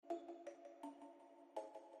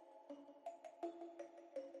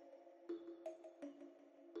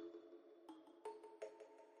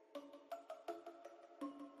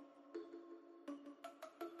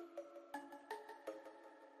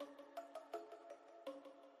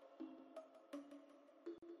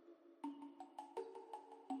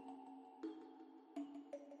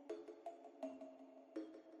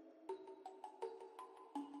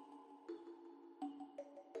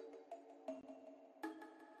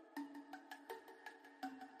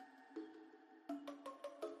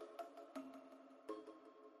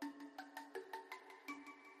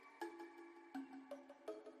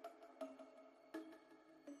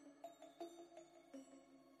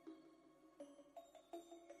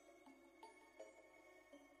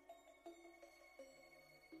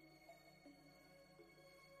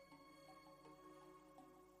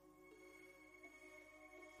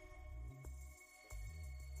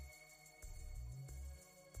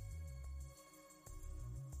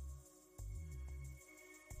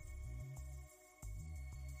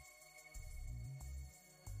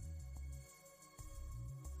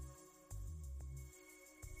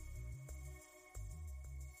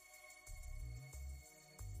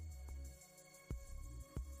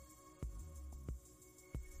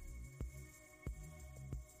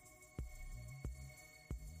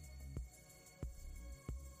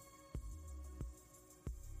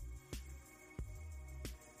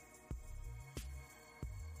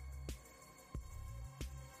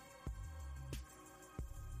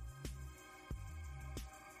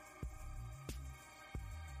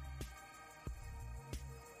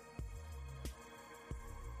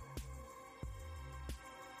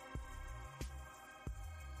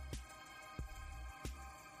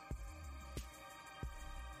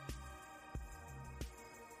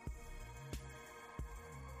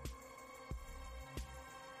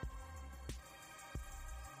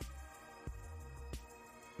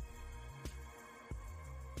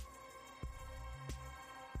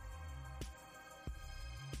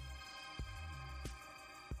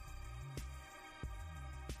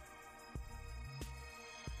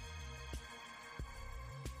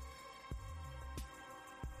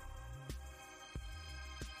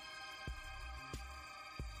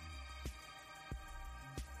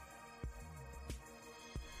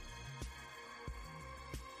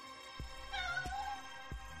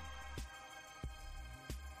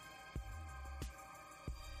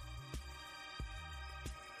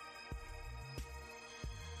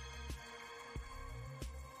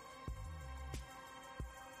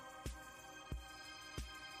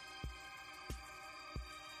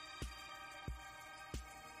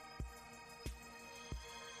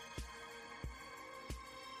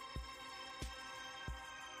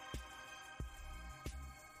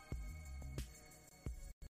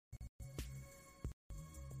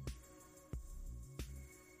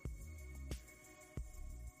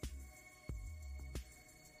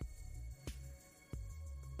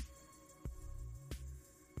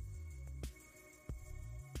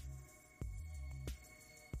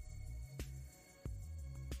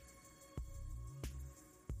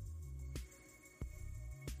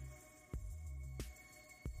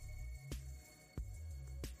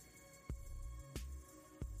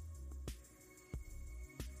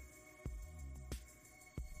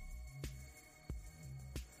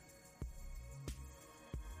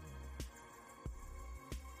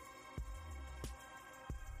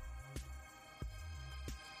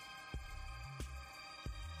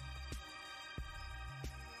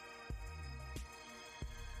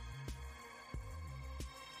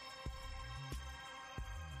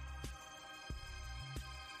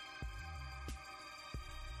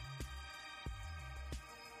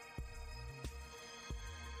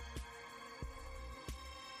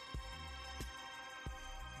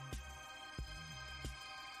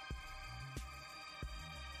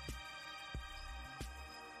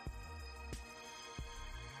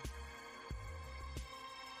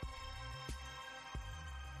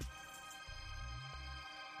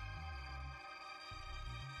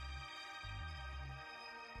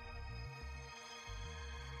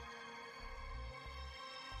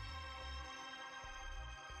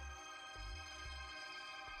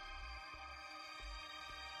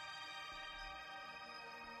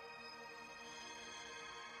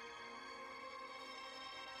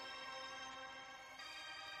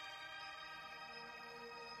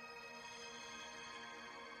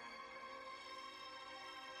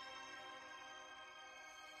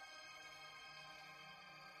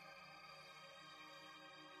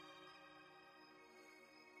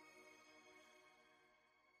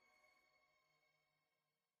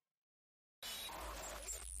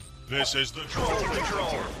This is the Troll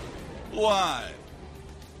Patrol, live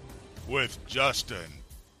with Justin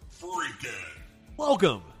Freakin'.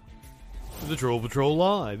 Welcome to the Troll Patrol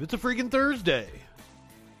Live. It's a freaking Thursday.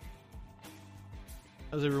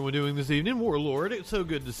 How's everyone doing this evening? Warlord, it's so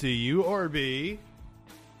good to see you. RB,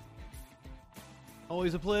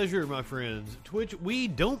 always a pleasure, my friends. Twitch, we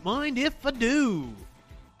don't mind if I do.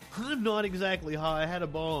 I'm not exactly high. I had a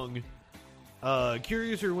bong.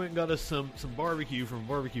 Curiouser went and got us some barbecue from a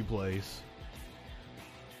barbecue place.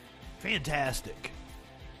 Fantastic.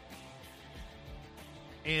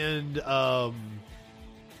 And I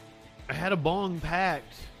had a bong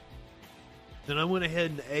packed. Then I went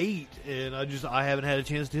ahead and ate, and I haven't had a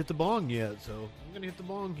chance to hit the bong yet, so I'm gonna hit the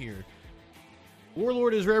bong here.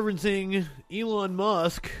 Warlord is referencing Elon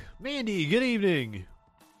Musk. Mandy, good evening.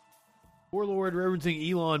 Warlord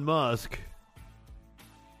referencing Elon Musk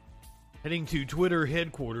heading to Twitter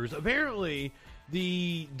headquarters. Apparently,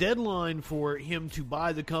 the deadline for him to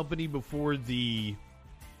buy the company before the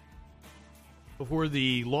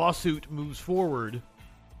lawsuit moves forward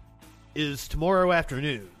is tomorrow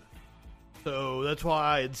afternoon. So that's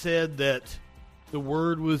why I had said that the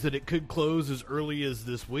word was that it could close as early as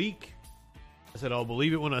this week. I said I'll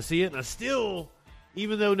believe it when I see it, and I still,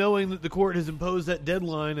 even though knowing that the court has imposed that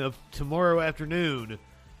deadline of tomorrow afternoon,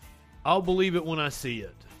 I'll believe it when I see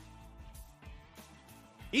it.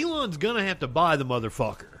 Elon's gonna have to buy the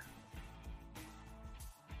motherfucker.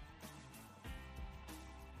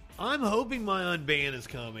 I'm hoping my unban is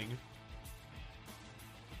coming.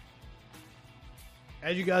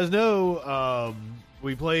 As you guys know,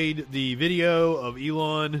 we played the video of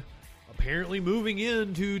Elon apparently moving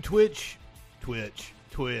into Twitch.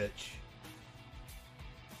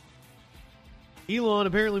 Elon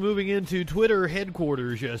apparently moving into Twitter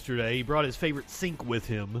headquarters yesterday. He brought his favorite sink with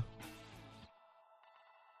him.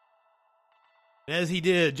 As he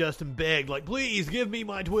did, Justin begged, like, please give me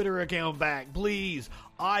my Twitter account back. Please.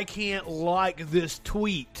 I can't like this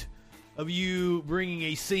tweet of you bringing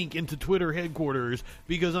a sink into Twitter headquarters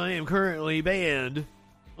because I am currently banned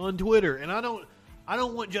on Twitter. And I don't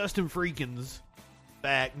want Justin Freakins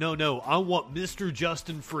back. No. I want Mr.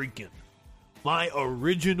 Justin Freakin'. My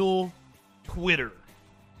original Twitter.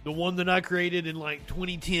 The one that I created in like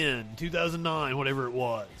 2010, 2009, whatever it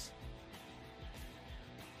was.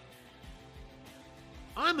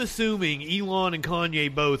 I'm assuming Elon and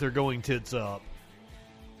Kanye both are going tits up.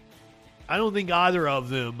 I don't think either of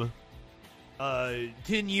them,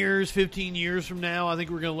 10 years, 15 years from now, I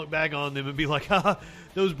think we're going to look back on them and be like, ha,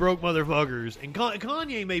 those broke motherfuckers. And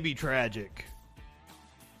Kanye may be tragic.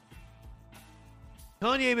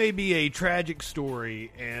 Kanye may be a tragic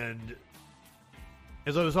story, and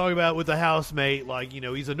as I was talking about with the housemate, like, you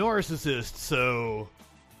know, he's a narcissist, so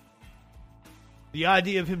the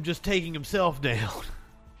idea of him just taking himself down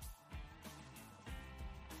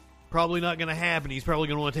probably not going to happen. He's probably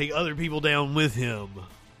going to want to take other people down with him.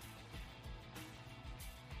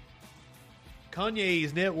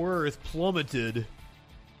 Kanye's net worth plummeted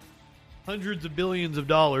hundreds of billions of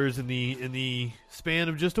dollars in the span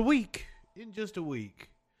of just a week. In just a week.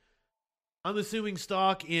 I'm assuming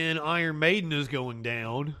stock in Iron Maiden is going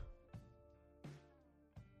down.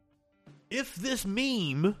 If this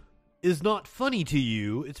meme is not funny to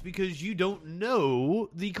you, it's because you don't know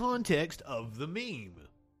the context of the meme.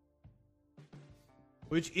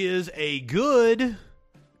 Which is a good...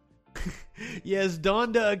 Yes,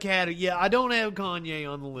 Donda Academy. Yeah, I don't have Kanye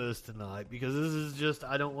on the list tonight because this is just...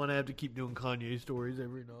 I don't want to have to keep doing Kanye stories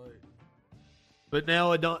every night. But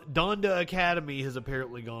now Donda Academy has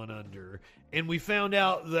apparently gone under. And we found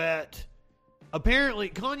out that apparently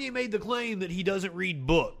Kanye made the claim that he doesn't read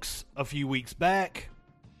books a few weeks back.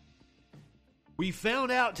 We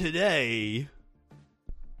found out today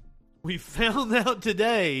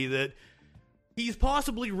that he's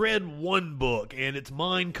possibly read one book, and it's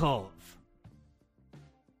Mein Kampf.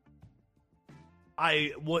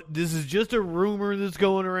 This is just a rumor that's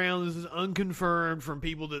going around. This is unconfirmed from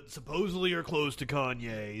people that supposedly are close to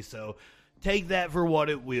Kanye. So take that for what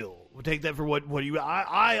it will. Take that for what you.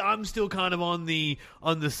 I'm still kind of on the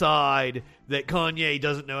side that Kanye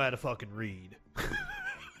doesn't know how to fucking read.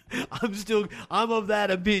 I'm of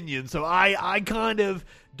that opinion. So I kind of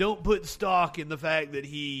don't put stock in the fact that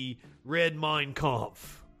he read Mein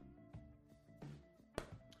Kampf.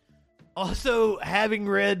 Also, having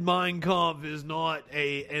read Mein Kampf is not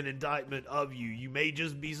an indictment of you. You may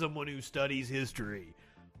just be someone who studies history.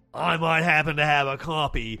 I might happen to have a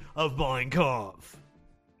copy of Mein Kampf.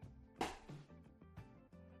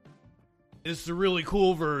 It's the really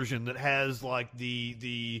cool version that has like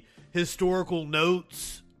the historical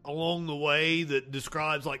notes along the way that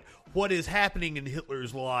describes like what is happening in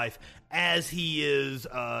Hitler's life as he is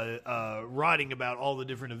writing about all the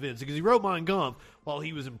different events. Because he wrote Mein Kampf while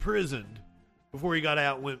he was imprisoned. Before he got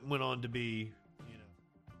out, went on to be,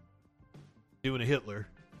 doing a Hitler.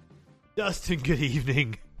 Dustin, good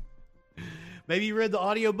evening. Maybe you read the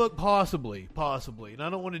audiobook? Possibly. And I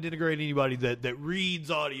don't want to denigrate anybody that reads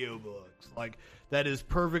audiobooks. Like, that is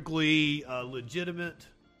perfectly legitimate.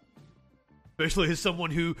 Especially as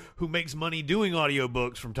someone who makes money doing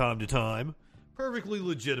audiobooks from time to time. Perfectly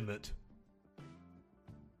legitimate.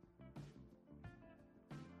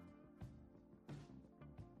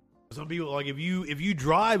 Some people, like, if you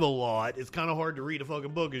drive a lot, it's kind of hard to read a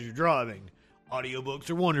fucking book as you're driving. Audiobooks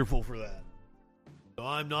are wonderful for that. So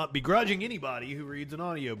I'm not begrudging anybody who reads an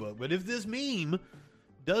audiobook. But if this meme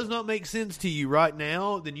does not make sense to you right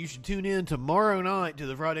now, then you should tune in tomorrow night to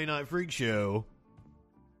the Friday Night Freak Show,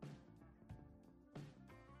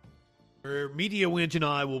 where Media Winch and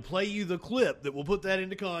I will play you the clip that will put that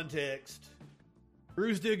into context.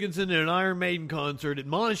 Bruce Dickinson at an Iron Maiden concert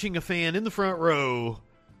admonishing a fan in the front row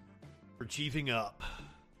for chiefing up.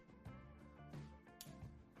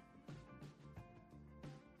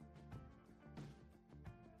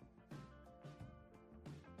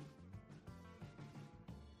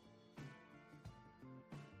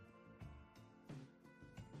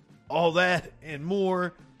 All that and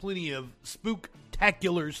more, plenty of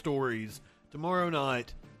spooktacular stories tomorrow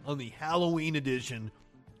night on the Halloween edition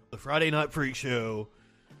of the Friday Night Freak Show.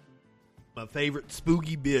 My favorite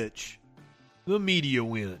spooky bitch, the Media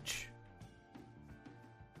Winch.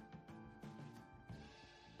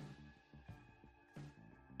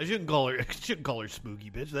 I shouldn't call her spooky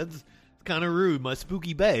bitch. That's kind of rude. My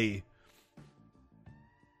spooky bae.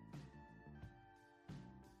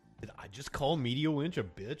 Did I just call Media Winch a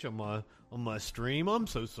bitch on my stream? I'm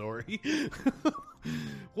so sorry.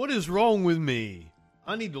 What is wrong with me?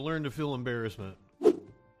 I need to learn to feel embarrassment.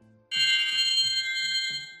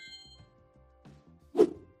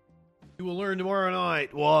 You will learn tomorrow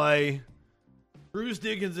night why Bruce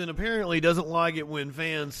Dickinson apparently doesn't like it when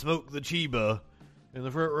fans smoke the Chiba in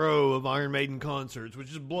the front row of Iron Maiden concerts, which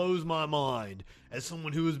just blows my mind as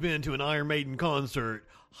someone who has been to an Iron Maiden concert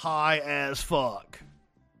high as fuck.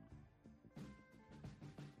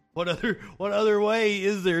 What other way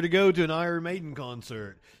is there to go to an Iron Maiden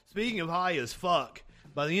concert? Speaking of high as fuck,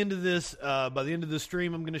 by the end of this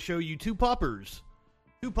stream, I'm going to show you two puppers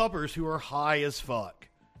who are high as fuck.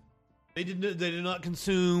 They did not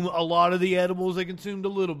consume a lot of the edibles. They consumed a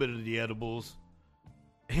little bit of the edibles.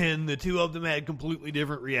 And the two of them had completely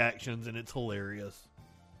different reactions, and it's hilarious.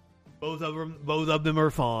 Both of them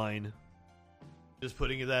are fine. Just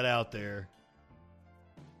putting that out there.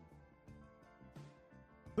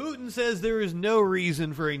 Putin says there is no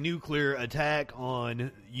reason for a nuclear attack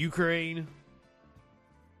on Ukraine.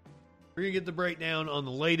 We're going to get the breakdown on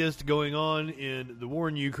the latest going on in the war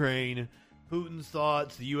in Ukraine, Putin's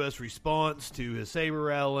thoughts, the U.S. response to his saber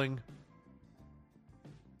rattling.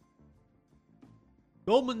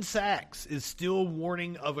 Goldman Sachs is still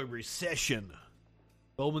warning of a recession.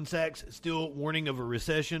 I'm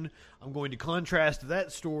going to contrast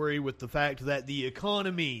that story with the fact that the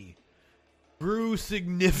economy grew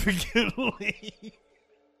significantly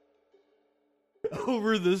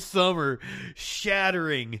over the summer,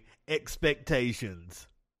 shattering expectations.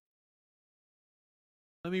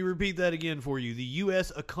 Let me repeat that again for you. The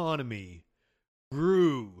U.S. economy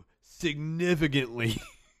grew significantly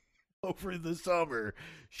over the summer,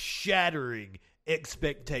 shattering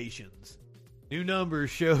expectations. New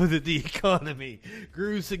numbers show that the economy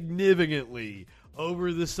grew significantly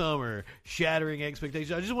over the summer, shattering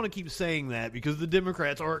expectations. I just want to keep saying that because the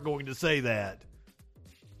Democrats aren't going to say that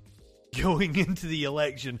going into the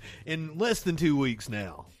election in less than 2 weeks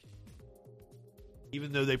now.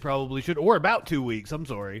 Even though they probably should, or about 2 weeks, I'm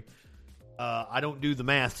sorry. I don't do the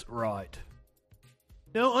maths right.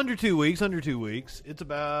 No, under 2 weeks. It's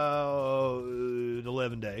about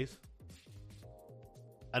 11 days.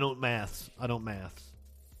 I don't maths.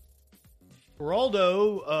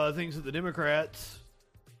 Geraldo thinks that the Democrats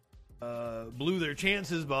blew their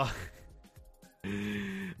chances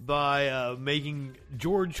by making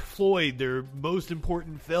George Floyd their most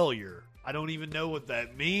important failure. I don't even know what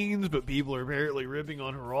that means, but people are apparently ripping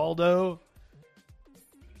on Geraldo.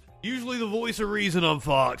 Usually the voice of reason on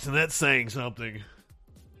Fox, and that's saying something.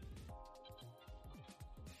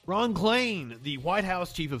 Ron Klain, the White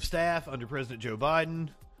House Chief of Staff under President Joe Biden,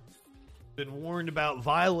 been warned about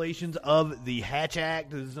violations of the Hatch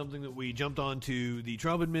Act. This is something that we jumped onto the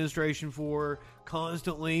Trump administration for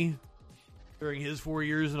constantly during his 4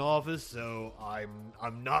 years in office, so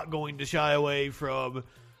I'm not going to shy away from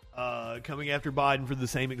coming after Biden for the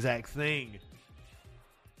same exact thing.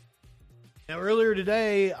 Now, earlier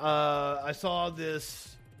today, I saw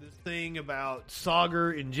this thing about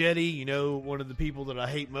Saagar Enjeti, you know, one of the people that I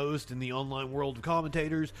hate most in the online world of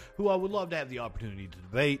commentators, who I would love to have the opportunity to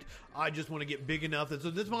debate. I just want to get big enough. So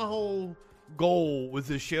that's my whole goal with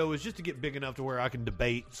this show, is just to get big enough to where I can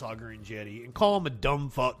debate Saagar Enjeti and call him a dumb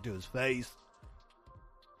fuck to his face.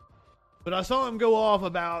 But I saw him go off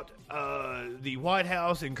about the White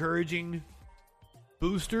House encouraging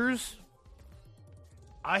boosters.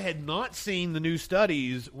 I had not seen the new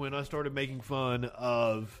studies when I started making fun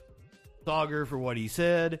of Saagar for what he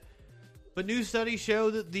said. But new studies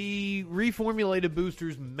show that the reformulated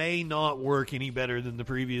boosters may not work any better than the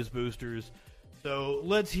previous boosters. So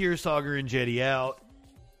let's hear Saagar Enjeti out.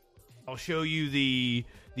 I'll show you the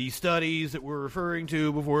studies that we're referring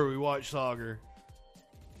to before we watch Saagar.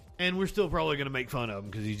 And we're still probably going to make fun of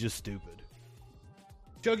him because he's just stupid.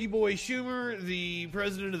 Chuggy Boy Schumer, the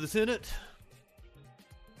president of the Senate,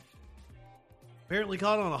 apparently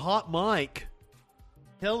caught on a hot mic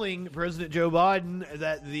telling President Joe Biden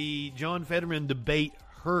that the John Fetterman debate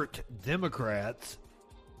hurt Democrats.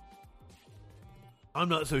 I'm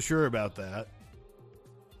not so sure about that.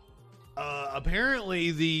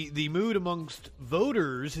 Apparently, the mood amongst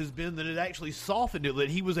voters has been that it actually softened it, that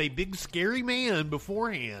he was a big, scary man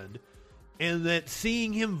beforehand, and that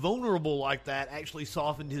seeing him vulnerable like that actually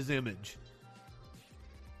softened his image.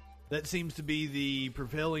 That seems to be the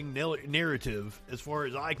prevailing narrative, as far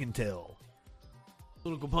as I can tell.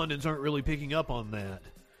 Political pundits aren't really picking up on that.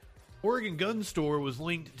 Oregon gun store was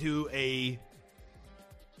linked to a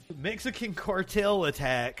Mexican cartel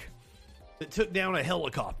attack that took down a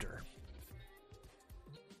helicopter.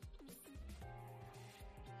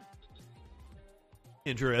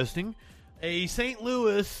 Interesting. The St.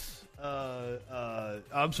 Louis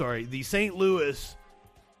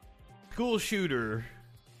school shooter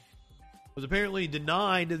was apparently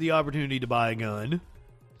denied the opportunity to buy a gun.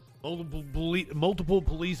 Multiple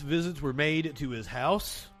police visits were made to his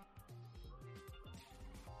house.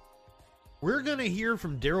 We're going to hear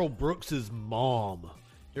from Darrell Brooks' mom.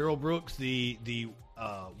 Darrell Brooks, the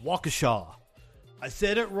Waukesha. I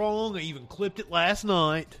said it wrong. I even clipped it last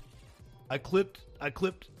night. I clipped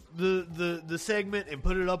the segment and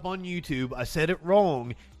put it up on YouTube. I said it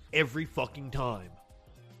wrong every fucking time.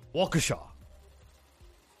 Waukesha.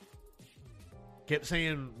 Kept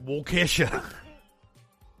saying Waukesha.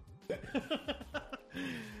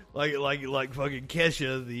 like fucking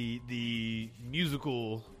Kesha, the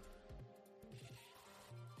musical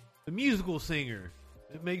singer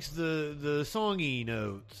that makes the songy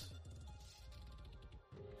notes.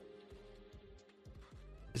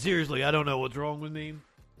 Seriously, I don't know what's wrong with me.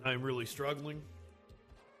 I'm really struggling.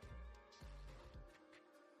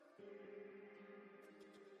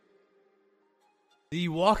 The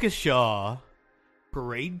Waukesha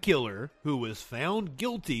parade killer, who was found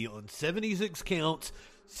guilty on 76 counts,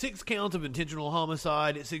 6 counts of intentional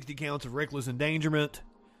homicide, 60 counts of reckless endangerment,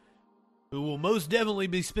 who will most definitely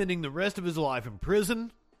be spending the rest of his life in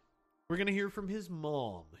prison. We're going to hear from his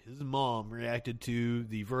mom. His mom reacted to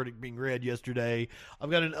the verdict being read yesterday.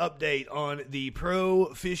 I've got an update on the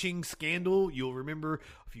pro fishing scandal. You'll remember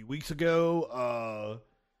a few weeks ago,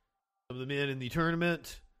 some of the men in the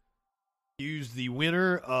tournament accused the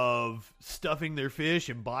winner of stuffing their fish,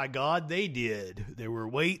 and by God, they did. There were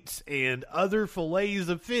weights and other fillets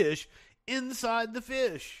of fish inside the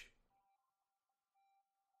fish.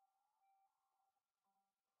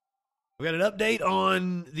 We got an update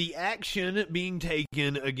on the action being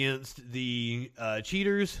taken against the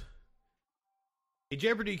cheaters. A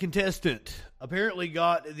Jeopardy contestant apparently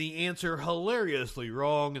got the answer hilariously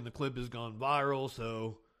wrong, and the clip has gone viral,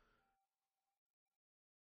 so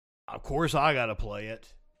of course I gotta play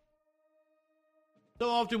it. So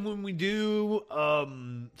often when we do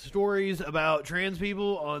stories about trans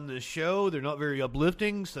people on this show, they're not very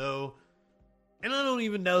uplifting, so... And I don't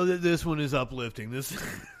even know that this one is uplifting.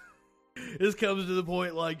 This comes to the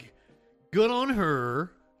point, like, good on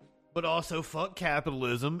her, but also fuck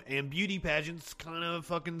capitalism, and beauty pageants kind of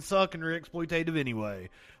fucking suck and are exploitative anyway.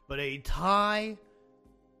 But a Thai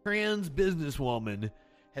trans businesswoman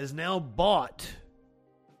has now bought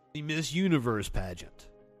the Miss Universe pageant.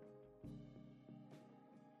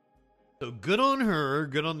 So good on her,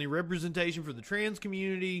 good on the representation for the trans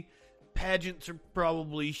community. Pageants are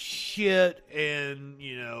probably shit, and,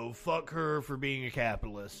 you know, fuck her for being a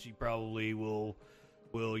capitalist. She probably will,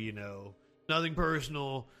 you know, nothing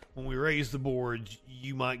personal. When we raise the board,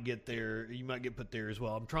 you might get there, you might get put there as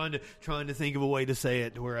well. I'm trying to think of a way to say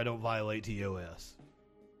it to where I don't violate TOS.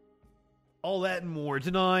 All that and more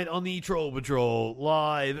tonight on the Troll Patrol,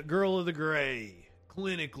 live, Girl of the Gray,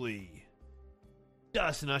 clinically.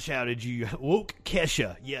 Dustin, I shouted you. Woke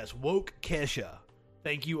Kesha. Yes, Woke Kesha.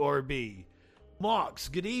 Thank you, RB. Mox,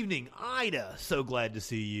 good evening. Ida, so glad to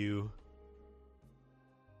see you.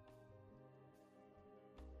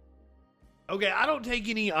 Okay, I don't take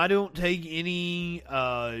any,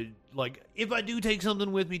 like, if I do take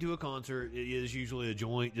something with me to a concert, it is usually a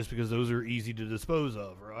joint, just because those are easy to dispose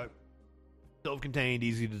of, right? Self-contained,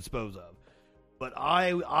 easy to dispose of. But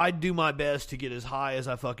I do my best to get as high as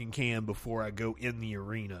I fucking can before I go in the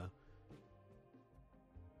arena.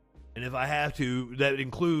 And if I have to, that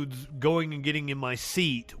includes going and getting in my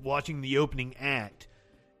seat, watching the opening act,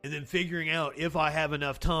 and then figuring out if I have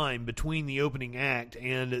enough time between the opening act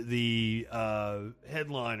and the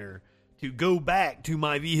headliner to go back to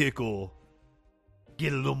my vehicle,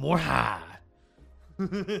 get a little more high.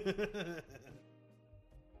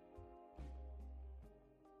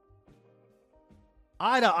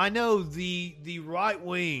 Ida, I know the right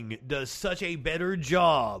wing does such a better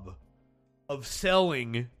job of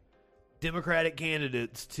selling Democratic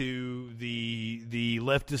candidates to the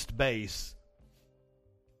leftist base.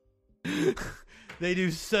 They do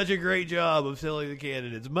such a great job of selling the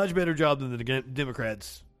candidates. Much better job than the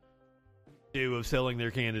Democrats do of selling their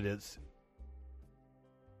candidates.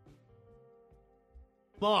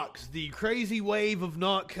 Mox, the crazy wave of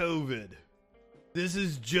not COVID. This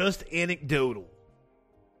is just anecdotal.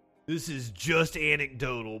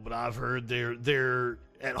 But I've heard they're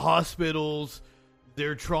at hospitals.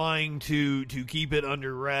 They're trying to keep it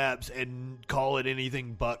under wraps and call it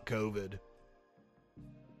anything but COVID.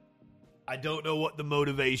 I don't know what the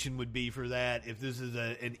motivation would be for that, if this is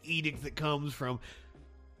an edict that comes from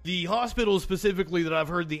the hospitals specifically that I've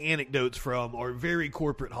heard the anecdotes from are very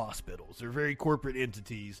corporate hospitals. They're very corporate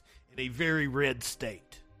entities in a very red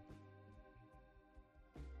state.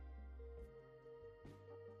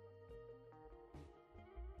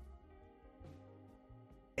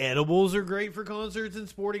 Edibles are great for concerts and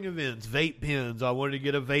sporting events. Vape pens. I wanted to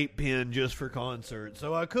get a vape pen just for concerts,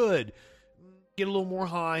 so I could get a little more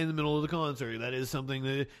high in the middle of the concert. That is something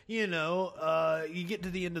that, you get to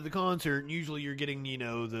the end of the concert, and usually you're getting,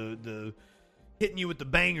 the hitting you with the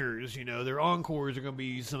bangers. Their encores are going to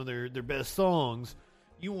be some of their best songs.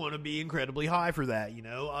 You want to be incredibly high for that,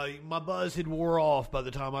 My buzz had wore off by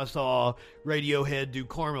the time I saw Radiohead do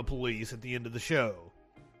Karma Police at the end of the show.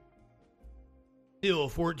 Still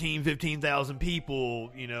 15,000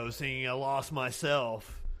 people, singing I Lost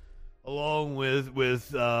Myself, along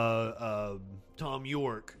with Tom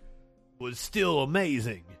York, was still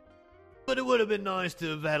amazing. But it would have been nice to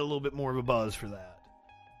have had a little bit more of a buzz for that.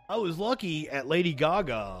 I was lucky at Lady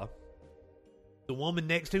Gaga. The woman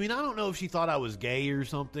next to me, and I don't know if she thought I was gay or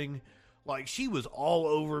something. Like, she was all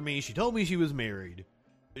over me. She told me she was married,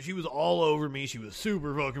 but she was all over me. She was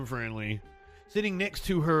super fucking friendly. Sitting next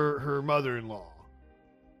to her mother-in-law.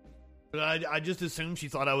 But I just assumed she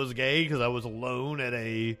thought I was gay because I was alone at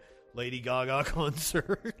a Lady Gaga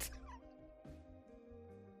concert.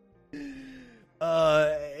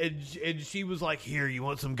 And she was like, "Here, you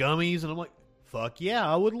want some gummies?" And I'm like, "Fuck yeah,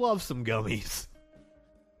 I would love some gummies."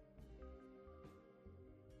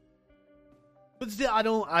 But still,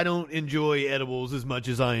 I don't enjoy edibles as much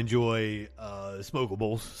as I enjoy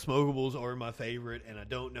smokables. Smokables are my favorite, and I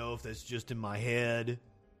don't know if that's just in my head.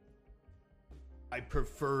 I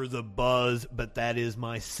prefer the buzz, but that is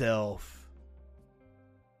myself.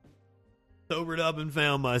 Sobered up and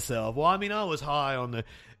found myself. Well, I mean, I was high on the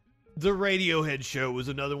Radiohead show was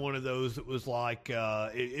another one of those that was like,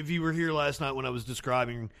 if you were here last night when I was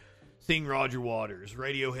describing seeing Roger Waters,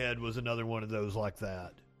 Radiohead was another one of those like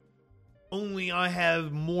that. Only I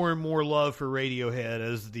have more and more love for Radiohead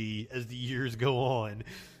as the years go on.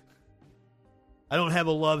 I don't have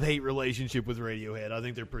a love-hate relationship with Radiohead. I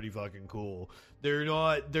think they're pretty fucking cool. They're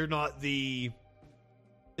not the...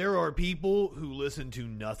 There are people who listen to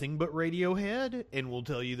nothing but Radiohead and will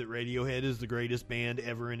tell you that Radiohead is the greatest band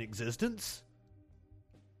ever in existence.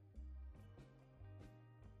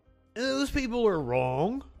 And those people are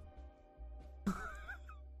wrong.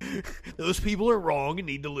 Those people are wrong and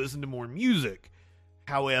need to listen to more music.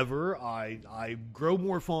 However, I grow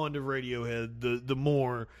more fond of Radiohead the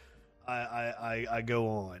more I go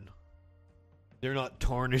on. They're not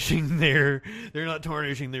tarnishing their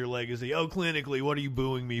legacy. Oh, clinically, what are you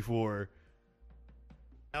booing me for?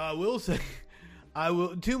 Now, I will say,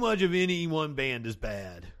 too much of any one band is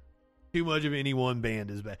bad. Too much of any one band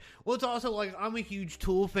is bad. Well, it's also like, I'm a huge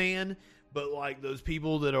Tool fan, but like those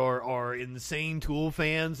people that are insane Tool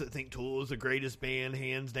fans that think Tool is the greatest band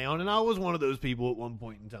hands down, and I was one of those people at one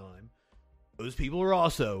point in time. Those people are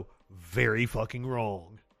also very fucking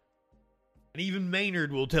wrong. And even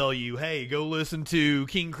Maynard will tell you, hey, go listen to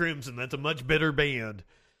King Crimson. That's a much better band.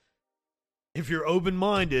 If you're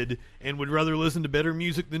open-minded and would rather listen to better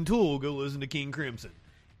music than Tool, go listen to King Crimson.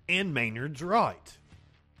 And Maynard's right.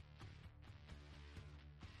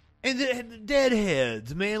 And the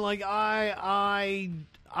Deadheads, man, like I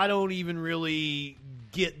don't even really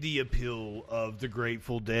get the appeal of the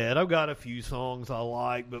Grateful Dead. I've got a few songs I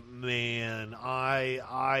like, but man,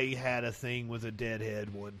 I had a thing with a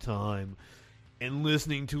Deadhead one time, and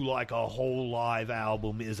listening to like a whole live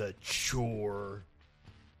album is a chore.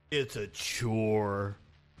 It's a chore.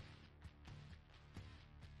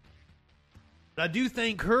 I do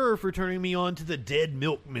thank her for turning me on to the Dead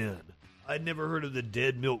Milkmen. I'd never heard of the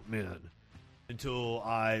Dead Milkmen until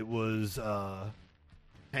I was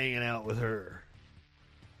hanging out with her.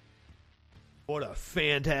 What a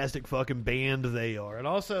fantastic fucking band they are. And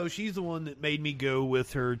also, she's the one that made me go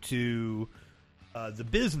with her to The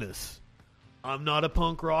Business. I'm not a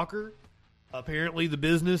punk rocker. Apparently, The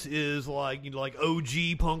Business is like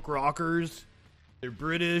OG punk rockers. They're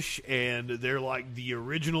British, and they're like the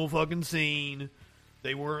original fucking scene.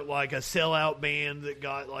 They weren't like a sellout band that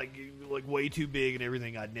got like way too big and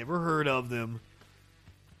everything. I'd never heard of them,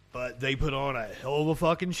 but they put on a hell of a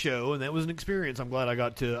fucking show, and that was an experience I'm glad I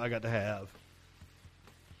got to have.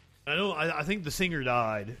 I think the singer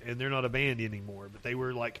died, and they're not a band anymore, but they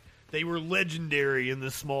were legendary in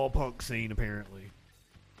this small punk scene apparently.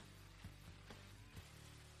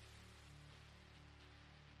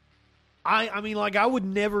 I mean, like, I would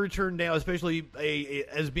never turn down, especially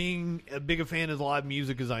as being as big a fan of live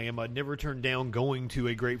music as I am, I'd never turn down going to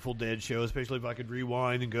a Grateful Dead show, especially if I could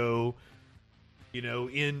rewind and go, you know,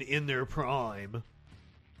 in their prime.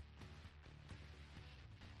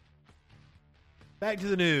 Back to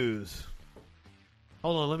the news.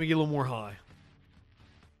 Hold on, let me get a little more high.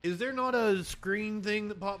 Is there not a screen thing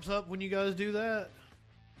that pops up when you guys do that?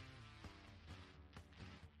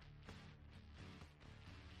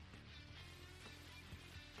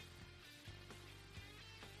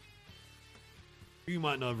 You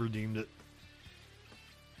might not have redeemed it.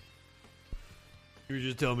 You were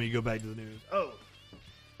just telling me to go back to the news. Oh,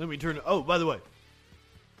 let me turn it. Oh, by the way.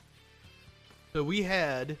 So we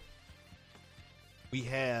had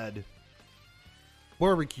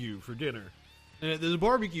barbecue for dinner. And at the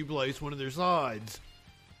barbecue place, one of their sides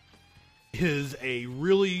is a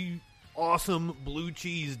really awesome blue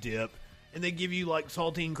cheese dip. And they give you like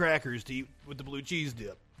saltine crackers to eat with the blue cheese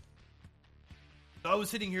dip. I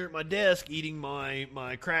was sitting here at my desk eating my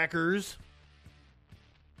crackers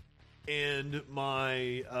and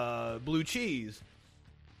my blue cheese.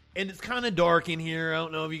 And it's kind of dark in here. I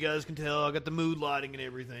don't know if you guys can tell. I got the mood lighting and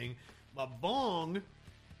everything. My bong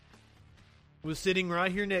was sitting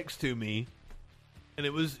right here next to me. And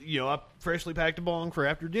it was, you know, I freshly packed a bong for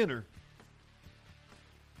after dinner.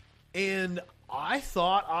 And I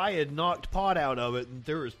thought I had knocked pot out of it, and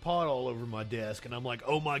there was pot all over my desk, and I'm like,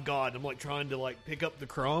 oh my god, I'm like trying to like pick up the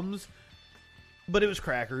crumbs, but it was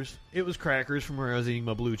crackers. It was crackers from where I was eating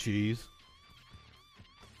my blue cheese.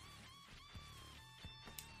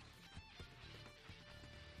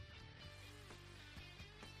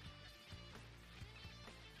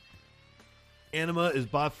 Anima is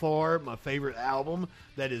by far my favorite album.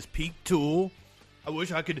 That is peak Tool. I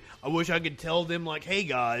wish I could tell them, like, hey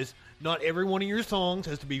guys, not every one of your songs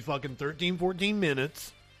has to be fucking 13, 14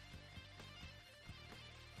 minutes.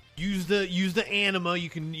 Use the Anima. You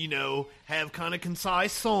can, you know, have kind of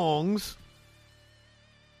concise songs.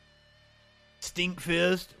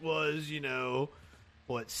 Stinkfist was, you know,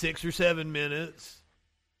 6 or 7 minutes.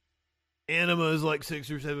 Anima is like 6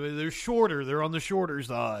 or 7 minutes. They're shorter. They're on the shorter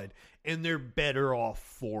side. And they're better off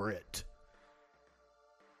for it.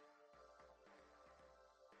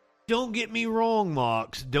 Don't get me wrong,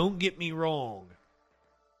 Mox. Don't get me wrong.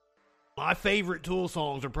 My favorite Tool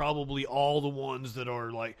songs are probably all the ones that are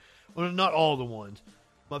like... Well, not all the ones.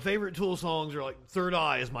 My favorite Tool songs are like... Third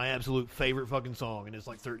Eye is my absolute favorite fucking song, and it's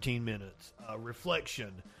like 13 minutes.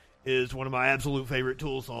 Reflection is one of my absolute favorite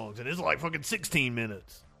Tool songs, and it's like fucking 16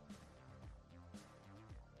 minutes.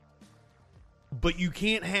 But you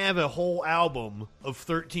can't have a whole album of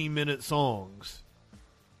 13-minute songs.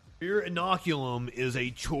 Fear Inoculum is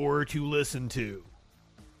a chore to listen to.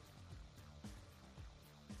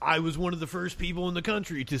 I was one of the first people in the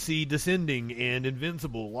country to see Descending and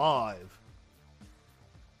Invincible live.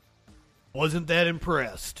 Wasn't that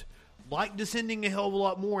impressed. Liked Descending a hell of a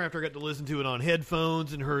lot more after I got to listen to it on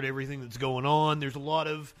headphones and heard everything that's going on. There's a lot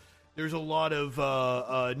of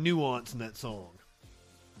nuance in that song.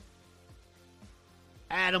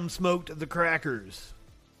 Adam smoked the crackers.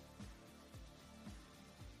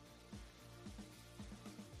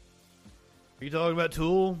 Are you talking about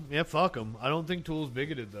Tool? Yeah, fuck them. I don't think Tool's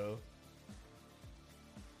bigoted, though.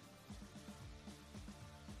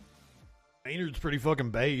 Maynard's pretty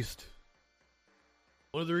fucking based.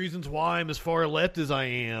 One of the reasons why I'm as far left as I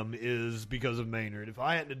am is because of Maynard. If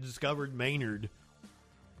I hadn't discovered Maynard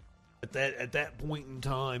at that point in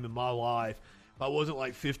time in my life, if I wasn't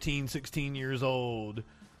like 15, 16 years old,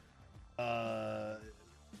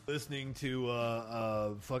 listening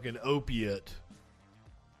to fucking Opiate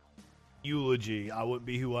Eulogy, I wouldn't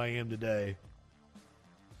be who I am today.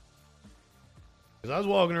 Because I was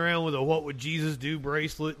walking around with a What Would Jesus Do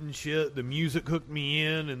bracelet and shit. The music hooked me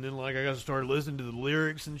in, and then like I got to start listening to the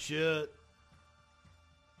lyrics and shit.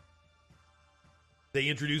 They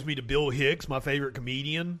introduced me to Bill Hicks, my favorite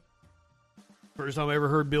comedian. First time I ever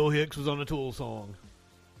heard Bill Hicks was on a Tool song.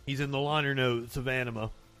 He's in the liner notes of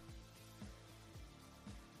Anima.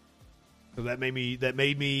 So that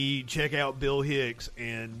made me check out Bill Hicks,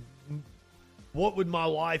 and what would my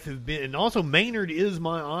life have been? And also, Maynard is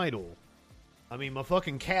my idol. I mean, my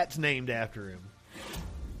fucking cat's named after him.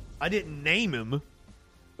 I didn't name him,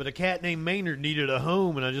 but a cat named Maynard needed a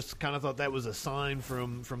home, and I just kind of thought that was a sign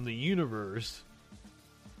from the universe.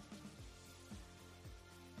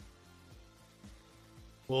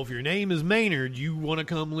 Well, if your name is Maynard, you want to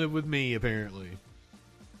come live with me, apparently.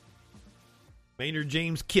 Maynard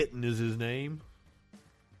James Kitten is his name.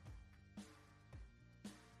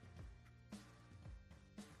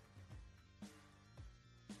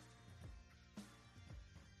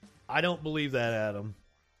 I don't believe that, Adam.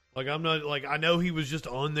 Like, I'm not, like, I know he was just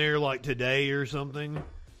on there, like, today or something.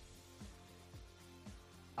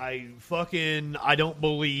 I don't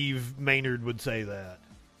believe Maynard would say that.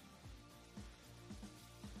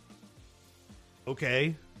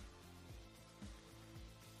 Okay.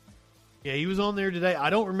 Yeah, he was on there today. I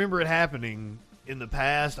don't remember it happening in the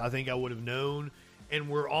past. I think I would have known. And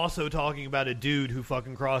we're also talking about a dude who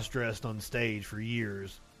fucking cross-dressed on stage for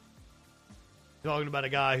years. Talking about a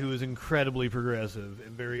guy who is incredibly progressive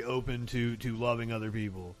and very open to loving other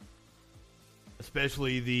people.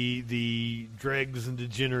 Especially the dregs and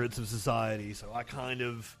degenerates of society. So I kind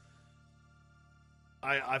of...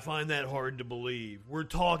 I find that hard to believe. We're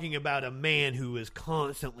talking about a man who is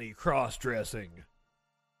constantly cross-dressing.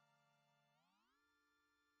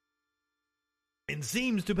 And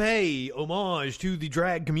seems to pay homage to the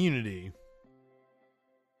drag community.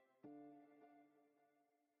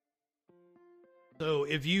 So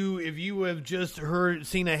if you have just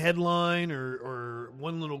seen a headline or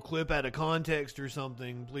one little clip out of context or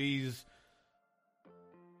something, please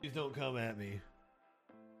don't come at me.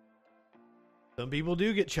 Some people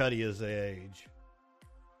do get chuddy as they age.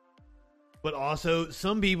 But also,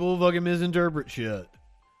 some people fucking misinterpret shit.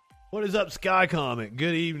 What is up, Sky Comic?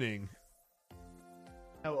 Good evening.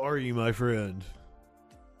 How are you, my friend?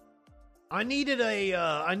 I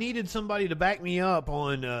needed somebody to back me up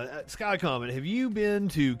on Sky Comet. Have you been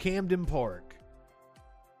to Camden Park?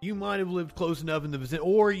 You might have lived close enough in the vicinity,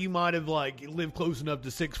 or you might have like lived close enough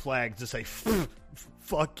to Six Flags to say,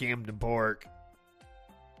 "Fuck Camden Park."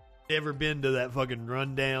 Never been to that fucking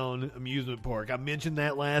rundown amusement park. I mentioned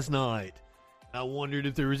that last night. I wondered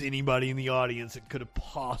if there was anybody in the audience that could have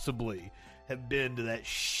possibly have been to that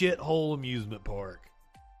shithole amusement park.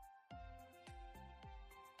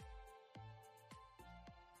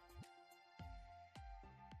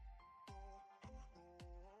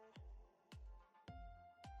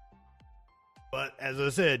 But as I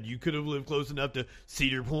said, you could have lived close enough to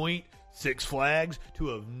Cedar Point, Six Flags, to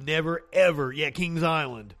have never, ever, Kings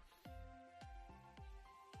Island.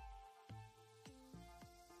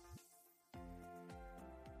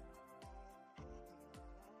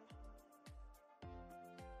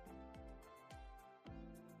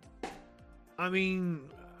 I mean,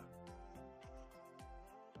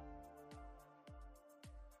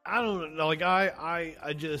 I don't know. Like,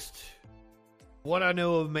 I just, what I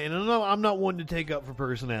know of Maynard, I'm not one to take up for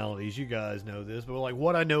personalities. You guys know this, but like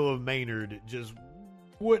what I know of Maynard just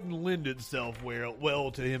wouldn't lend itself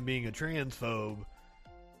well to him being a transphobe.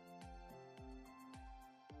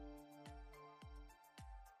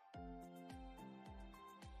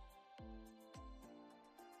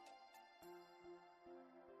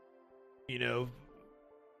 You know,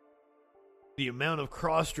 the amount of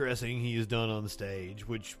cross-dressing he has done on stage,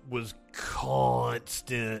 which was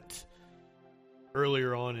constant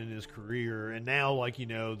earlier on in his career, and now, like, you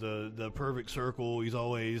know, the perfect circle, he's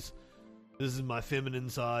always, this is my feminine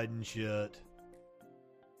side and shit.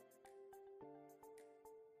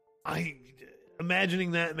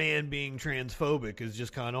 Imagining that man being transphobic is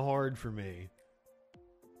just kind of hard for me.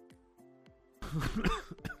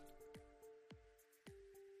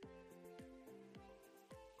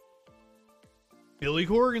 Billy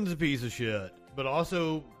Corgan's a piece of shit, but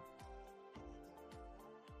also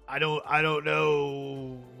I don't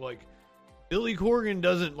know, like, Billy Corgan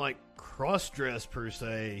doesn't like cross-dress per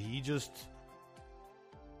se. He just,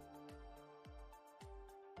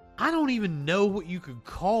 I don't even know what you could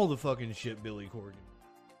call the fucking shit Billy Corgan.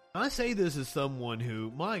 I say this as someone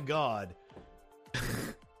who, my God,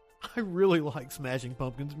 I really like Smashing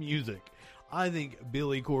Pumpkins music. I think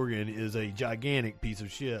Billy Corgan is a gigantic piece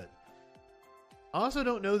of shit. I also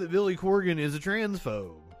don't know that Billy Corgan is a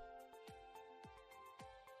transphobe.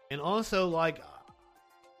 And also, like,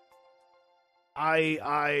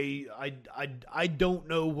 I don't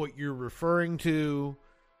know what you're referring to.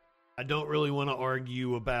 I don't really want to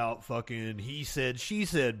argue about fucking he said, she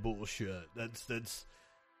said bullshit. That's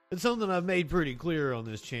something I've made pretty clear on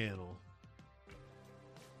this channel.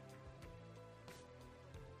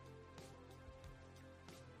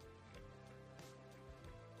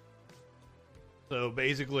 So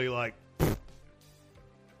basically, like,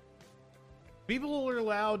 people are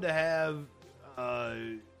allowed to have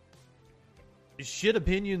shit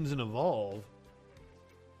opinions and evolve.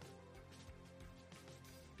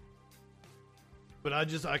 But I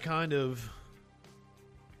kind of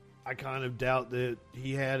doubt that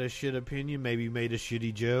he had a shit opinion. Maybe made a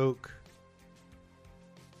shitty joke.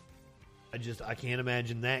 I can't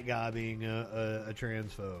imagine that guy being a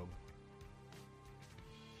transphobe.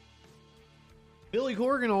 Billy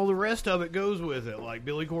Corgan, all the rest of it goes with it. Like,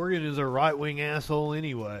 Billy Corgan is a right-wing asshole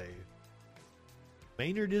anyway.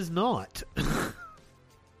 Maynard is not.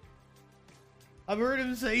 I've heard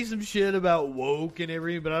him say some shit about woke and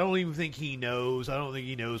everything, but I don't even think he knows. I don't think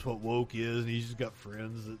he knows what woke is, and he's just got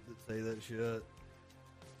friends that say that shit.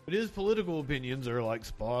 But his political opinions are, like,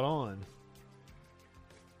 spot on.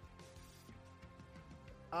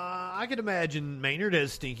 I could imagine Maynard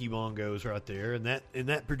has stinky bongos right there in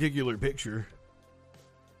that particular picture.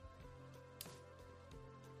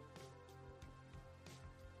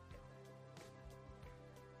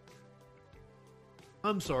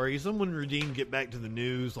 I'm sorry, someone redeemed Get Back to the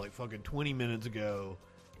News like fucking 20 minutes ago.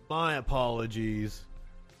 My apologies.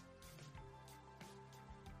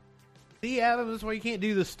 See, Adam, that's why you can't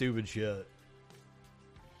do this stupid shit.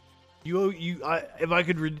 If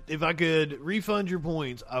I could refund your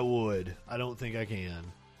points, I would. I don't think I can.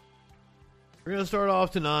 We're gonna start off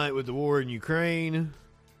tonight with the war in Ukraine.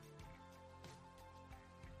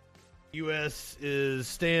 U.S.'s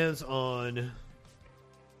stance on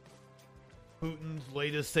Putin's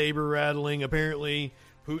latest saber rattling. Apparently,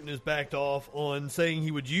 Putin has backed off on saying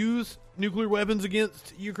he would use nuclear weapons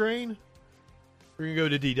against Ukraine. We're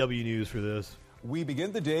going to go to DW News for this. We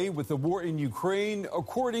begin the day with the war in Ukraine,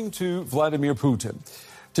 according to Vladimir Putin.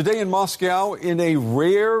 Today in Moscow, in a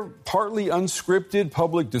rare, partly unscripted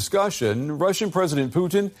public discussion, Russian President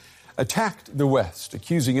Putin attacked the West,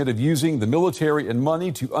 accusing it of using the military and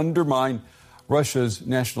money to undermine Russia's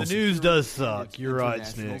national security. The news does suck. You're right,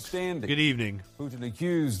 Snicks. Good evening. Putin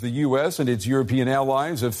accused the U.S. and its European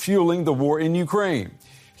allies of fueling the war in Ukraine.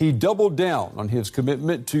 He doubled down on his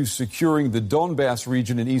commitment to securing the Donbass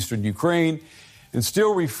region in eastern Ukraine, and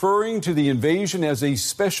still referring to the invasion as a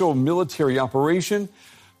special military operation.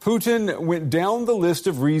 Putin went down the list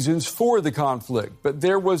of reasons for the conflict, but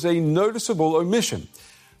there was a noticeable omission.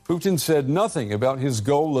 Putin said nothing about his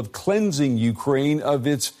goal of cleansing Ukraine of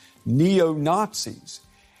its neo-Nazis.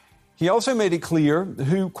 He also made it clear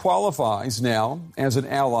who qualifies now as an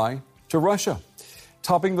ally to Russia.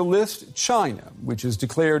 Topping the list, China, which has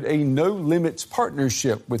declared a no-limits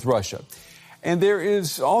partnership with Russia. And there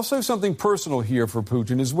is also something personal here for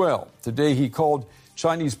Putin as well. Today he called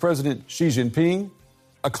Chinese President Xi Jinping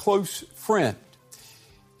a close friend.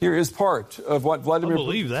 Here is part of what Vladimir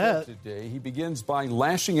Putin said today. He begins by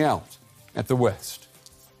lashing out at the West.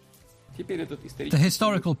 The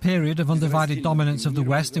historical period of undivided dominance of the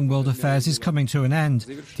West in world affairs is coming to an end.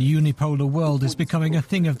 The unipolar world is becoming a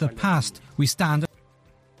thing of the past. We stand...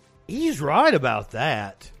 He's right about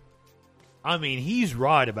that. I mean, he's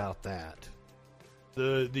right about that.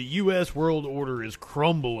 The U.S. world order is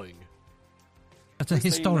crumbling. At a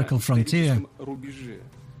historical frontier.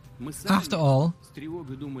 After all,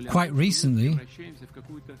 quite recently,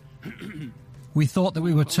 we thought that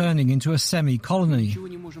we were turning into a semi-colony.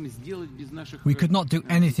 We could not do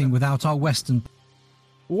anything without our Western...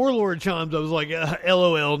 Warlord chimes, I was like,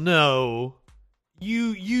 LOL, no.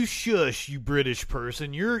 You shush, you British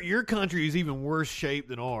person. Your country is even worse shape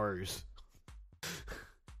than ours.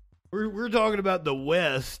 We're talking about the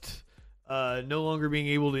West no longer being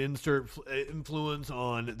able to insert influence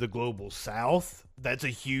on the global South. That's a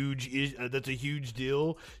huge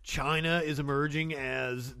deal. China is emerging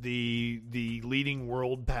as the leading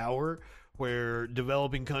world power, where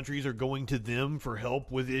developing countries are going to them for help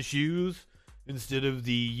with issues instead of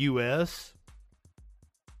the U.S.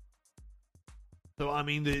 So, I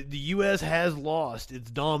mean, the U.S. has lost its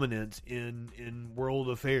dominance in world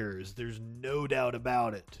affairs. There's no doubt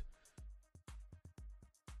about it.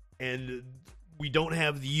 And we don't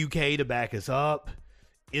have the U.K. to back us up.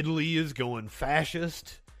 Italy is going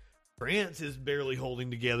fascist. France is barely holding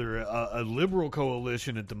together a liberal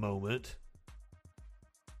coalition at the moment.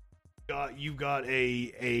 You've got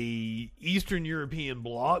a Eastern European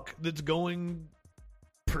bloc that's going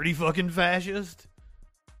pretty fucking fascist.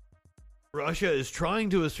 Russia is trying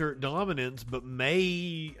to assert dominance, but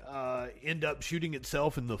may end up shooting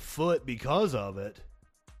itself in the foot because of it.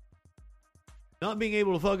 Not being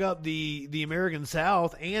able to fuck up the American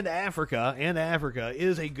South and Africa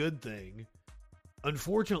is a good thing.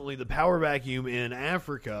 Unfortunately, the power vacuum in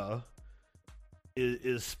Africa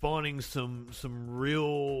is spawning some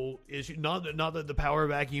real issues. Not that the power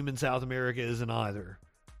vacuum in South America isn't either.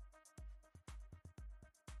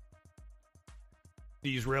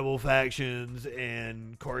 These rebel factions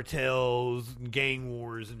and cartels and gang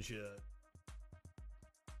wars and shit.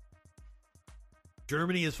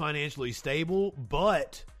 Germany is financially stable,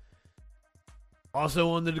 but also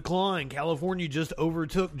on the decline. California just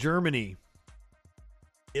overtook Germany.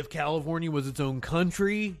 If California was its own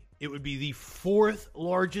country, it would be the 4th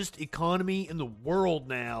largest economy in the world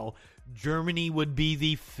now. Germany would be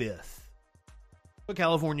the 5th. But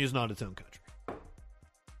California is not its own country.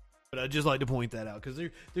 But I'd just like to point that out, because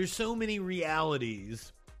there's so many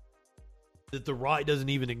realities that the right doesn't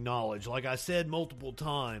even acknowledge. Like I said multiple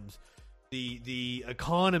times, the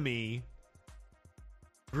economy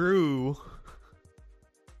grew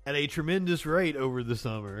at a tremendous rate over the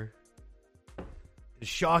summer. It's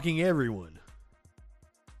shocking everyone.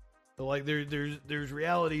 So like there's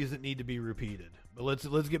realities that need to be repeated. But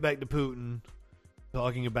let's get back to Putin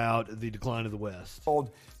talking about the decline of the West.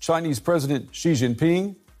 Called Chinese President Xi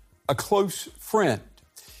Jinping a close friend.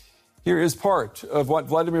 Here is part of what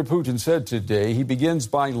Vladimir Putin said today. He begins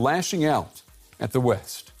by lashing out at the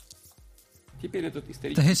West.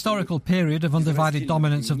 The historical period of undivided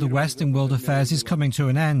dominance of the West in world affairs is coming to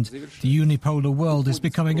an end. The unipolar world is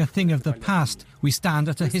becoming a thing of the past. We stand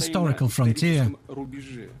at a historical frontier.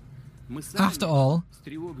 After all,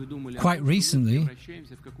 quite recently,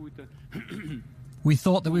 we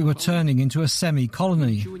thought that we were turning into a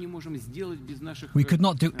semi-colony. We could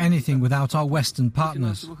not do anything without our Western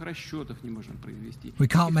partners. We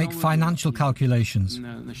can't make financial calculations.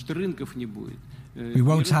 We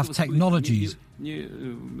won't have technologies. We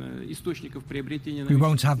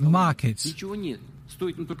won't have markets.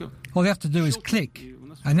 All you have to do is click,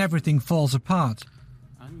 and everything falls apart.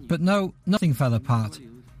 But no, nothing fell apart.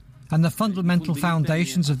 And the fundamental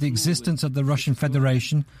foundations of the existence of the Russian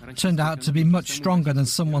Federation turned out to be much stronger than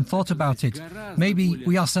someone thought about it. Maybe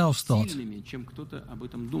we ourselves thought.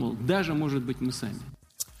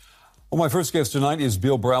 Well, my first guest tonight is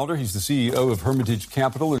Bill Browder. He's the CEO of Hermitage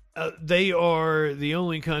Capital. They are the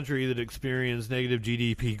only country that experienced negative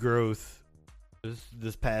GDP growth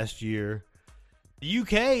this past year. The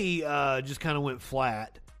UK just kind of went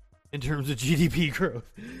flat in terms of GDP growth.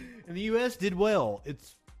 And the US did well.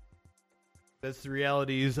 That's the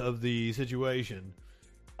realities of the situation.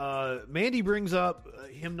 Mandy brings up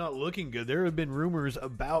him not looking good. There have been rumors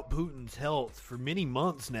about Putin's health for many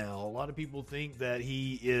months now. A lot of people think that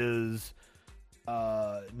he is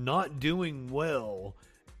not doing well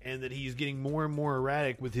and that he's getting more and more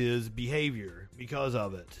erratic with his behavior because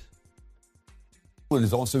of it. And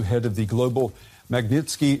is also head of the Global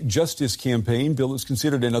Magnitsky Justice Campaign. Bill is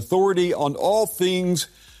considered an authority on all things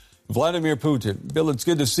Vladimir Putin. Bill, it's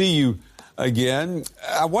good to see you again.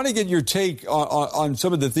 I want to get your take on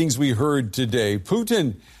some of the things we heard today.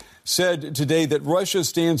 Putin said today that Russia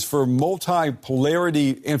stands for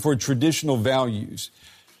multipolarity and for traditional values.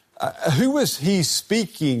 Who was he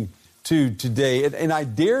speaking to today? And I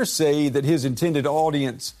dare say that his intended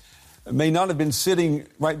audience may not have been sitting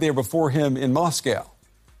right there before him in Moscow.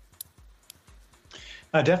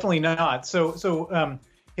 Definitely not. So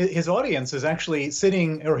his audience is actually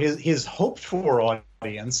sitting, or his hoped-for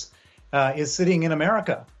audience is sitting in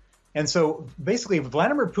America. And so basically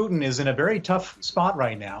Vladimir Putin is in a very tough spot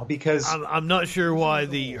right now because I'm not sure why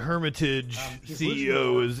the Hermitage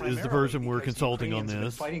CEO is the person we're consulting on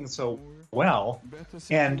this. Fighting so well,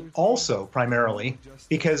 and also primarily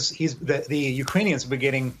because the Ukrainians have been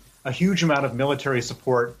getting a huge amount of military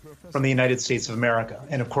support from the United States of America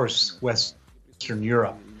and, of course, Western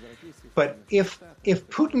Europe. But if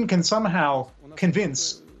Putin can somehow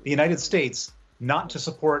convince the United States not to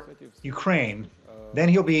support Ukraine, then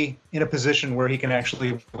he'll be in a position where he can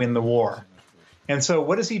actually win the war. And so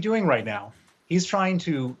what is he doing right now? He's trying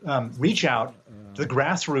to reach out to the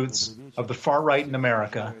grassroots of the far right in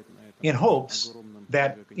America in hopes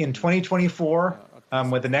that in 2024,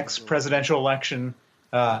 with the next presidential election,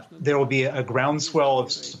 there will be a groundswell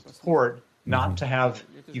of support not to have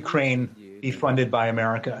Ukraine be funded by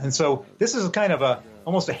America. And so this is kind of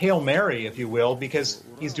almost a Hail Mary, if you will, because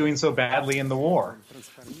he's doing so badly in the war.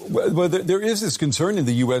 Well, there is this concern in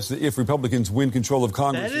the U.S. that if Republicans win control of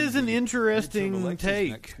Congress... That is an interesting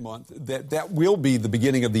take. Next month, that will be the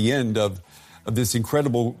beginning of the end of this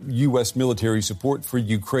incredible U.S. military support for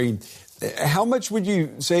Ukraine. How much would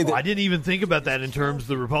you say that... I didn't even think about that in terms of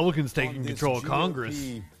the Republicans taking control of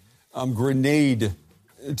Congress. Grenade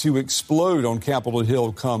to explode on Capitol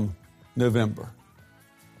Hill come November.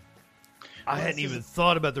 I hadn't even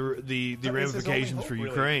thought about the ramifications for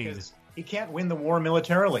Ukraine. Really, he can't win the war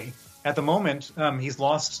militarily. At the moment, he's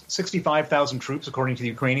lost 65,000 troops, according to the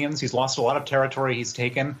Ukrainians. He's lost a lot of territory he's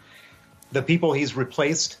taken. The people he's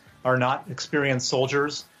replaced are not experienced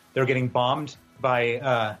soldiers. They're getting bombed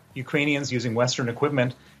by Ukrainians using Western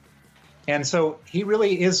equipment. And so he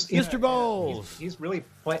really is... Mr. Bowles! He's really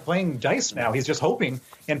playing dice now. He's just hoping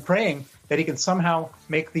and praying that he can somehow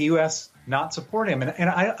make the U.S. not support him. And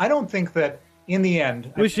I don't think that in the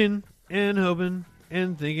end... Wishing and hoping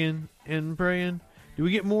and thinking and praying. Do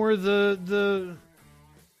we get more of the...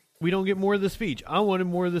 We don't get more of the speech. I wanted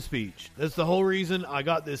more of the speech. That's the whole reason I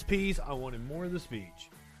got this piece. I wanted more of the speech.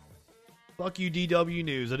 Fuck you, DW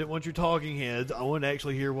News. I didn't want your talking heads. I wanted to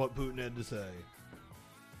actually hear what Putin had to say.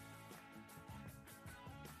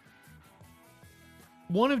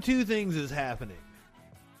 One of two things is happening.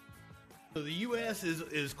 So the U.S.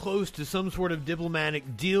 is close to some sort of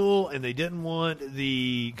diplomatic deal, and they didn't want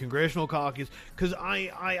the Congressional Caucus, because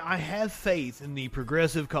I have faith in the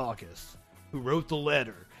Progressive Caucus who wrote the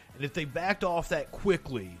letter. And if they backed off that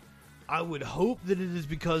quickly, I would hope that it is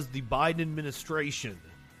because the Biden administration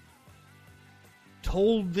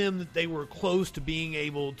told them that they were close to being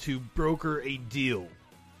able to broker a deal,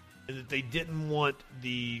 and that they didn't want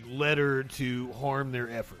the letter to harm their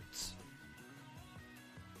efforts.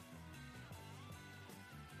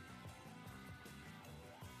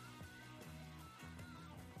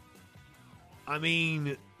 I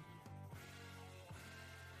mean,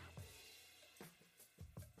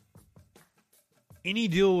 any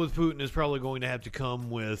deal with Putin is probably going to have to come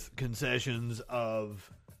with concessions of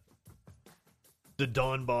the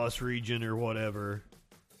Donbass region or whatever.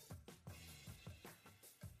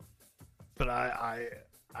 But I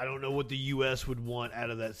don't know what the U.S. would want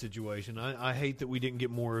out of that situation. I hate that we didn't get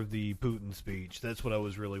more of the Putin speech. That's what I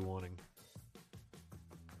was really wanting.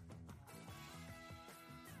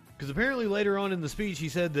 Because apparently later on in the speech he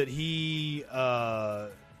said that he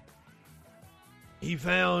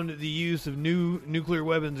found the use of nuclear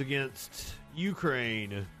weapons against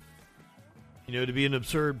Ukraine, to be an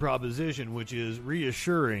absurd proposition, which is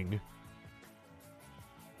reassuring.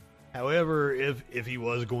 However, if he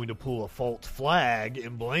was going to pull a false flag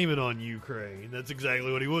and blame it on Ukraine, that's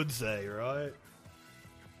exactly what he would say, right?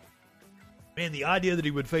 Man, the idea that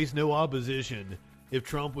he would face no opposition if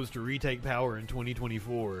Trump was to retake power in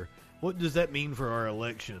 2024, what does that mean for our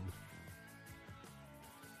election?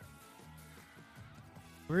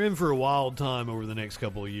 We're in for a wild time over the next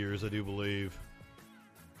couple of years, I do believe.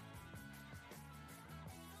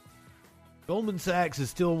 Goldman Sachs is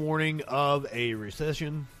still warning of a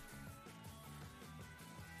recession.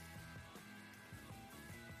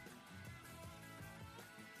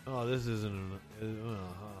 Oh, this isn't...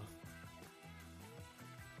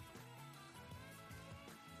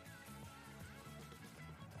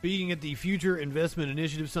 Speaking at the Future Investment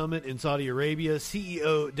Initiative Summit in Saudi Arabia,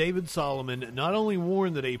 CEO David Solomon not only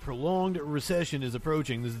warned that a prolonged recession is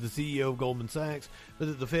approaching, this is the CEO of Goldman Sachs, but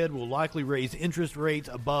that the Fed will likely raise interest rates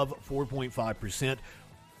above 4.5%.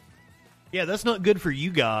 Yeah, that's not good for you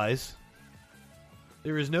guys.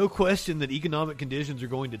 There is no question that economic conditions are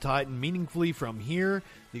going to tighten meaningfully from here,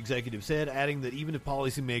 the executive said, adding that even if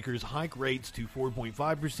policymakers hike rates to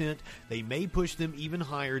 4.5%, they may push them even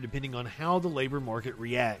higher depending on how the labor market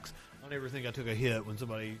reacts. I don't ever think I took a hit when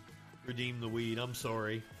somebody redeemed the weed. I'm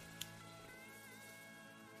sorry.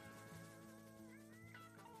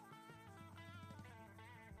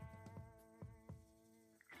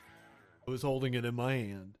 I was holding it in my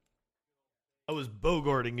hand. I was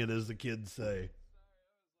bogarting it, as the kids say.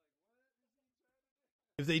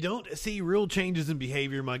 If they don't see real changes in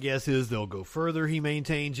behavior, my guess is they'll go further, he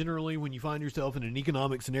maintained. Generally, when you find yourself in an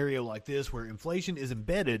economic scenario like this where inflation is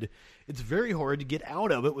embedded, it's very hard to get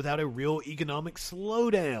out of it without a real economic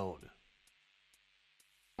slowdown.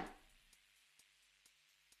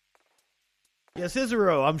 Yeah,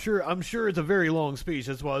 Cicero, I'm sure it's a very long speech.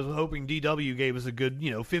 That's why I was hoping DW gave us a good,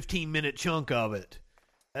 15-minute chunk of it.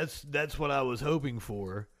 That's what I was hoping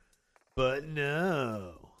for. But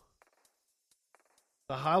no.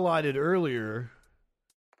 I highlighted earlier,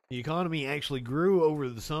 the economy actually grew over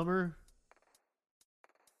the summer.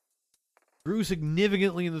 Grew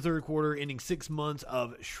significantly in the third quarter, ending 6 months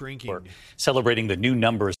of shrinking. Celebrating the new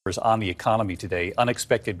numbers on the economy today.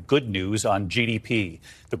 Unexpected good news on GDP.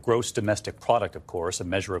 The gross domestic product, of course, a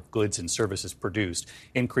measure of goods and services produced,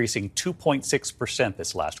 increasing 2.6%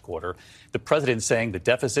 this last quarter. The president saying the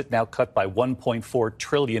deficit now cut by $1.4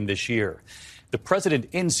 trillion this year. The president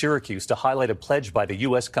in Syracuse to highlight a pledge by the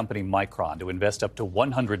U.S. company Micron to invest up to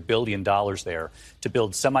 $100 billion there to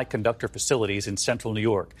build semiconductor facilities in central New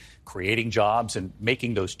York, creating jobs and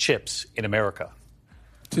making those chips in America.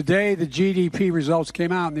 Today, the GDP results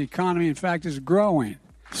came out, and the economy, in fact, is growing.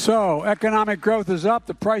 So economic growth is up,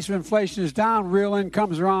 the price of inflation is down, real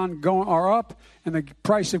incomes are up, and the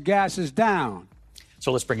price of gas is down.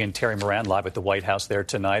 So let's bring in Terry Moran live at the White House there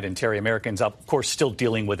tonight. And Terry, Americans, of course, still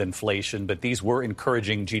dealing with inflation, but these were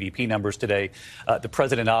encouraging GDP numbers today. The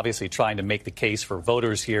president obviously trying to make the case for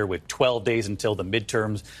voters here with 12 days until the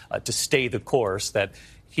midterms to stay the course, that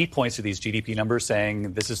he points to these GDP numbers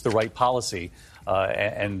saying this is the right policy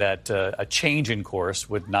and that a change in course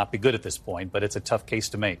would not be good at this point. But it's a tough case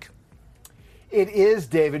to make. It is,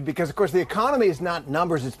 David, because, of course, the economy is not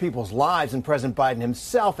numbers, it's people's lives. And President Biden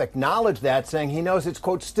himself acknowledged that, saying he knows it's,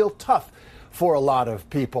 quote, still tough for a lot of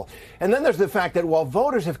people. And then there's the fact that while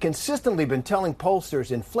voters have consistently been telling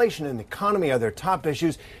pollsters inflation and the economy are their top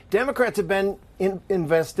issues, Democrats have been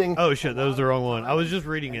investing. Oh, shit, that was the wrong one. I was just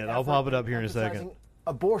reading it. I'll pop it up here in a second.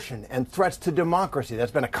 Abortion and threats to democracy.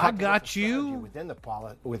 That's been a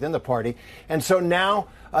within the party. And so now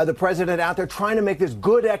the president out there trying to make this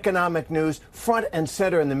good economic news front and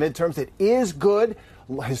center in the midterms. It is good.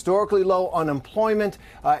 Historically low unemployment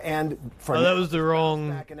and for that was the wrong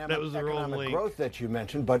link. Growth that you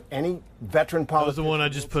mentioned, but any veteran politician, that was the one I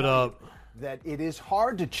just put up. That it is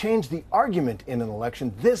hard to change the argument in an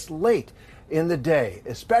election this late in the day,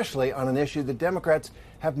 especially on an issue that Democrats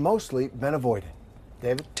have mostly been avoiding.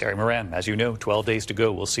 David? Terry Moran, as you know, 12 days to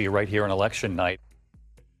go. We'll see you right here on election night.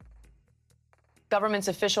 Government's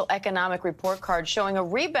official economic report card showing a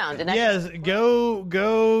rebound in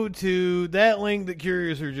go to that link that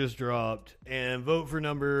Curiouser just dropped and vote for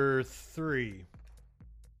number 3.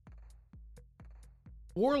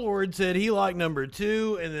 Warlord said he liked number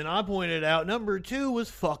 2, and then I pointed out number 2 was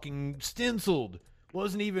fucking stenciled.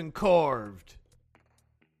 Wasn't even carved.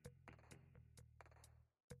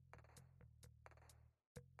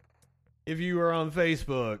 If you are on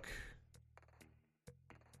Facebook,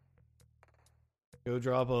 go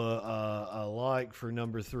drop a like for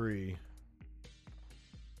number 3.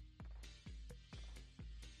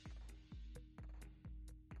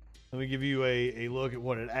 Let me give you a look at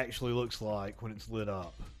what it actually looks like when it's lit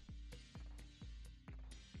up.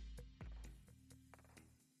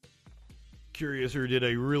 Curiouser did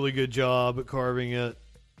a really good job at carving it.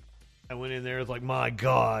 I went in there, it's like, my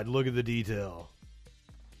God, look at the detail.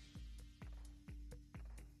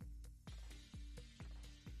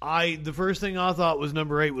 The first thing I thought was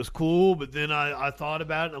number 8 was cool, but then I thought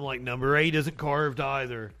about it and I'm like, number 8 isn't carved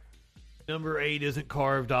either. Number 8 isn't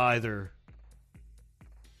carved either.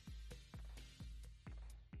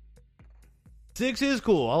 6 is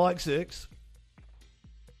cool. I like 6.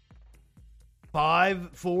 5,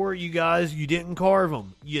 4, you guys, you didn't carve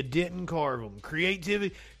them. You didn't carve them.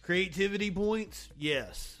 Creativity points?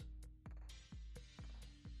 Yes.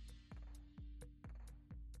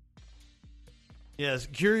 Yes,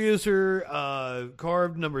 Curiouser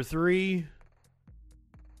carved number 3.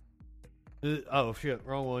 Oh, shit,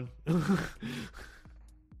 wrong one.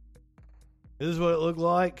 This is what it looked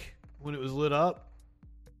like when it was lit up.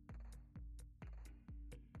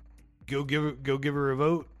 Go give her a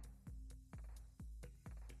vote.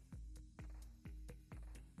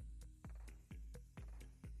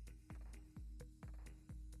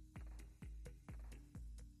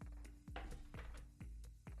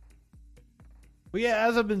 Well, yeah,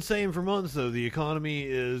 as I've been saying for months, though, the economy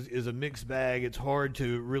is a mixed bag. It's hard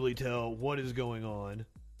to really tell what is going on.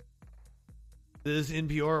 This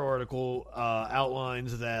NPR article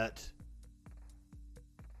outlines that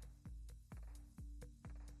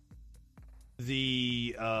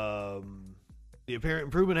the apparent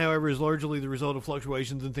improvement, however, is largely the result of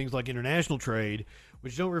fluctuations in things like international trade,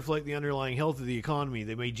 which don't reflect the underlying health of the economy.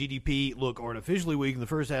 They made GDP look artificially weak in the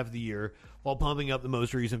first half of the year while pumping up the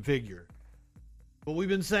most recent figure. But we've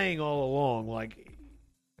been saying all along, like,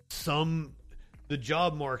 The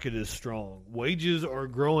job market is strong. Wages are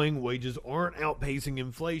growing. Wages aren't outpacing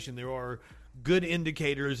inflation. There are good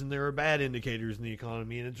indicators and there are bad indicators in the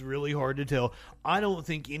economy, and it's really hard to tell. I don't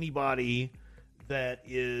think anybody that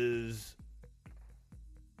is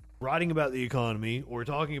writing about the economy or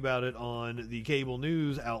talking about it on the cable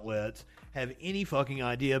news outlets have any fucking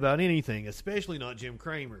idea about anything, especially not Jim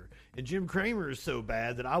Cramer. And Jim Cramer is so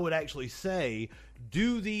bad that I would actually say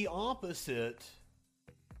do the opposite.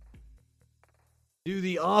 Do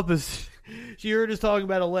the opposite. She heard us talking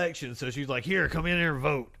about elections, so she's like, here, come in here and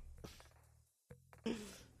vote.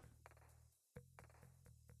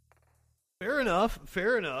 Fair enough.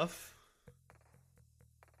 Fair enough.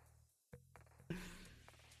 Do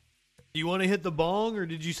you want to hit the bong, or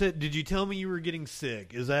did you tell me you were getting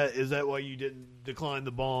sick? Is that why you didn't decline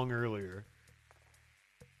the bong earlier?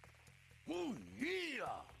 Oh yeah.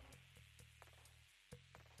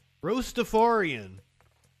 Rostafarian.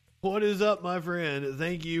 What is up, my friend?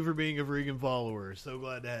 Thank you for being a freaking follower. So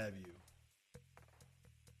glad to have you.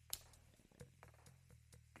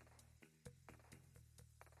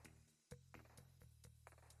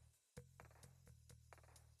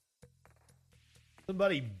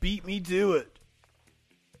 Somebody beat me to it.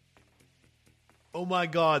 Oh my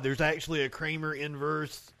God, there's actually a Cramer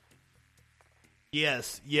inverse.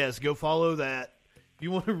 Yes, go follow that. If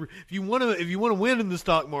you want to win in the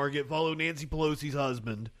stock market, follow Nancy Pelosi's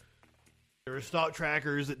husband. There are stock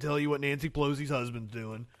trackers that tell you what Nancy Pelosi's husband's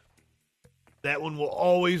doing. That one will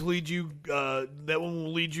always lead you. That one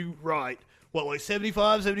will lead you right. What, like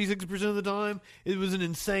 75, 76% of the time? It was an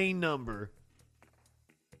insane number.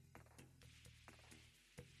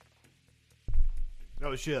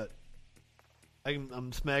 Oh shit!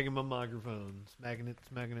 I'm smacking my microphone. Smacking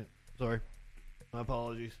it. Sorry. My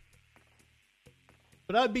apologies.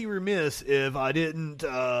 But I'd be remiss if I didn't,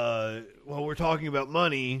 while we're talking about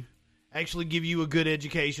money, actually give you a good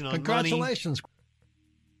education on Congratulations.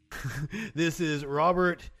 Money. This is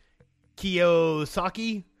Robert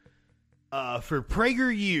Kiyosaki for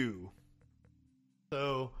PragerU.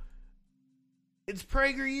 So, it's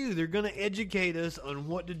PragerU. They're going to educate us on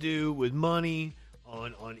what to do with money,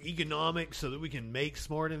 on economics, so that we can make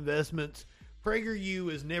smart investments.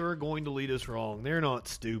 PragerU is never going to lead us wrong. They're not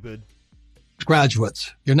stupid.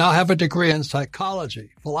 Graduates, you now have a degree in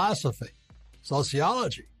psychology, philosophy,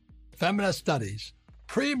 sociology, feminist studies,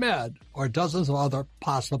 pre-med, or dozens of other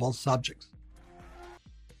possible subjects.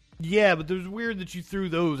 Yeah, but it was weird that you threw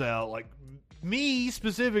those out. Like, me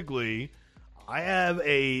specifically, I have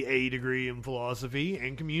a degree in philosophy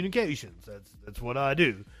and communications. That's what I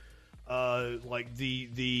do. I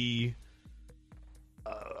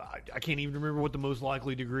can't even remember what the most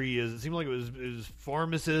likely degree is. It seemed like it was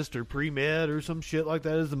pharmacist or pre-med or some shit like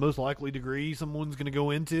that is the most likely degree someone's going to go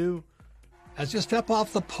into. As you step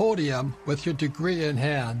off the podium with your degree in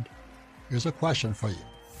hand, here's a question for you.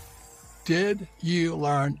 Did you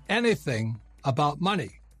learn anything about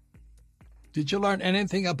money? Did you learn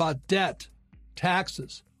anything about debt,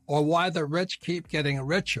 taxes, or why the rich keep getting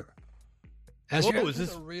richer? As you enter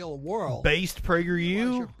the real world, based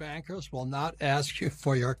PragerU? Your bankers will not ask you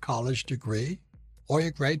for your college degree or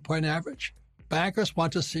your grade point average. Bankers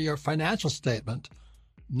want to see your financial statement,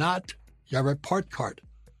 not your report card.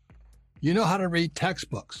 You know how to read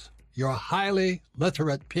textbooks. You're a highly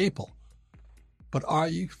literate people. But are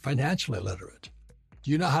you financially literate?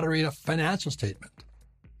 Do you know how to read a financial statement?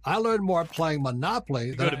 I learned more playing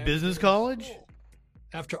Monopoly than go to business college?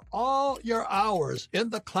 After all your hours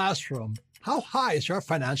in the classroom, how high is your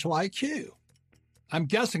financial IQ? I'm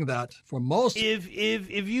guessing that for most... If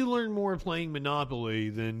you learn more playing Monopoly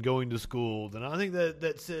than going to school, then I think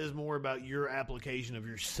that says more about your application of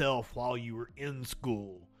yourself while you were in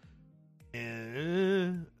school.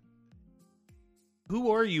 And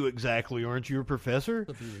who are you exactly? Aren't you a professor?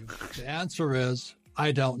 The answer is,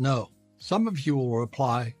 I don't know. Some of you will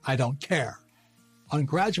reply, I don't care. On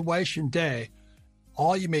graduation day,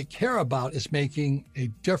 all you may care about is making a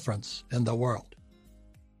difference in the world.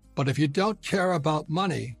 But if you don't care about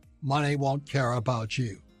money, money won't care about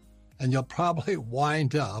you. And you'll probably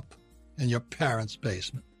wind up in your parents'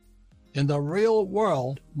 basement. In the real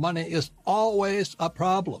world, money is always a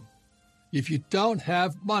problem. If you don't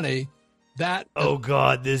have money, that... Oh,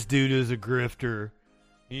 God, this dude is a grifter.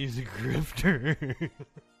 He's a grifter.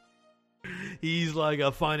 He's like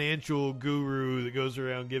a financial guru that goes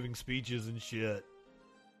around giving speeches and shit.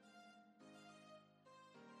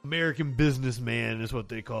 American businessman is what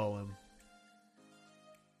they call him.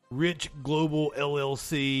 Rich Global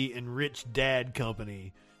LLC and Rich Dad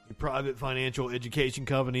Company, a private financial education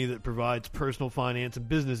company that provides personal finance and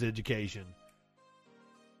business education.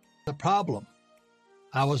 The problem.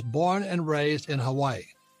 I was born and raised in Hawaii,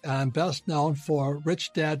 and I'm best known for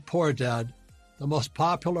Rich Dad, Poor Dad, the most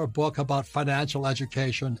popular book about financial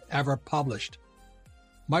education ever published.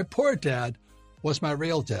 My poor dad was my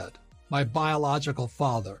real dad, my biological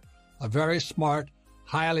father, a very smart,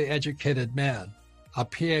 highly educated man, a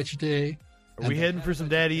PhD. Are we heading for some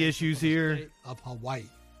daddy issues here? Of Hawaii.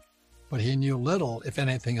 But he knew little, if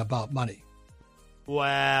anything, about money.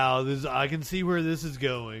 Wow, I can see where this is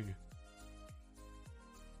going.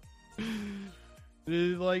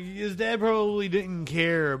 Like, his dad probably didn't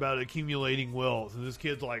care about accumulating wealth. And this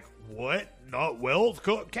kid's like, what? Not wealth?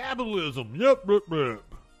 Capitalism. Yep.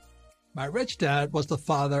 My rich dad was the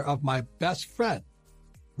father of my best friend.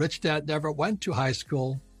 Rich Dad never went to high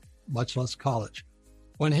school, much less college.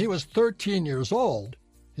 When he was 13 years old,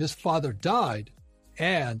 his father died,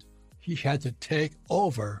 and he had to take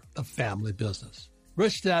over the family business.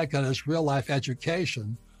 Rich Dad got his real-life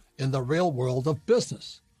education in the real world of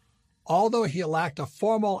business. Although he lacked a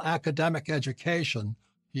formal academic education,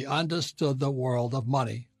 he understood the world of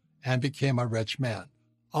money and became a rich man.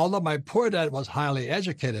 Although my poor dad was highly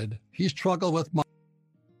educated, he struggled with money.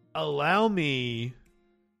 Allow me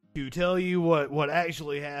to tell you what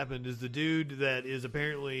actually happened is the dude that is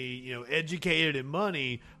apparently, educated in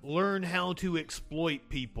money learned how to exploit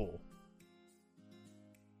people.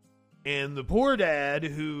 And the poor dad,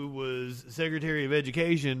 who was Secretary of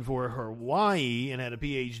Education for Hawaii and had a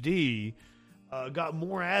PhD, got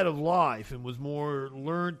more out of life and was more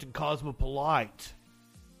learned and cosmopolite.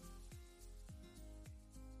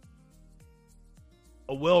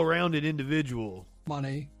 A well-rounded individual.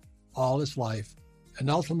 Money all his life and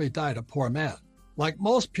ultimately died a poor man. Like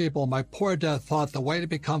most people, my poor dad thought the way to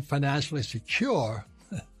become financially secure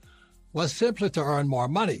was simply to earn more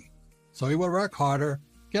money. So he would work harder,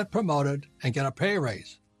 get promoted, and get a pay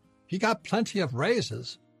raise. He got plenty of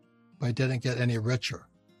raises, but he didn't get any richer.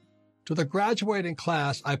 To the graduating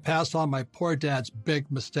class, I passed on my poor dad's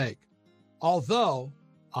big mistake. Although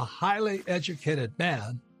a highly educated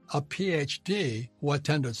man, a PhD who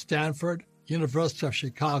attended Stanford, University of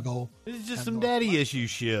Chicago. This is just some daddy issue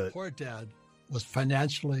shit. Poor dad was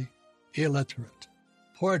financially illiterate.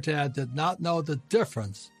 Poor dad did not know the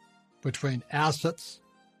difference between assets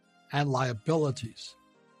and liabilities.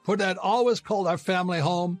 Poor dad always called our family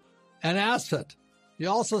home an asset. He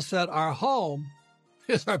also said our home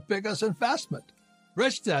is our biggest investment.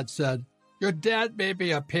 Rich Dad said, your dad may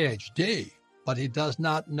be a PhD, but he does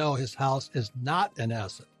not know his house is not an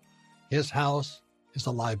asset. His house is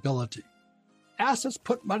a liability. Assets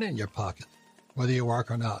put money in your pocket, whether you work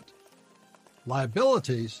or not.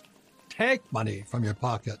 Liabilities take money from your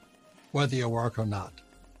pocket, whether you work or not.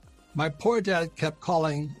 My poor dad kept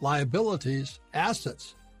calling liabilities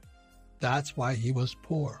assets. That's why he was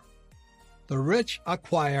poor. The rich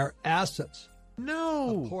acquire assets.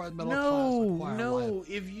 No.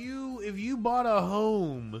 If you bought a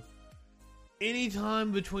home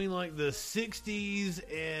anytime between like the 60s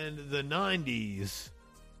and the 90s,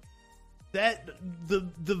 that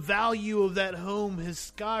the value of that home has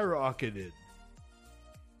skyrocketed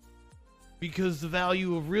because the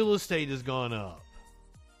value of real estate has gone up.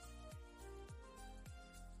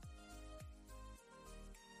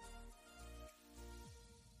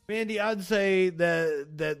 Mandy, I'd say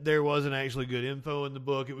that there wasn't actually good info in the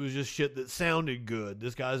book. It was just shit that sounded good.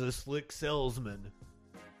 This guy's a slick salesman.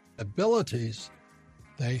 Abilities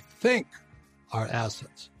they think are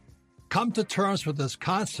assets. Come to terms with this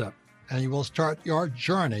concept, and you will start your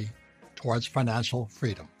journey towards financial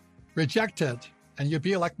freedom. Reject it, and you'll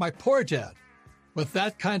be like my poor dad, with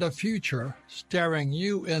that kind of future staring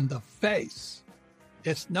you in the face.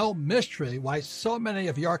 It's no mystery why so many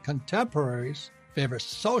of your contemporaries favor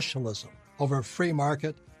socialism over free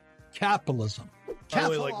market capitalism. By the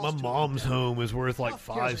way, like my mom's home is worth like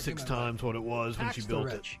 5-6 times what it was when she built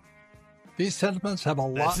it. These sentiments have a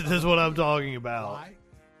lot. That's what I'm talking about. Why?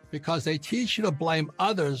 Because they teach you to blame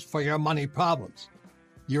others for your money problems.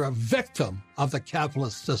 You're a victim of the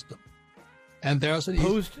capitalist system. And there's an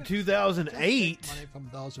post 2008 money from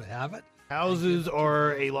those who have it. Houses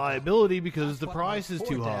are a liability because the price is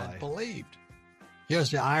too high. Believed.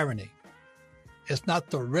 Here's the irony. It's not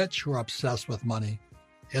the rich who are obsessed with money.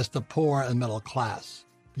 It's the poor and middle class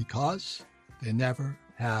because they never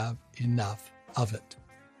have enough of it.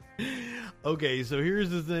 Okay, so here's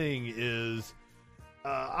the thing is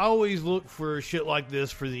I always look for shit like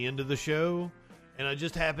this for the end of the show, and I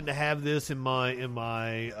just happen to have this in my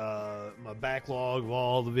my backlog of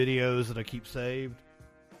all the videos that I keep saved.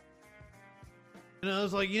 And I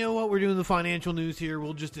was like, you know what? We're doing the financial news here.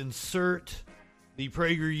 We'll just insert the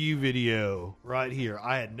PragerU video right here.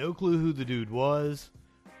 I had no clue who the dude was.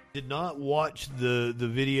 Did not watch the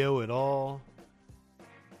video at all.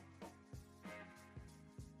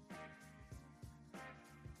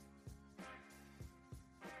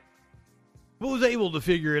 But was able to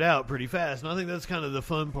figure it out pretty fast, and I think that's kind of the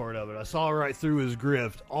fun part of it. I saw right through his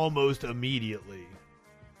grift almost immediately.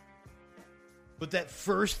 But that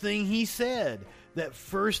first thing he said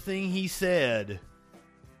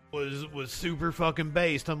was super fucking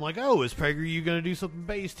based. I'm like, oh, is PragerU going to do something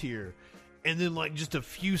based here? And then, like, just a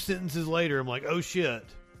few sentences later, I'm like, oh shit.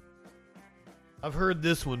 I've heard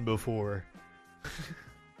this one before.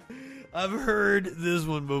 I've heard this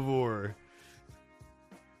one before.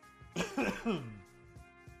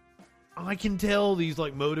 I can tell these,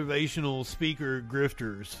 like, motivational speaker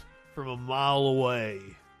grifters from a mile away.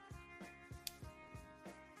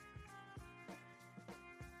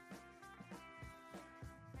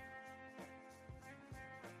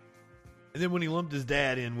 And then when he lumped his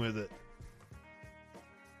dad in with it.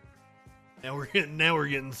 Now we're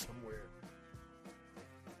getting somewhere.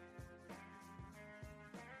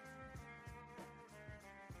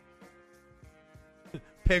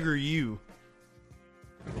 PragerU.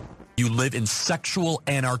 You live in sexual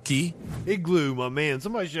anarchy? Igloo, my man.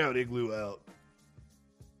 Somebody shout Igloo out.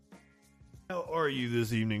 How are you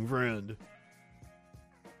this evening, friend?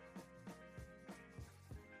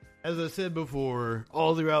 As I said before,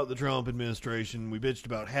 all throughout the Trump administration, we bitched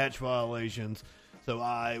about hatch violations, so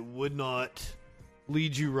I would not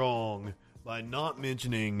lead you wrong by not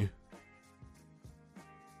mentioning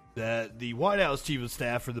that the White House Chief of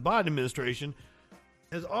Staff for the Biden administration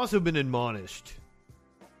has also been admonished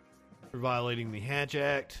for violating the Hatch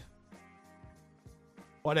Act.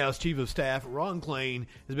 White House Chief of Staff Ron Klain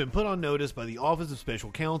has been put on notice by the Office of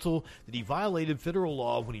Special Counsel that he violated federal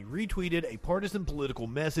law when he retweeted a partisan political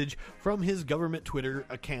message from his government Twitter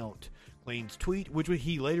account. Klain's tweet, which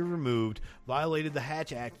he later removed, violated the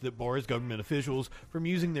Hatch Act that bars government officials from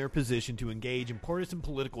using their position to engage in partisan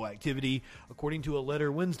political activity, according to a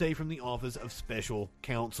letter Wednesday from the Office of Special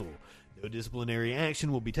Counsel. No disciplinary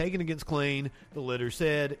action will be taken against Klain, the letter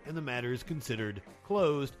said, and the matter is considered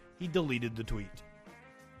closed. He deleted the tweet.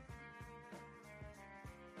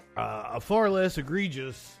 A far less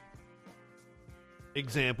egregious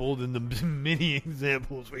example than the many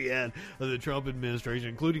examples we had of the Trump administration,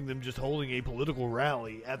 including them just holding a political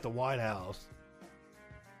rally at the White House.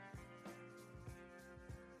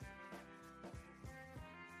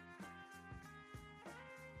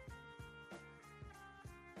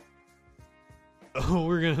 Oh,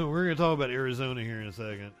 we're gonna talk about Arizona here in a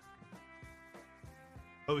second.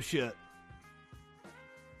 Oh shit.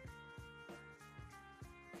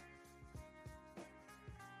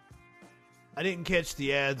 I didn't catch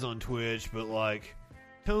the ads on Twitch, but like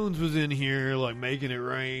Tones was in here like making it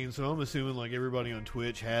rain, so I'm assuming like everybody on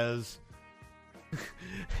Twitch has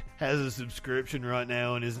a subscription right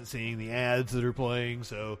now and isn't seeing the ads that are playing,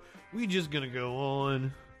 so we just gonna go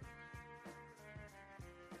on.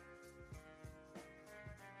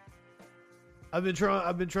 I've been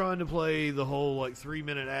trying to play the whole like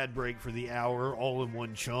 3-minute ad break for the hour all in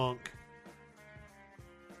one chunk.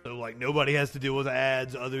 So, like, nobody has to deal with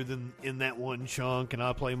ads other than in that one chunk, and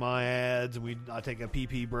I play my ads, and I take a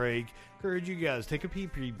pee-pee break. Encourage you guys, take a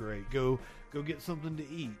pee-pee break. Go get something to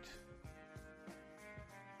eat.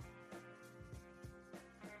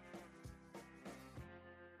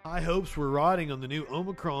 High hopes were riding on the new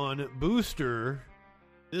Omicron booster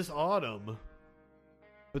this autumn,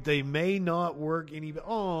 but they may not work any.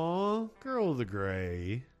 Aw, Girl of the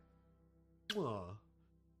Gray. Aww.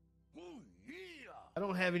 I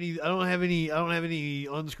don't have any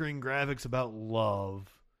on-screen graphics about love.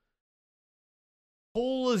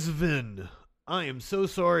 Polesvin. I am so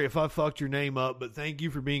sorry if I fucked your name up, but thank you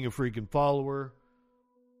for being a freaking follower.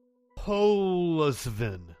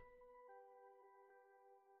 Polesvin.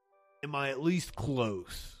 Am I at least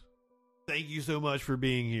close? Thank you so much for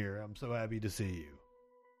being here. I'm so happy to see you.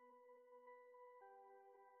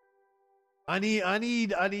 I need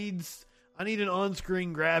an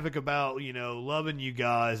on-screen graphic about, loving you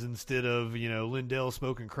guys instead of, Lindell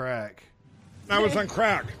smoking crack. I was on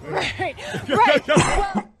crack. Right.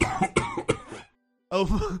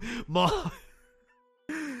 Oh, Mom.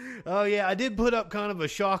 Oh, yeah, I did put up kind of a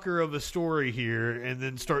shocker of a story here and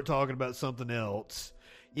then start talking about something else.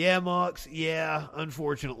 Yeah, Mox, yeah,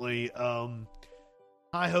 unfortunately.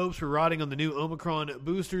 High hopes were riding on the new Omicron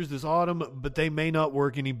boosters this autumn, but they may not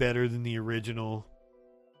work any better than the original.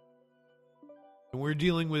 And we're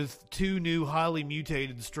dealing with 2 new highly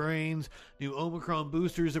mutated strains, new Omicron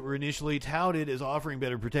boosters that were initially touted as offering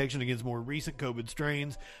better protection against more recent COVID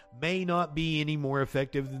strains may not be any more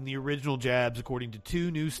effective than the original jabs, according to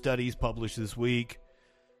 2 new studies published this week.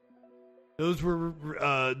 Those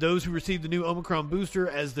who received the new Omicron booster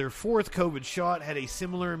as their fourth COVID shot had a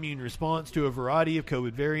similar immune response to a variety of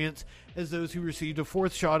COVID variants as those who received a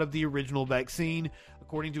fourth shot of the original vaccine,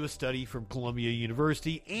 according to a study from Columbia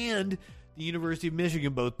University and the University of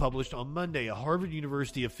Michigan, both published on Monday. A Harvard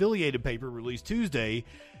University affiliated paper released Tuesday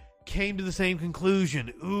came to the same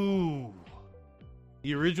conclusion. Ooh.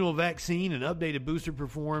 The original vaccine and updated booster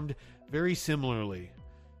performed very similarly.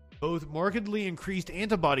 Both markedly increased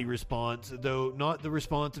antibody response, though not the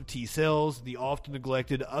response of T cells, the often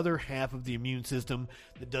neglected other half of the immune system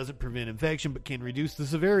that doesn't prevent infection but can reduce the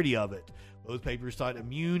severity of it. Both papers cite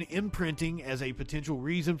immune imprinting as a potential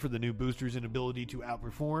reason for the new booster's inability to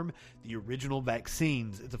outperform the original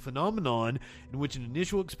vaccines. It's a phenomenon in which an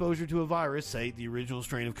initial exposure to a virus, say the original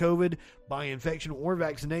strain of COVID, by infection or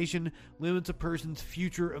vaccination, limits a person's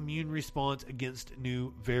future immune response against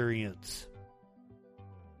new variants.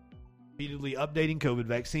 Repeatedly updating COVID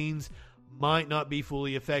vaccines might not be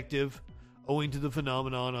fully effective. Owing to the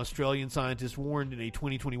phenomenon, Australian scientists warned in a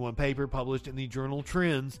 2021 paper published in the journal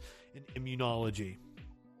Trends in Immunology.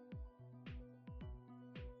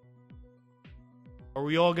 Are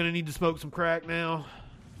we all going to need to smoke some crack now?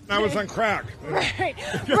 I was on crack. Right.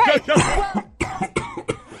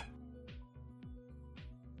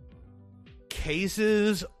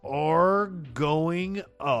 Cases are going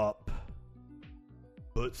up.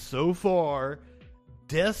 But so far,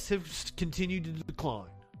 deaths have continued to decline.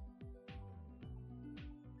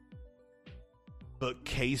 But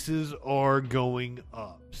cases are going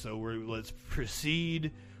up. So let's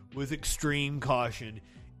proceed with extreme caution.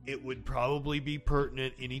 It would probably be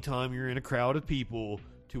pertinent anytime you're in a crowd of people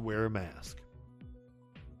to wear a mask.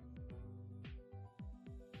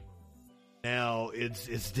 Now,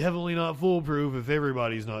 it's definitely not foolproof if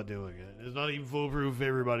everybody's not doing it. It's not even foolproof if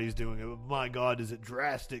everybody's doing it. But my God, is it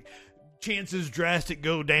drastic? Chances drastic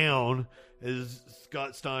go down, as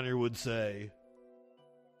Scott Steiner would say.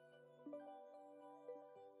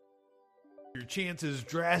 Your chances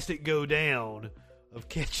drastic go down of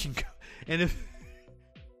catching. And if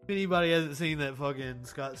anybody hasn't seen that fucking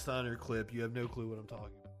Scott Steiner clip, you have no clue what I'm talking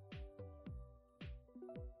about.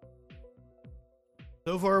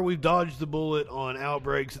 So far, we've dodged the bullet on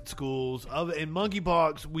outbreaks at schools. In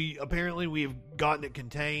monkeypox, we have gotten it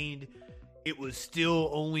contained. It was still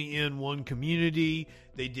only in one community.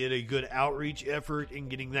 They did a good outreach effort in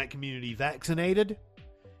getting that community vaccinated.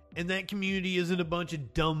 And that community isn't a bunch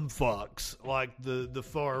of dumb fucks like the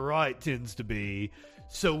far right tends to be.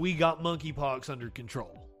 So we got monkeypox under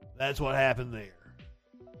control. That's what happened there.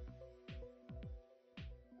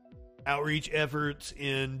 Outreach efforts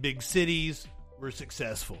in big cities were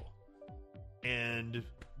successful, and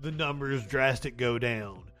the numbers drastic go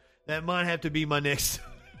down. That might have to be my next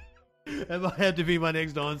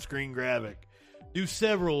on-screen graphic. Do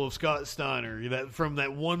several of Scott Steiner from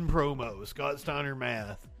that one promo, Scott Steiner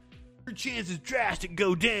math. Your chances drastic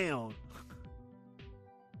go down.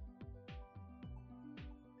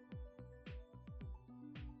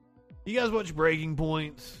 You guys watch Breaking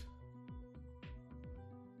Points?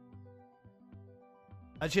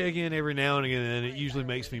 I check in every now and again, and it usually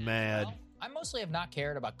makes me mad. Well, I mostly have not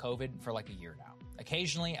cared about COVID for like a year now.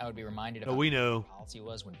 Occasionally, I would be reminded of how the policy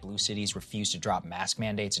was when blue cities refused to drop mask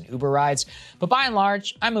mandates and Uber rides. But by and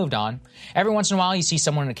large, I moved on. Every once in a while, you see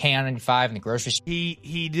someone in a K95 in the grocery store.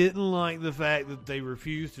 He didn't like the fact that they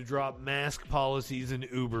refused to drop mask policies and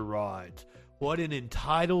Uber rides. What an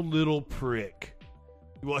entitled little prick.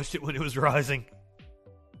 You watched it when it was rising.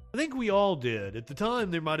 I think we all did. At the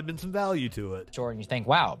time, there might have been some value to it. Sure, and you think,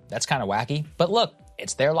 wow, that's kind of wacky. But look,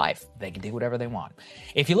 it's their life. They can do whatever they want.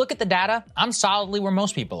 If you look at the data, I'm solidly where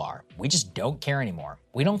most people are. We just don't care anymore.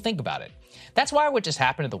 We don't think about it. That's why what just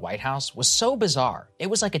happened at the White House was so bizarre. It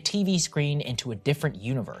was like a TV screen into a different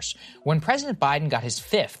universe. When President Biden got his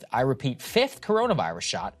fifth coronavirus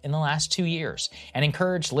shot in the last 2 years and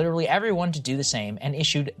encouraged literally everyone to do the same and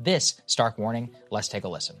issued this stark warning. Let's take a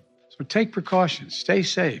listen. So take precautions. Stay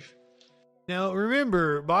safe. Now,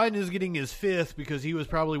 remember, Biden is getting his fifth because he was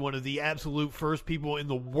probably one of the absolute first people in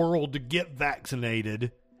the world to get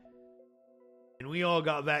vaccinated. And we all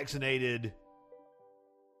got vaccinated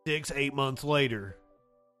 6-8 months later.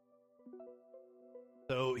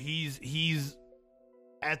 So he's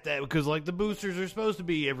at that because like the boosters are supposed to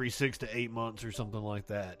be every 6 to 8 months or something like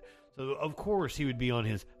that. So of course he would be on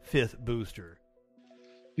his fifth booster.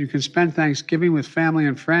 You can spend Thanksgiving with family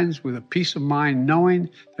and friends with a peace of mind knowing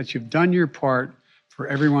that you've done your part for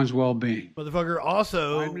everyone's well-being. Motherfucker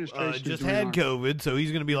also just had COVID, so he's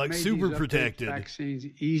going to be like super protected. Vaccines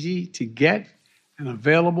easy to get and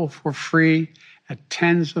available for free at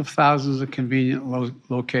tens of thousands of convenient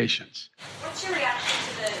locations. What's your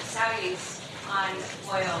reaction to the Saudis on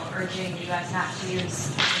oil, urging the U.S. not to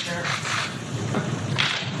use reserves.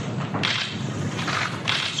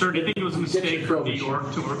 Sir, do you think it was a mistake for New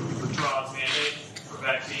York to withdraw its mandate for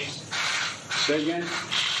vaccines? Say again? Do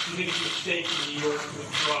you think it's a mistake for New York to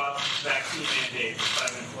withdraw its vaccine mandate for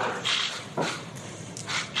private employers?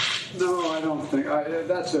 No, I don't think.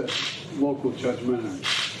 That's a local judgment.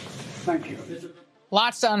 Thank you.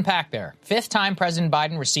 Lots to unpack there. Fifth time President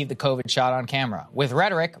Biden received the COVID shot on camera, with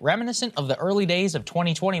rhetoric reminiscent of the early days of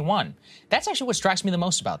 2021. That's actually what strikes me the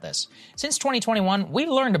most about this. Since 2021, we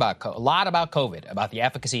learned a lot about COVID, about the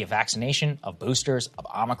efficacy of vaccination, of boosters, of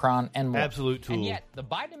Omicron, and more. Absolute tool. And yet, the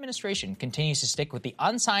Biden administration continues to stick with the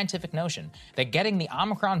unscientific notion that getting the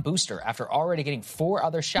Omicron booster after already getting 4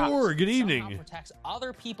 other shots good evening. somehow protects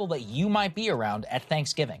other people that you might be around at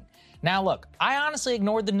Thanksgiving. Now, look, I honestly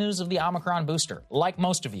ignored the news of the Omicron booster, like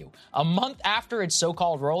most of you. A month after its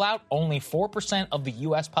so-called rollout, only 4% of the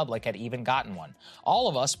U.S. public had even gotten one. All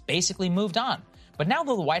of us basically moved on. But now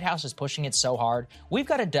that the White House is pushing it so hard, we've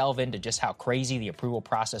got to delve into just how crazy the approval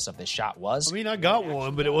process of this shot was. I mean, I got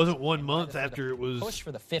one, but it wasn't 1 month after it was push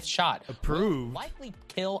for the 5th shot approved. Will likely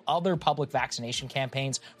kill other public vaccination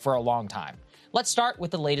campaigns for a long time. Let's start with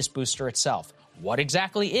the latest booster itself. What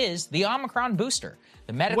exactly is the Omicron booster?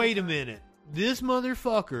 Wait a minute. This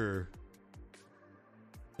motherfucker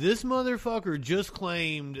just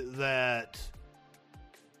claimed that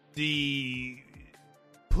the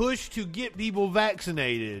push to get people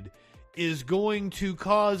vaccinated is going to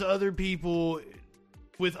cause other people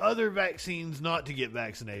with other vaccines not to get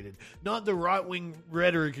vaccinated. Not the right-wing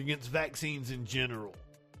rhetoric against vaccines in general.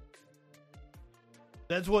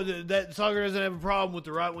 That's what that Saagar doesn't have a problem with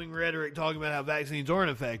the right-wing rhetoric talking about how vaccines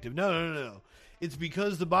aren't effective. No. It's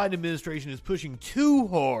because the Biden administration is pushing too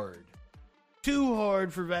hard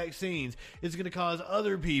for vaccines. It's going to cause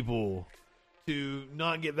other people to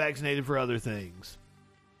not get vaccinated for other things.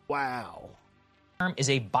 Wow. Is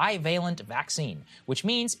a bivalent vaccine, which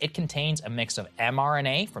means it contains a mix of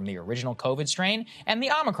mRNA from the original COVID strain and the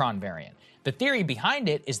Omicron variant. The theory behind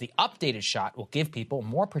it is the updated shot will give people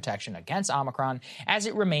more protection against Omicron as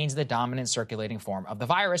it remains the dominant circulating form of the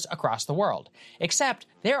virus across the world. Except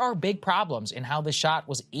there are big problems in how this shot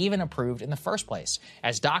was even approved in the first place.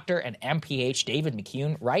 As Dr. and MPH David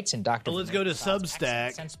McCune writes in Dr. Let's go to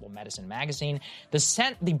Substack. Sensible Medicine magazine, the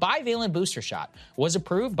bivalent booster shot was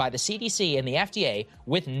approved by the CDC and the FDA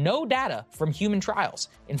with no data from human trials.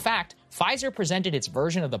 In fact, Pfizer presented its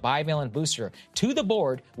version of the bivalent booster to the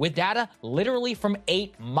board with data literally from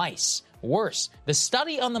 8 mice. Worse, the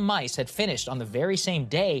study on the mice had finished on the very same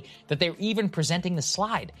day that they were even presenting the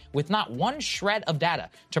slide, with not one shred of data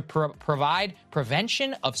to provide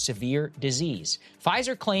prevention of severe disease.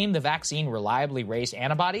 Pfizer claimed the vaccine reliably raised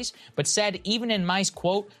antibodies, but said even in mice,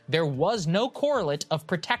 quote, there was no correlate of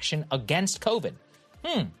protection against COVID.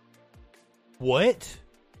 What?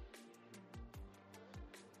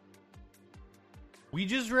 We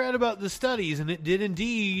just read about the studies, and it did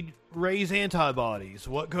indeed raise antibodies.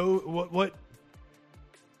 What COVID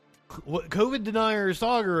denier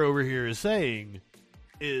Saagar over here is saying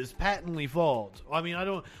is patently false. I mean, I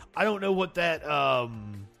don't know what that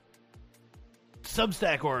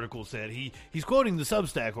Substack article said. He's quoting the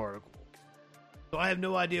Substack article, so I have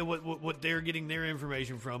no idea what they're getting their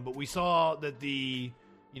information from. But we saw that the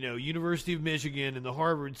University of Michigan and the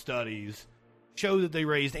Harvard studies show that they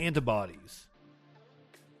raised antibodies.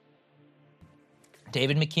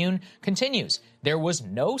 David McCune continues, there was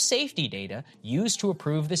no safety data used to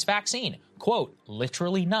approve this vaccine. Quote,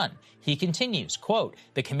 literally none. He continues, quote,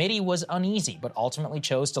 the committee was uneasy, but ultimately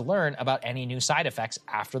chose to learn about any new side effects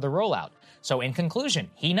after the rollout. So in conclusion,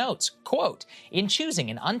 he notes, quote, in choosing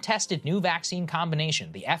an untested new vaccine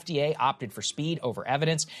combination, the FDA opted for speed over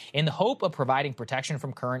evidence in the hope of providing protection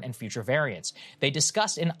from current and future variants. They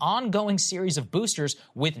discussed an ongoing series of boosters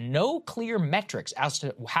with no clear metrics as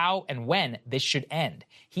to how and when this should end.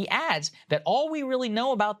 He adds that all we really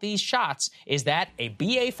know about these shots is that a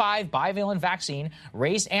BA.5 bivalent vaccine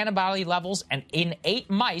raised antibody levels and in 8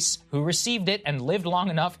 mice who received it and lived long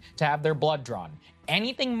enough to have their blood drawn.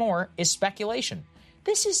 Anything more is speculation.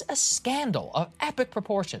 This is a scandal of epic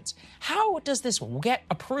proportions. How does this get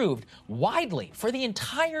approved widely for the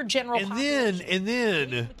entire general population? And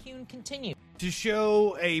then McCune continues to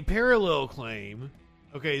show a parallel claim.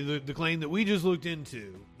 Okay, the claim that we just looked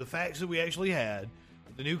into, the facts that we actually had.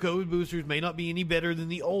 The new COVID boosters may not be any better than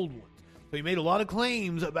the old ones. So he made a lot of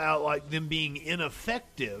claims about like them being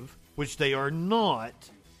ineffective, which they are not,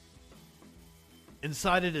 and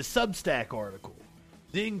cited a Substack article.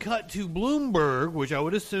 Then cut to Bloomberg, which I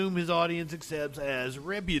would assume his audience accepts as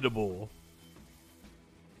reputable,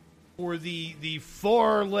 for the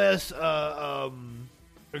far less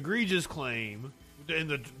egregious claim, and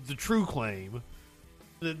the true claim,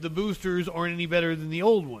 that the boosters aren't any better than the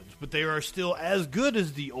old ones, but they are still as good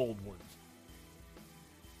as the old ones.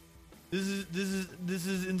 This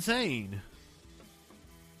is insane.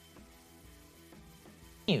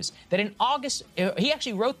 News that in August, he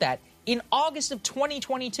actually wrote that in August of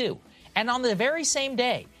 2022, and on the very same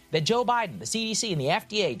day that Joe Biden, the CDC, and the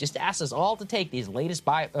FDA just asked us all to take these latest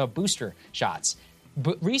booster shots,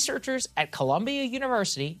 researchers at Columbia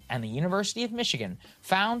University and the University of Michigan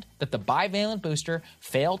found that the bivalent booster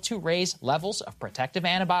failed to raise levels of protective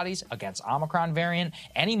antibodies against Omicron variant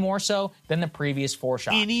any more so than the previous 4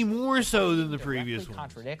 shots. Any more so than the previous one.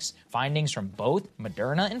 Contradicts findings from both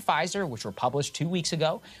Moderna and Pfizer, which were published 2 weeks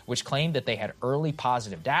ago, which claimed that they had early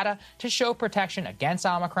positive data to show protection against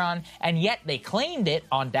Omicron, and yet they claimed it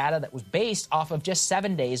on data that was based off of just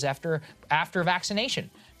 7 days after vaccination.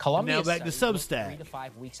 Columbia now back to Substack. 3 to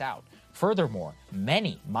 5 weeks out. Furthermore,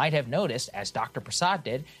 many might have noticed, as Dr. Prasad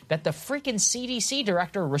did, that the freaking CDC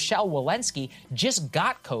director, Rochelle Walensky, just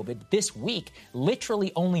got COVID this week,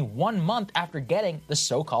 literally only 1 month after getting the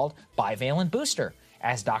so-called bivalent booster.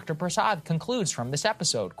 As Dr. Prasad concludes from this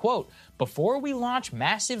episode, quote, "Before we launch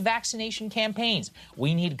massive vaccination campaigns,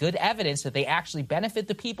 we need good evidence that they actually benefit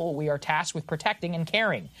the people we are tasked with protecting and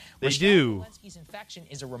caring. They do. Walensky's infection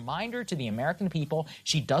is a reminder to the American people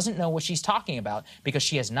she doesn't know what she's talking about because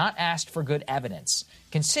she has not asked for good evidence.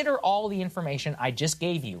 Consider all the information I just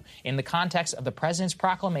gave you in the context of the president's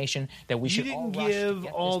proclamation that we should all rush to give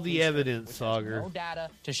get all this the booster, evidence, which has Sagar. no data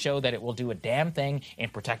to show that it will do a damn thing in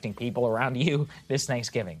protecting people around you this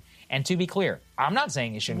Thanksgiving. And to be clear, I'm not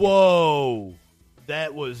saying you shouldn't. Whoa,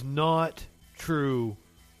 that was not true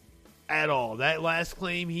at all. That last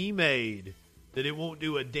claim he made, that it won't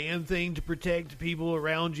do a damn thing to protect people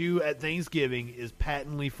around you at Thanksgiving, is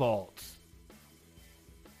patently false.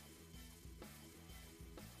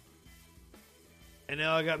 And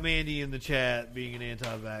now I got Mandy in the chat being an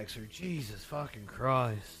anti-vaxxer. Jesus fucking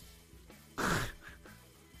Christ.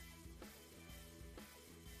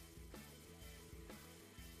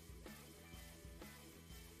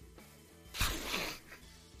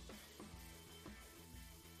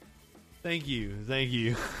 Thank you. Thank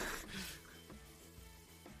you.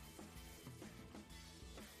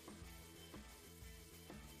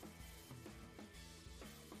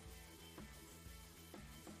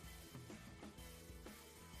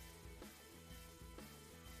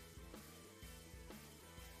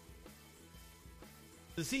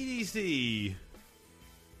 The CDC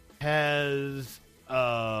has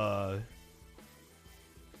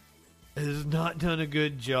not done a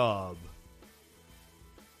good job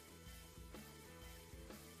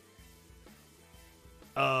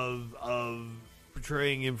of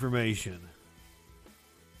portraying information.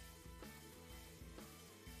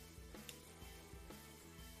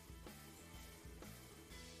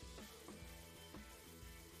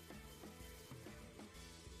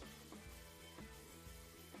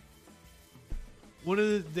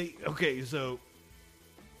 So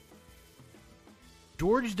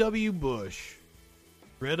George W. Bush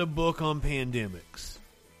read a book on pandemics,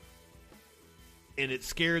 and it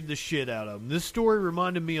scared the shit out of him. This story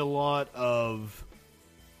reminded me a lot of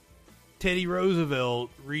Teddy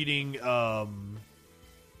Roosevelt reading Upton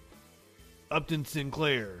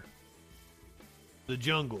Sinclair, The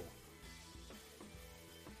Jungle,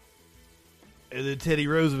 and then Teddy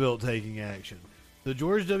Roosevelt taking action. So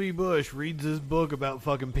George W. Bush reads this book about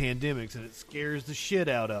fucking pandemics, and it scares the shit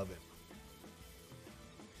out of him.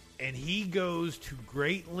 And he goes to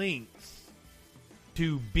great lengths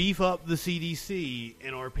to beef up the CDC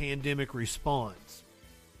in our pandemic response.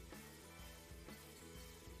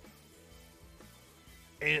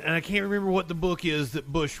 And I can't remember what the book is that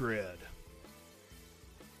Bush read.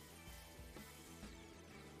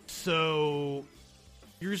 So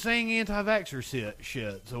you're saying anti-vaxxer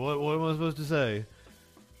shit. So what am I supposed to say?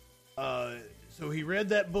 So he read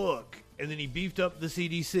that book, and then he beefed up the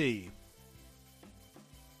CDC.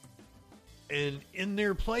 And in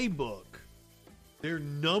their playbook, their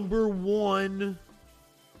number one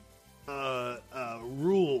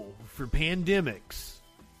rule for pandemics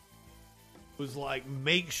was like,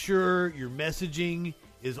 make sure your messaging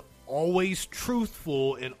is always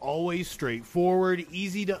truthful and always straightforward,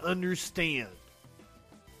 easy to understand.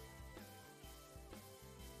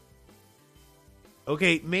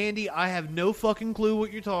 Okay, Mandy, I have no fucking clue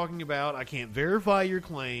what you're talking about. I can't verify your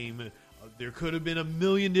claim. There could have been a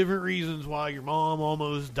million different reasons why your mom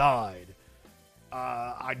almost died.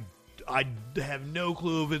 I have no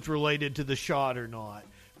clue if it's related to the shot or not.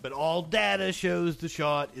 But all data shows the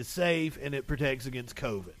shot is safe and it protects against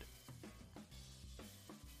COVID.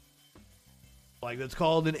 Like, that's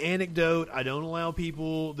called an anecdote. I don't allow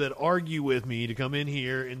people that argue with me to come in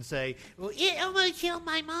here and say, well, it almost killed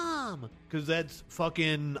my mom. Because that's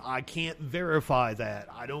fucking, I can't verify that.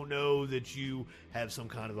 I don't know that you have some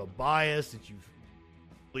kind of a bias, that you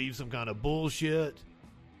believe some kind of bullshit.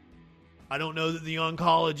 I don't know that the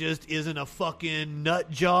oncologist isn't a fucking nut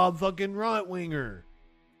job fucking right-winger.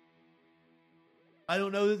 I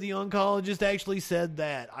don't know that the oncologist actually said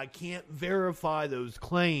that. I can't verify those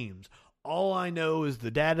claims. All I know is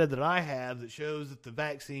the data that I have that shows that the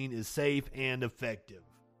vaccine is safe and effective.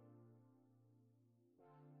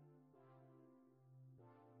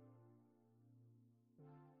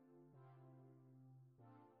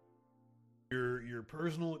 Your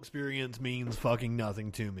personal experience means fucking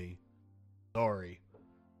nothing to me. Sorry.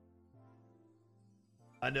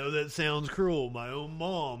 I know that sounds cruel. My own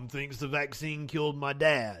mom thinks the vaccine killed my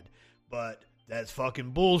dad, but that's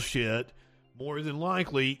fucking bullshit. More than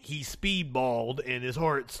likely, he speedballed and his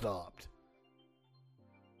heart stopped.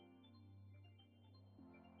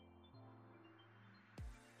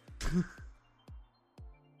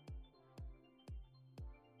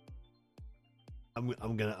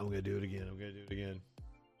 I'm gonna do it again.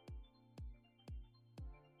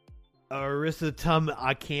 Arissa Tum,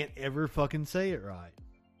 I can't ever fucking say it right.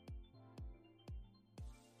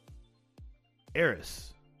 Eris.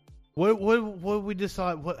 What we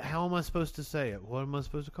decide? How am I supposed to say it? What am I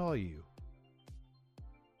supposed to call you?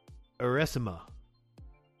 Erisima.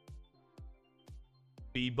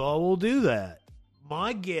 Speedball will do that.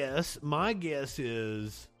 My guess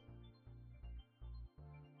is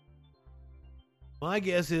my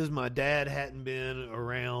dad hadn't been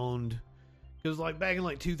around, because like back in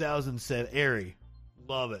like 2007, Ari,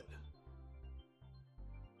 love it.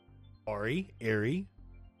 Ari.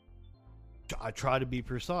 I try to be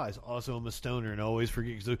precise. Also, I'm a stoner and always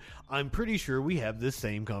forget. So I'm pretty sure we have this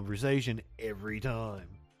same conversation every time.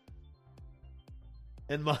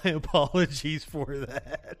 And my apologies for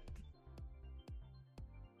that.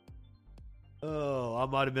 Oh, I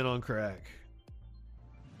might have been on crack.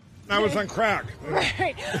 I was on crack.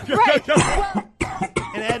 Right.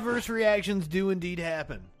 And adverse reactions do indeed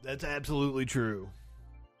happen. That's absolutely true.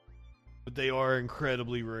 But they are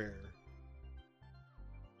incredibly rare.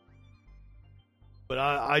 But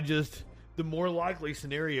I just, the more likely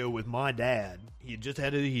scenario with my dad, he just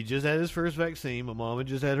had his first vaccine. My mom had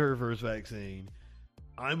just had her first vaccine.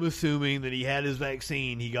 I'm assuming that he had his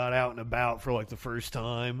vaccine. He got out and about for like the first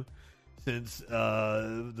time since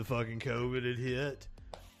the fucking COVID had hit.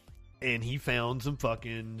 And he found some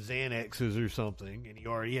fucking Xanaxes or something. And he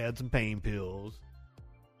already had some pain pills.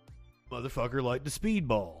 Motherfucker liked to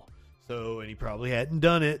speedball. So, and he probably hadn't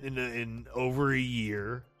done it in over a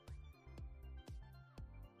year.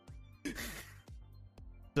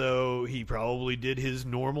 So he probably did his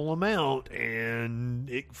normal amount, and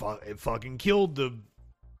it fucking killed the...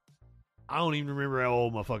 I don't even remember how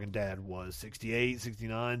old my fucking dad was. 68,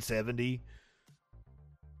 69, 70.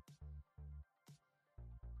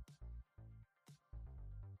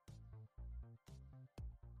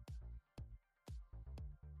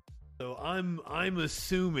 So I'm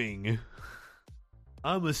assuming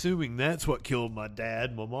that's what killed my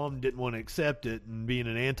dad. My mom didn't want to accept it and being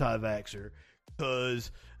an anti-vaxxer, because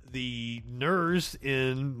the nurse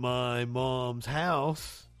in my mom's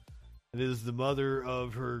house, that is the mother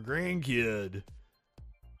of her grandkid,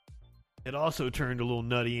 had also turned a little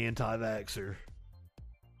nutty anti-vaxxer.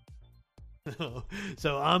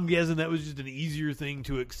 So I'm guessing that was just an easier thing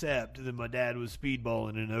to accept than my dad was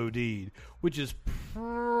speedballing and OD'd, which is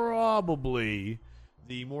probably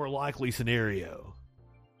the more likely scenario.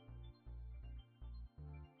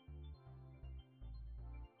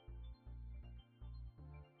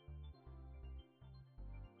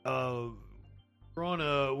 We're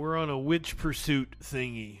on a witch pursuit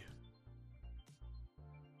thingy.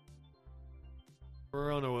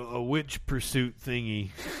 We're on a witch pursuit thingy.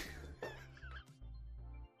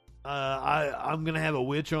 I'm gonna have a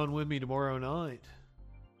witch on with me tomorrow night.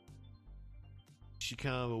 She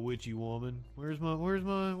kind of a witchy woman. Where's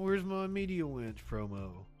my media winch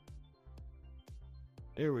promo?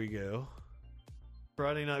 There we go.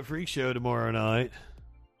 Friday Night Freak Show tomorrow night.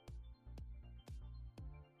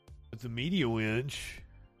 With the media winch.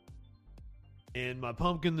 And my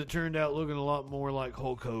pumpkin that turned out looking a lot more like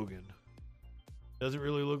Hulk Hogan. Doesn't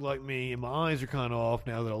really look like me, and my eyes are kind of off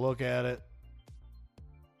now that I look at it.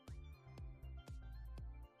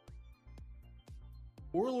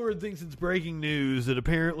 Warlord thinks it's breaking news that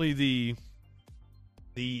apparently the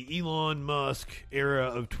Elon Musk era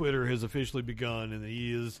of Twitter has officially begun, and that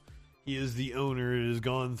he is the owner. It has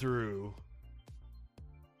gone through.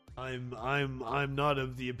 I'm not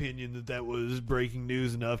of the opinion that that was breaking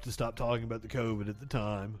news enough to stop talking about the COVID at the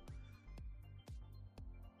time.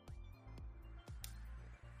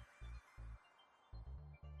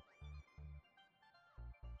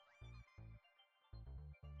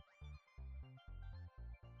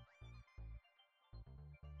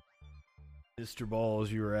 Mr.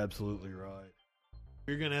 Balls, you are absolutely right.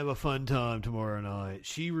 You're going to have a fun time tomorrow night.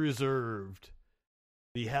 She reserved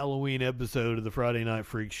the Halloween episode of the Friday Night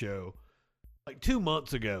Freak Show like 2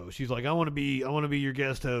 months ago. She's like, I want to be your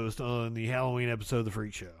guest host on the Halloween episode of the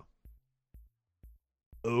Freak Show.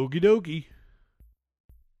 Okie dokie.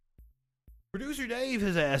 Producer Dave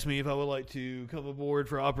has asked me if I would like to come aboard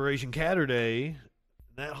for Operation Catterday,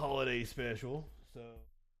 that holiday special. So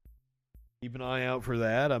keep an eye out for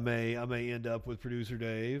that. I may end up with Producer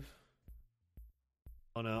Dave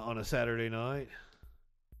on a Saturday night.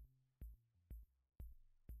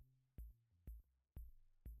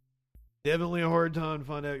 Definitely a hard time to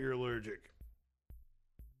find out you're allergic.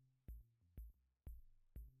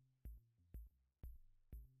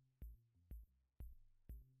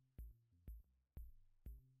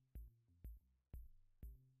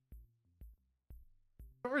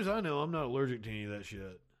 As far as I know, I'm not allergic to any of that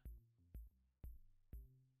shit.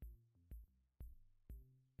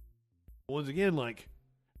 Once again, like,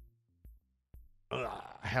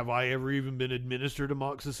 have I ever even been administered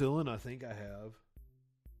amoxicillin? I think I have.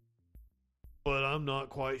 But I'm not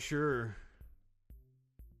quite sure.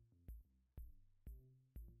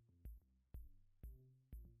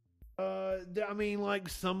 I mean, like,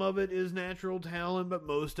 some of it is natural talent, but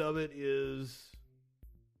most of it is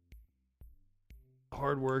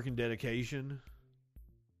hard work and dedication.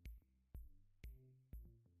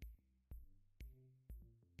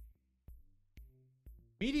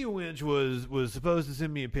 Media Winch was supposed to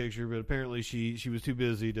send me a picture, but apparently she was too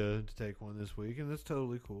busy to take one this week, and that's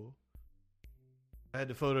totally cool. I had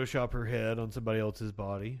to Photoshop her head on somebody else's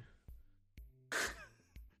body.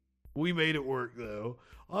 We made it work, though.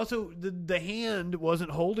 Also, the hand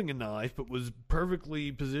wasn't holding a knife, but was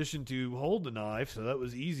perfectly positioned to hold the knife, so that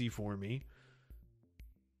was easy for me.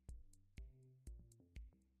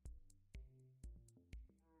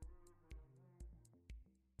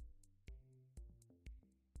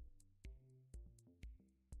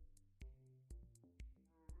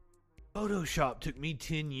 Photoshop took me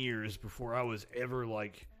 10 years before I was ever,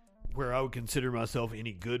 like, where I would consider myself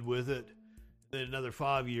any good with it. Then another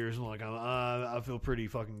 5 years, and like, I feel pretty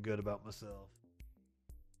fucking good about myself.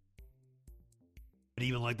 But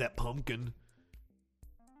even like that pumpkin,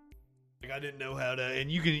 like, I didn't know how to,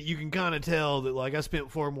 and you can kind of tell that, like, I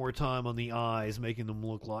spent far more time on the eyes, making them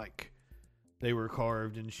look like they were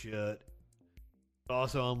carved and shit. But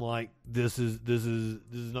also, I'm like, this is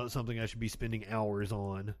not something I should be spending hours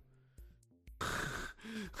on.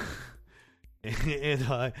 And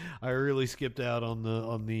I really skipped out on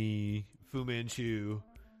the Fu Manchu.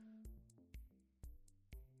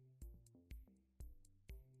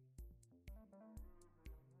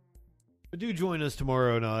 But do join us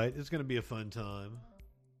tomorrow night. It's going to be a fun time.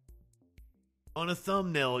 On a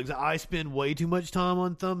thumbnail, I spend way too much time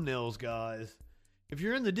on thumbnails, guys. If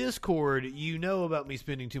you're in the Discord, you know about me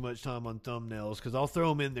spending too much time on thumbnails, because I'll throw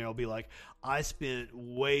them in there. I'll be like, I spent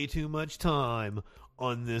way too much time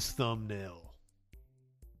on this thumbnail.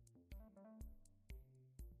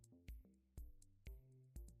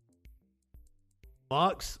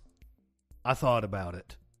 Mox, I thought about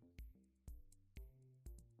it.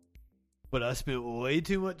 But I spent way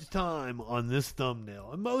too much time on this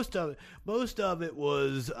thumbnail. And most of it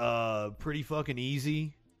was pretty fucking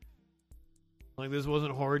easy. Like, this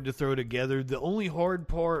wasn't hard to throw together. The only hard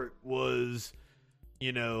part was,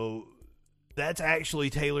 you know, that's actually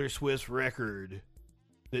Taylor Swift's record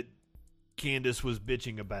that Candace was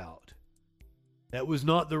bitching about. That was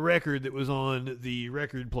not the record that was on the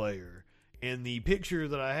record player. And the picture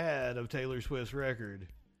that I had of Taylor Swift's record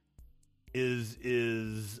is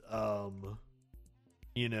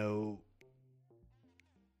you know,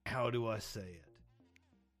 how do I say it?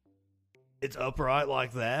 It's upright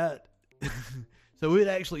like that. So it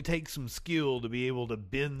actually takes some skill to be able to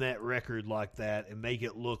bend that record like that and make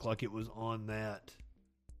it look like it was on that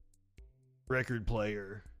record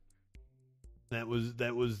player. That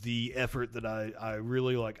was the effort that I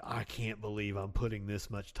really like. I can't believe I'm putting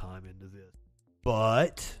this much time into this.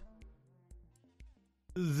 But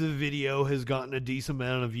the video has gotten a decent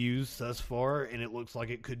amount of views thus far, and it looks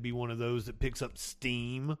like it could be one of those that picks up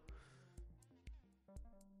steam.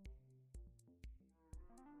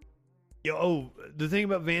 Yo, the thing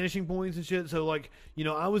about vanishing points and shit, so, like, you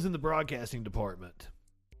know, I was in the broadcasting department.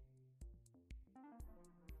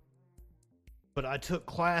 But but I took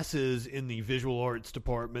classes in the visual arts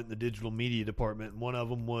department, the digital media department, and one of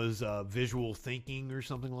them was visual thinking or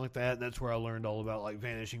something like that. And that's where I learned all about like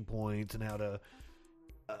vanishing points and how to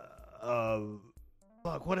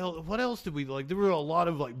fuck, what else did we like? There were a lot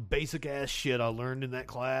of like basic ass shit I learned in that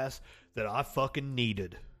class that I fucking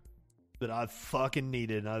needed. And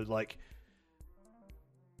I was like,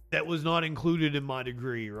 that was not included in my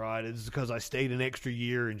degree, right? It's because I stayed an extra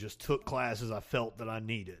year and just took classes I felt that I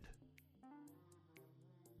needed.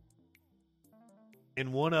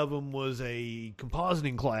 And one of them was a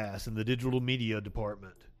compositing class in the digital media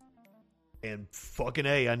department. And fucking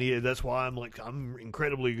A, I needed. That's why I'm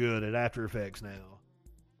incredibly good at After Effects now.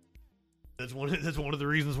 That's one of the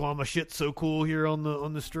reasons why my shit's so cool here on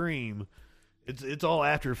the stream. It's all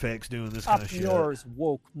After Effects doing this kind of shit. Up yours,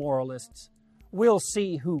 woke moralists. We'll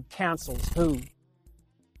see who cancels who.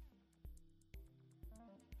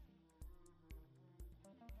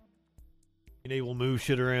 Being able to move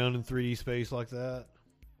shit around in 3D space like that.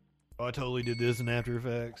 Oh, I totally did this in After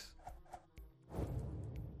Effects.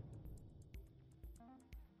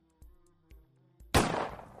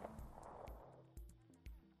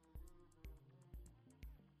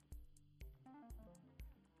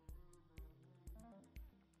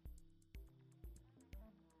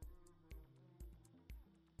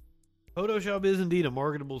 Photoshop is indeed a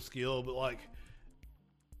marketable skill, but like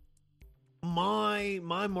my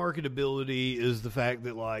marketability is the fact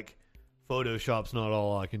that like Photoshop's not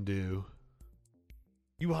all I can do.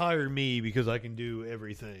 You hire me because I can do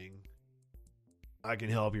everything. I can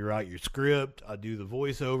help you write your script. I do the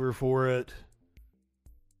voiceover for it.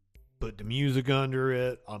 Put the music under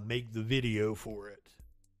it. I make the video for it.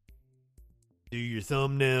 Do your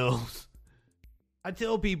thumbnails. I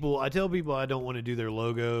tell people I don't want to do their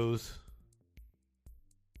logos.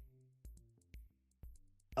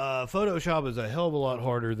 Photoshop is a hell of a lot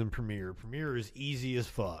harder than Premiere. Premiere is easy as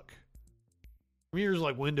fuck. Premiere is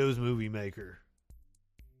like Windows Movie Maker.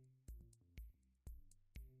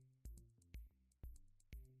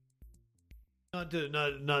 Not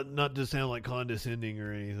to sound like condescending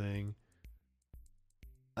or anything.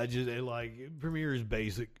 Premiere is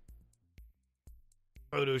basic.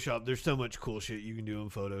 Photoshop, there's so much cool shit you can do in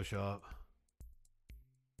Photoshop.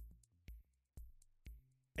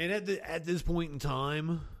 And at this point in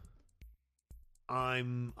time,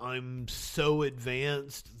 I'm so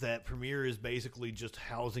advanced that Premiere is basically just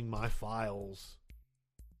housing my files.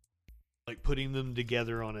 Like putting them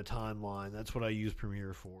together on a timeline. That's what I use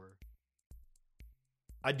Premiere for.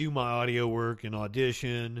 I do my audio work in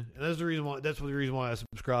Audition, and that's the reason why I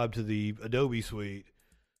subscribe to the Adobe suite.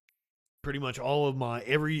 Pretty much all of my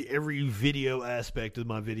every video aspect of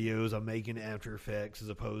my videos I make in After Effects as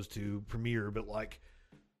opposed to Premiere, but like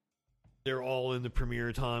they're all in the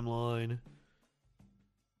Premiere timeline.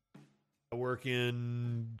 I work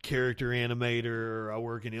in Character Animator, I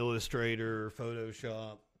work in Illustrator,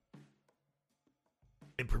 Photoshop.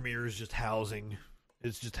 And Premiere is just housing.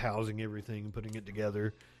 It's just housing everything and putting it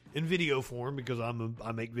together in video form because I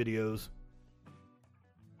make videos.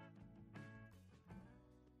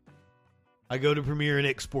 I go to Premiere and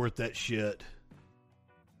export that shit.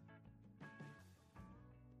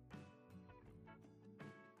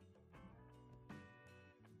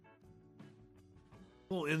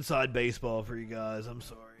 A little inside baseball for you guys. I'm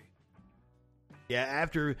sorry. Yeah,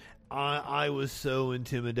 after I was so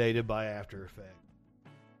intimidated by After Effects.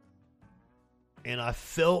 And I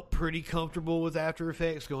felt pretty comfortable with After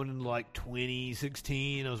Effects going into like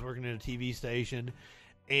 2016. I was working at a TV station.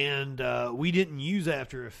 And we didn't use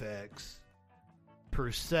After Effects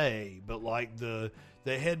per se. But like the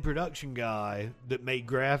head production guy that made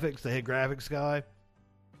graphics, the head graphics guy,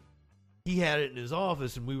 he had it in his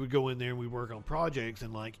office. And we would go in there and we'd work on projects.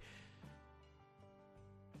 And like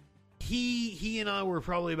he and I were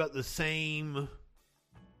probably about the same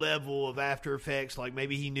level of After Effects. Like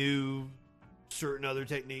maybe he knew certain other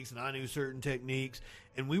techniques and I knew certain techniques,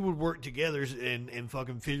 and we would work together and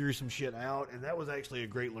fucking figure some shit out, and that was actually a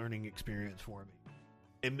great learning experience for me.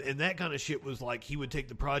 And that kind of shit was like, he would take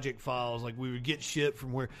the project files, like we would get shit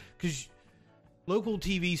from where, because local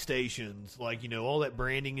TV stations, like, you know, all that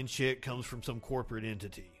branding and shit comes from some corporate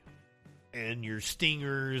entity, and your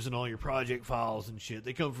stingers and all your project files and shit,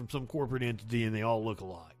 they come from some corporate entity and they all look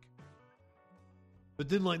alike. But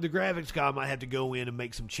then, like, the graphics guy might have to go in and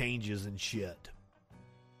make some changes and shit.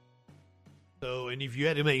 So, and if you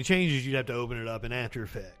had to make changes, you'd have to open it up in After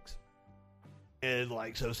Effects. And,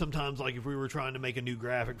 like, so sometimes, like, if we were trying to make a new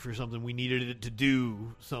graphic for something, we needed it to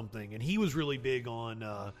do something. And he was really big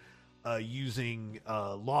on using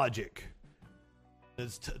Logic.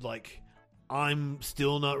 It's like, I'm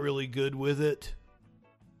still not really good with it.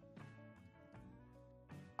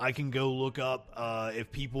 I can go look up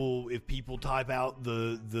if people type out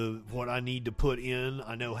the what I need to put in.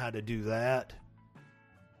 I know how to do that.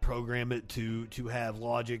 Program it to have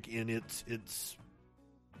logic in its.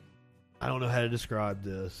 I don't know how to describe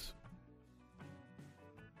this.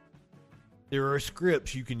 There are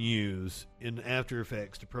scripts you can use in After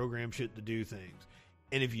Effects to program shit to do things,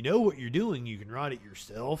 and if you know what you're doing, you can write it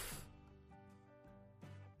yourself.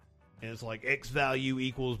 And it's like X value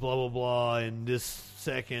equals blah, blah, blah, and this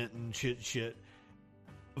second and shit.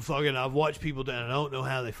 Fucking, I've watched people do it, and I don't know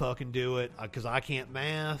how they fucking do it, because I can't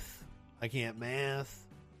math.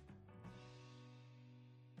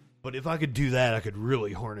 But if I could do that, I could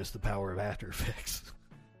really harness the power of After Effects.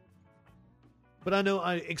 But I know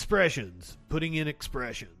expressions, putting in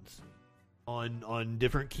expressions on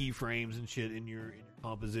different keyframes and shit in your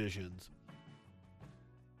compositions.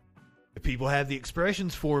 If people have the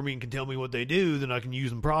expressions for me and can tell me what they do, then I can use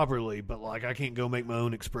them properly. But, like, I can't go make my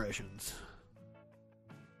own expressions.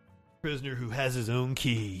 Prisoner who has his own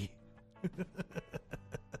key.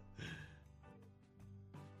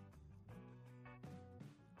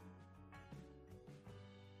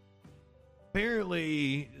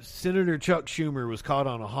 Apparently, Senator Chuck Schumer was caught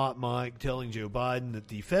on a hot mic telling Joe Biden that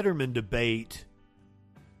the Fetterman debate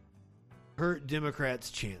hurt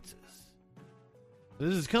Democrats' chances.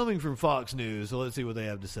 This is coming from Fox News, so let's see what they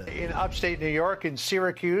have to say. In upstate New York, in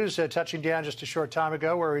Syracuse, touching down just a short time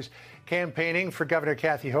ago, where he's campaigning for Governor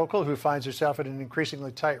Kathy Hochul, who finds herself in an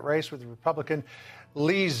increasingly tight race with Republican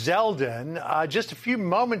Lee Zeldin. Just a few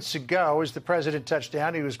moments ago, as the president touched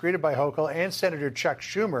down, he was greeted by Hochul and Senator Chuck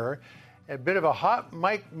Schumer. A bit of a hot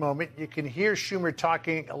mic moment. You can hear Schumer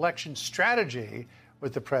talking election strategy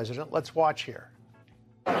with the president. Let's watch here.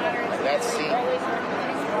 Let's see.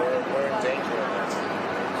 We're in danger.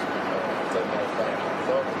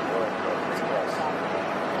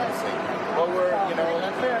 Well,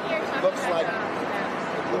 it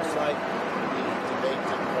looks like the debate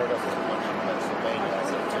didn't hurt us as much in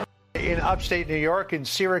Pennsylvania. In upstate New York, in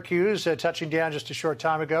Syracuse, touching down just a short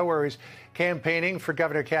time ago, where he's campaigning for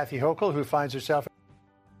Governor Kathy Hochul, who finds herself.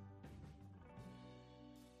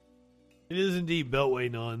 It is indeed Beltway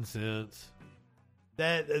nonsense.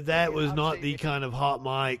 That was not the kind of hot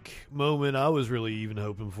mic moment I was really even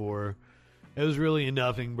hoping for. It was really a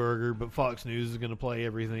nothing burger, but Fox News is going to play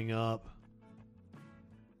everything up.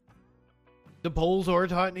 The polls are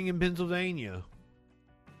tightening in Pennsylvania.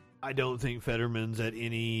 I don't think Fetterman's at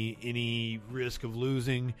any risk of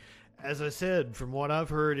losing. As I said, from what I've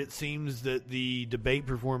heard, it seems that the debate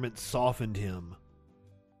performance softened him.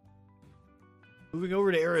 Moving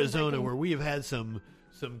over to Arizona, where we have had some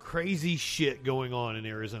crazy shit going on in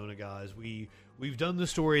Arizona, guys. We've done the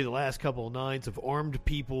story the last couple of nights of armed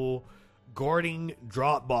people guarding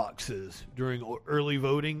drop boxes during early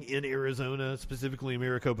voting in Arizona, specifically in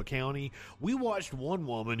Maricopa County. We watched one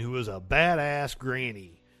woman who was a badass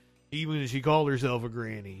granny, even as she called herself a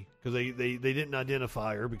granny, because they didn't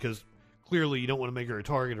identify her, because clearly you don't want to make her a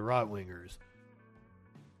target of right-wingers.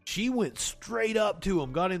 She went straight up to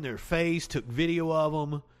them, got in their face, took video of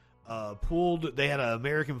them, they had an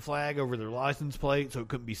American flag over their license plate so it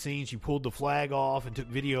couldn't be seen. She pulled the flag off and took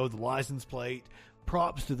video of the license plate.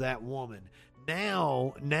 Props to that woman.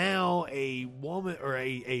 Now a woman or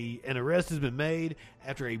an arrest has been made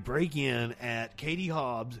after a break-in at Katie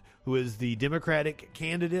Hobbs, who is the Democratic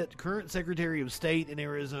candidate, current Secretary of State in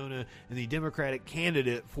Arizona, and the Democratic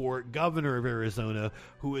candidate for governor of Arizona,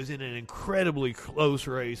 who is in an incredibly close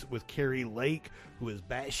race with Kari Lake, who is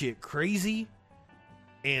batshit crazy.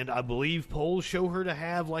 And I believe polls show her to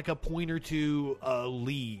have like a point or two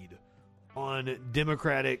lead on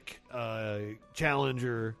Democratic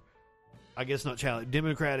challenger, I guess not challenger,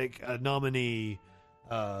 Democratic nominee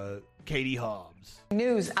Katie Hobbs.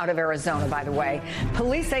 News out of Arizona, by the way.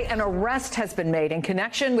 Police say an arrest has been made in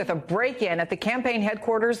connection with a break-in at the campaign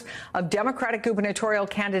headquarters of Democratic gubernatorial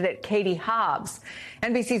candidate Katie Hobbs.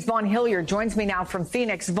 NBC's Vaughn Hilliard joins me now from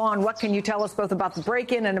Phoenix. Vaughn, what can you tell us both about the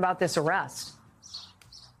break-in and about this arrest?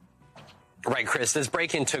 Right, Chris. This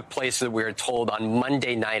break-in took place, we were told, on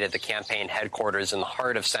Monday night at the campaign headquarters in the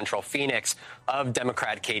heart of central Phoenix of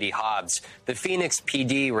Democrat Katie Hobbs. The Phoenix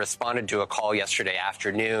PD responded to a call yesterday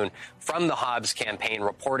afternoon from the Hobbs campaign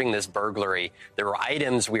reporting this burglary. There were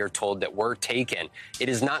items, we are told, that were taken. It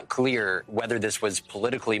is not clear whether this was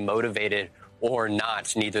politically motivated or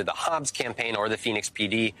not. Neither the Hobbs campaign or the Phoenix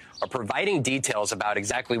PD are providing details about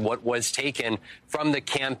exactly what was taken from the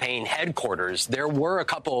campaign headquarters. There were a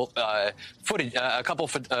couple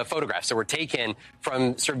photographs that were taken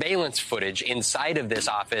from surveillance footage inside of this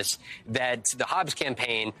office that the Hobbs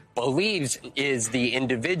campaign believes is the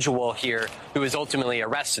individual here who is ultimately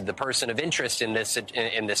arrested, the person of interest in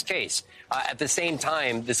this case. At the same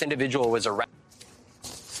time, this individual was arrested.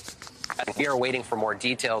 We are waiting for more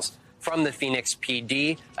details from the Phoenix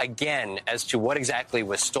PD, again, as to what exactly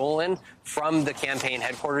was stolen from the campaign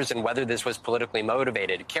headquarters and whether this was politically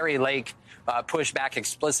motivated. Kari Lake pushed back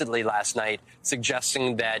explicitly last night,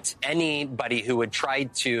 suggesting that anybody who would try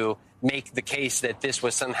to make the case that this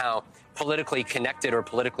was somehow politically connected or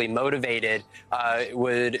politically motivated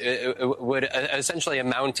would essentially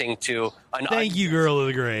amounting to an Thank you, girl of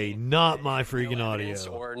the gray. Not my freaking audio.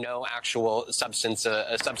 Or no actual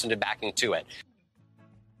substantive backing to it.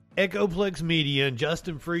 Echoplex Media and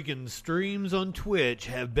Justin freaking streams on Twitch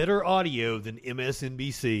have better audio than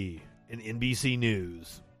MSNBC and NBC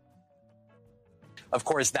News. Of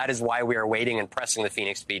course, that is why we are waiting and pressing the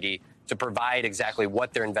Phoenix PD to provide exactly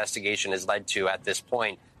what their investigation has led to at this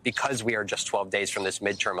point, because we are just 12 days from this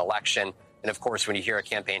midterm election. And of course, when you hear a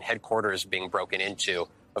campaign headquarters being broken into,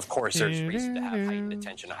 of course, there's reason to have heightened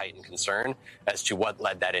attention, heightened concern as to what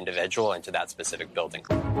led that individual into that specific building.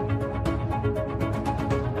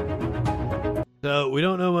 So we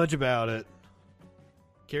don't know much about it.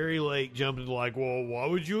 Kari Lake jumped into like, well, why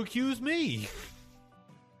would you accuse me?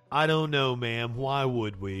 I don't know, ma'am. Why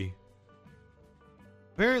would we?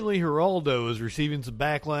 Apparently, Geraldo is receiving some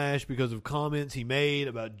backlash because of comments he made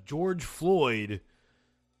about George Floyd,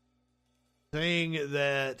 saying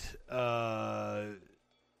that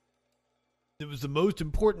it was the most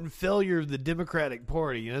important failure of the Democratic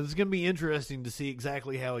Party. You know, it's going to be interesting to see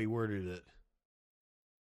exactly how he worded it.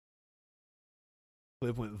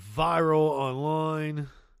 Clip went viral online.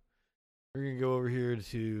 We're going to go over here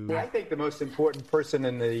to... I think the most important person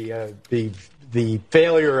in the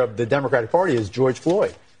failure of the Democratic Party is George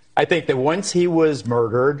Floyd. I think that once he was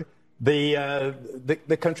murdered,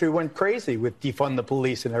 the country went crazy with defund the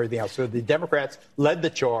police and everything else. So the Democrats led the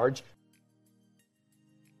charge.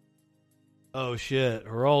 Oh, shit.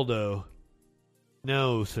 Geraldo.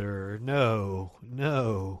 No, sir. No.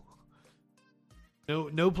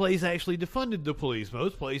 No place actually defunded the police.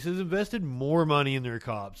 Most places invested more money in their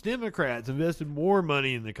cops. Democrats invested more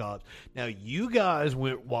money in the cops. Now, you guys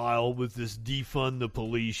went wild with this defund the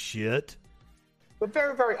police shit. But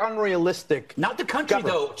very, very unrealistic. Not the country,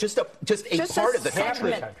 though. Just a part of the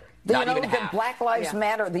country. You know, the Black Lives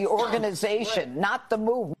Matter, the organization, not the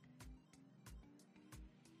movement.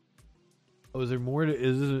 Oh, is there more to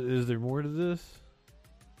is there more to this?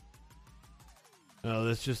 No,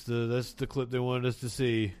 that's just that's the clip they wanted us to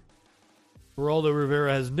see. Geraldo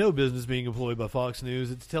Rivera has no business being employed by Fox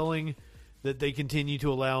News. It's telling that they continue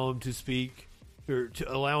to allow him to speak, or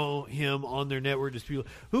to allow him on their network to speak.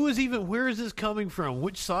 Where is this coming from?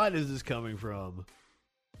 Which side is this coming from?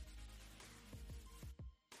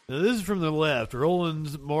 Now, this is from the left.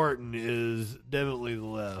 Roland Martin is definitely the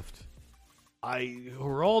left.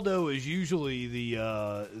 Geraldo is usually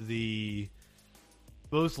the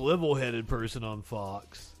most level-headed person on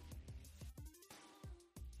Fox.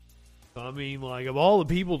 I mean, like, of all the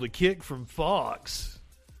people to kick from Fox,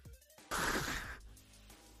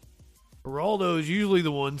 Geraldo is usually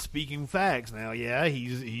the one speaking facts. Now, yeah,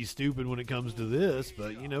 he's stupid when it comes to this,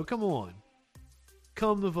 but, you know, come on.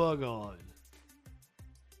 Come the fuck on.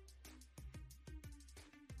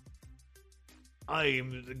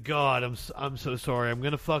 I'm so sorry. I'm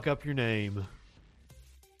going to fuck up your name.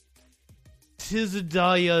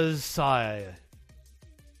 Tizadiah Sai.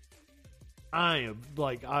 I'm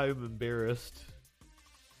embarrassed.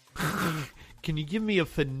 Can you give me a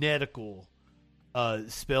phonetical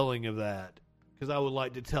spelling of that? Because I would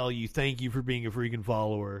like to tell you thank you for being a freaking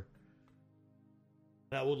follower.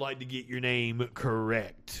 I would like to get your name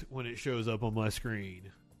correct when it shows up on my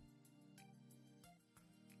screen.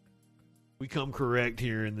 We come correct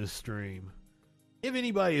here in this stream. If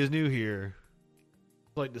anybody is new here,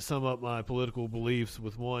 I'd like to sum up my political beliefs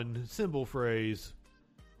with one simple phrase.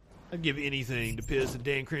 I'd give anything to piss in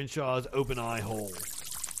Dan Crenshaw's open eye hole.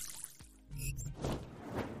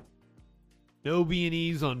 No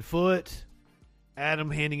B&Es on foot. Adam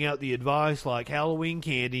handing out the advice like Halloween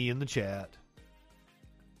candy in the chat.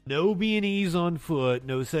 No B&Es on foot.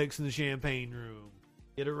 No sex in the champagne room.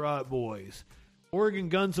 Get it right, boys. Oregon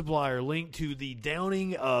gun supplier linked to the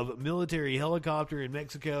downing of military helicopter in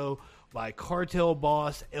Mexico by cartel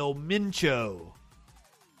boss El Mencho.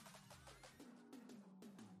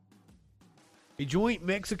 A joint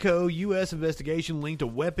Mexico-U.S. investigation linked a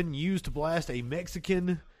weapon used to blast a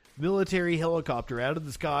Mexican military helicopter out of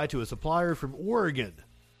the sky to a supplier from Oregon,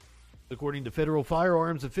 according to federal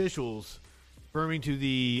firearms officials, confirming to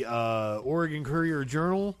the Oregon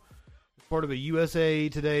Courier-Journal, part of a USA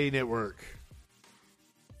Today network.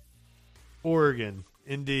 Oregon,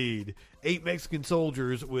 indeed. 8 Mexican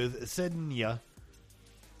soldiers with Sedena,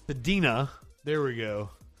 there we go,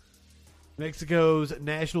 Mexico's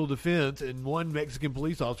national defense, and 1 Mexican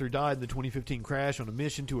police officer died in the 2015 crash on a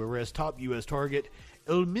mission to arrest top U.S. target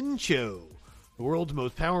El Mencho, the world's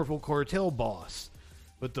most powerful cartel boss.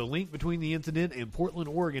 But the link between the incident and Portland,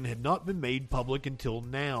 Oregon had not been made public until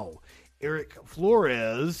now. Eric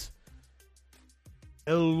Flores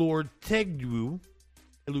Elortegui,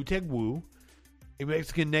 a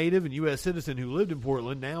Mexican native and U.S. citizen who lived in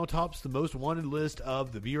Portland, now tops the most wanted list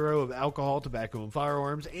of the Bureau of Alcohol, Tobacco, and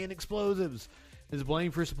Firearms and Explosives. Is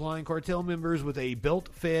blamed for supplying cartel members with a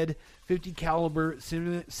belt-fed 50-caliber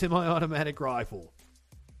semi-automatic rifle.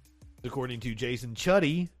 According to Jason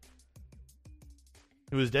Chuddy,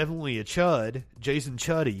 who is definitely a chud, Jason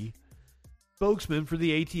Chuddy, spokesman for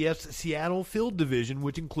the ATF's Seattle Field Division,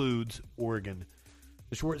 which includes Oregon.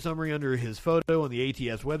 The short summary under his photo on the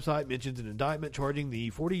ATF's website mentions an indictment charging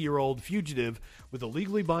the 40-year-old fugitive with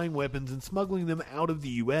illegally buying weapons and smuggling them out of the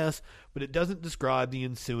U.S., but it doesn't describe the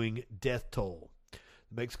ensuing death toll.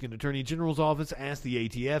 The Mexican Attorney General's office asked the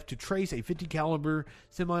ATF to trace a 50-caliber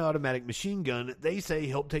semi-automatic machine gun they say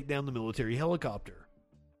helped take down the military helicopter.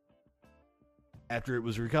 After it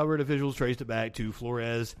was recovered, officials traced it back to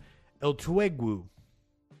Flores Elortegui.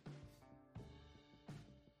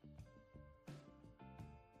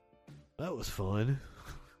 That was fun.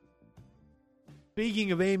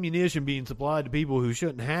 Speaking of ammunition being supplied to people who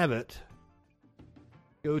shouldn't have it,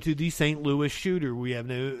 go to the St. Louis shooter. We have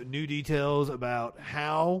new details about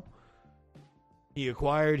how he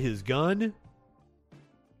acquired his gun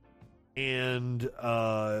and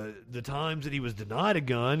the times that he was denied a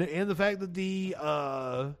gun, and the fact that the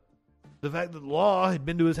law had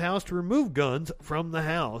been to his house to remove guns from the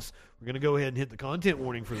house. We're going to go ahead and hit the content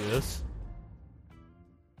warning for this.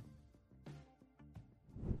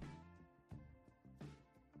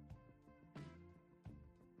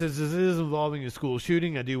 Since this is involving a school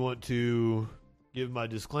shooting, I do want to give my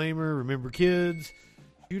disclaimer. Remember, kids,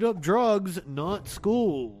 shoot up drugs, not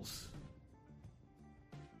schools.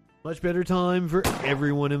 Much better time for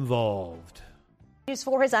everyone involved. News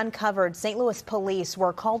 4 has uncovered St. Louis police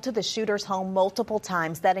were called to the shooter's home multiple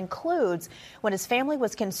times. That includes when his family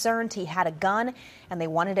was concerned he had a gun and they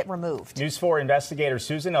wanted it removed. News 4 investigator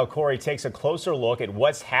Susan Elcori takes a closer look at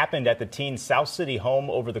what's happened at the teen's South City home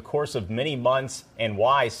over the course of many months and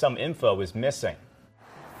why some info is missing.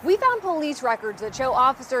 We found police records that show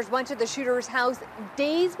officers went to the shooter's house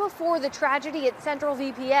days before the tragedy at Central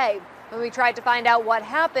VPA. When we tried to find out what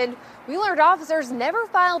happened, we learned officers never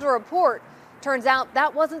filed a report. Turns out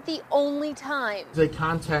that wasn't the only time. They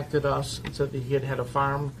contacted us and said that he had had a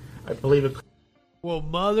farm, I believe. Well,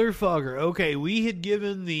 motherfucker. Okay, we had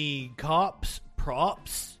given the cops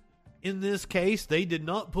props in this case. They did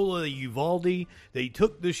not pull a Uvalde. They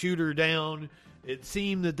took the shooter down. It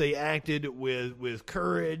seemed that they acted with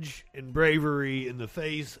courage and bravery in the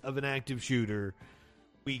face of an active shooter.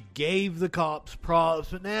 We gave the cops props,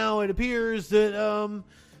 but now it appears that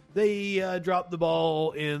they dropped the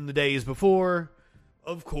ball in the days before,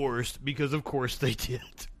 of course, because of course they did.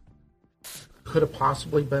 Could have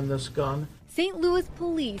possibly been this gun. St. Louis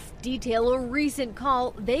police detail a recent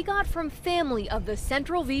call they got from family of the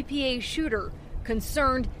Central VPA shooter,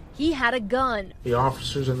 concerned he had a gun. The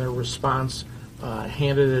officers in their response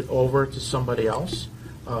handed it over to somebody else,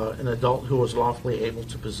 an adult who was lawfully able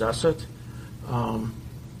to possess it.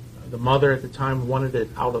 The mother at the time wanted it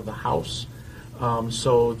out of the house.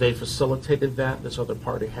 So they facilitated that. This other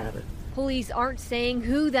party had it. Police aren't saying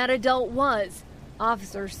who that adult was.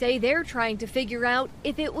 Officers say they're trying to figure out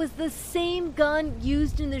if it was the same gun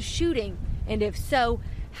used in the shooting, and if so,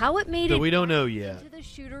 how it made it we don't know yet. into the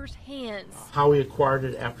shooter's hands. How he acquired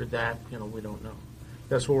it after that, we don't know.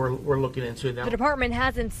 That's what we're looking into now. The department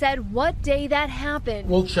hasn't said what day that happened.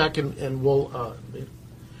 We'll check and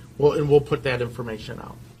we'll put that information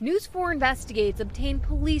out. News 4 investigates obtained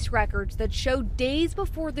police records that show days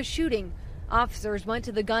before the shooting, officers went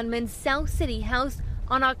to the gunman's South City house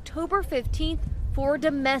on October 15th for a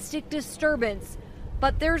domestic disturbance.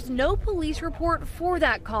 But there's no police report for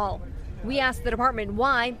that call. We asked the department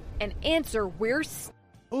why, and answer where's...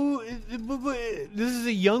 Oh, this is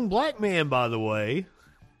a young black man, by the way.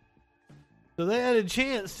 So they had a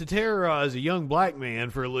chance to terrorize a young black man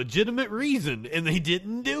for a legitimate reason, and they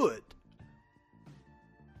didn't do it.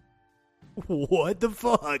 What the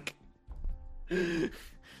fuck? This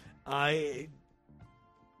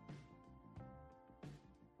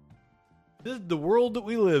is the world that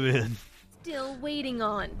we live in. Still waiting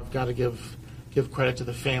on. I've got to give credit to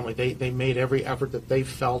the family. They made every effort that they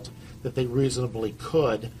felt that they reasonably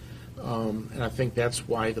could, and I think that's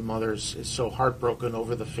why the mother is so heartbroken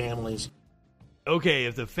over the families. Okay,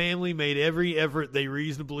 if the family made every effort they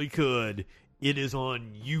reasonably could, it is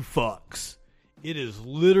on you fucks. It is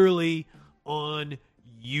literally on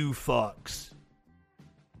you fucks.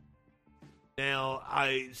 Now,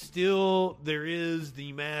 there is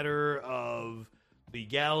the matter of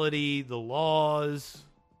legality, the laws.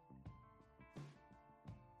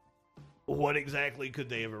 What exactly could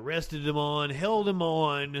they have arrested him on, held him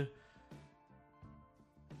on?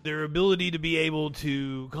 Their ability to be able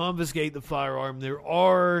to confiscate the firearm. There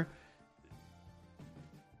are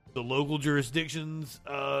the local jurisdictions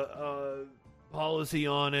policy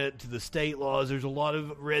on it, to the state laws. There's a lot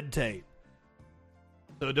of red tape.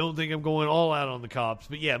 So don't think I'm going all out on the cops.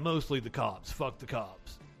 But yeah, mostly the cops. Fuck the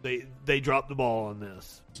cops. They dropped the ball on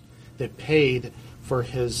this. They paid for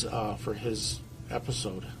his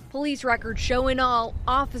episode. Police records show in all,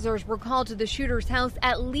 officers were called to the shooter's house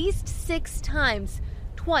at least 6 times.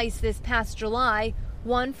 Twice this past July,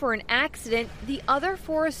 one for an accident, the other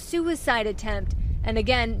for a suicide attempt. And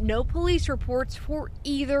again, no police reports for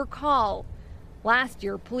either call. Last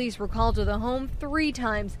year, police were called to the home 3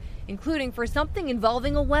 times, including for something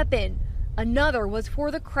involving a weapon. Another was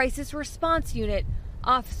for the crisis response unit,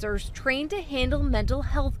 officers trained to handle mental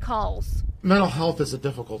health calls. Mental health is a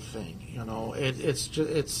difficult thing, you know.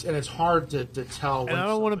 It's hard to tell. And I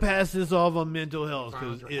don't want to pass this off on mental health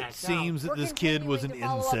because it seems that this kid was an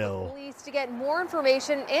incel. Police to get more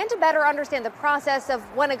information and to better understand the process of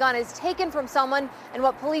when a gun is taken from someone and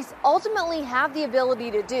what police ultimately have the ability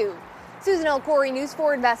to do. Susan L. Corey, News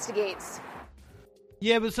 4 investigates.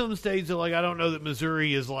 Yeah, but some states are like, I don't know that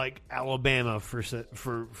Missouri is like Alabama,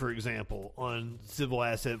 for example, on civil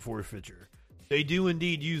asset forfeiture. They do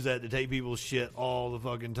indeed use that to take people's shit all the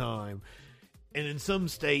fucking time. And in some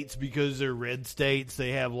states, because they're red states,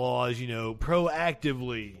 they have laws,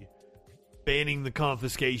 proactively banning the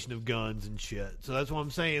confiscation of guns and shit. So that's what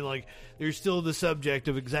I'm saying. Like, there's still the subject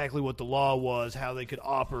of exactly what the law was, how they could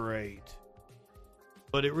operate.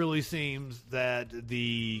 But it really seems that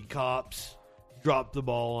the cops dropped the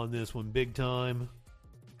ball on this one big time.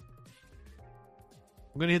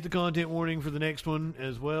 I'm going to hit the content warning for the next one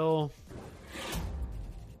as well.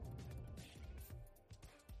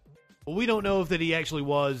 Well, we don't know if that he actually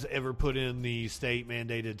was ever put in the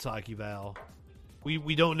state-mandated psych eval.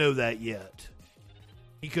 We don't know that yet.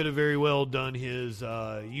 He could have very well done his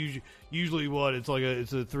usually what it's a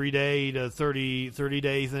 3-day to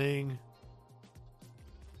 30-day thing.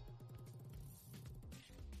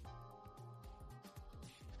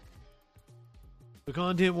 The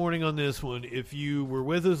content warning on this one, if you were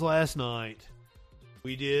with us last night,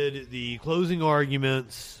 we did the closing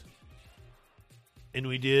arguments and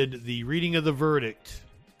we did the reading of the verdict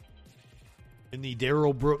in the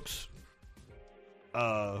Darrell Brooks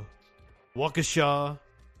Waukesha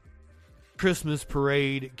Christmas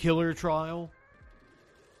Parade killer trial.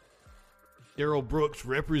 Darrell Brooks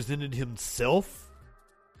represented himself.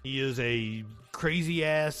 He is a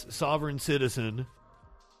crazy-ass sovereign citizen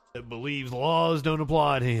that believes laws don't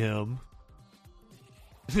apply to him.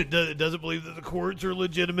 It doesn't believe that the courts are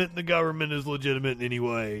legitimate and the government is legitimate in any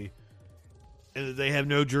way. And that they have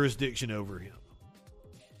no jurisdiction over him.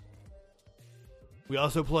 We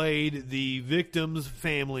also played the victims'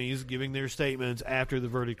 families giving their statements after the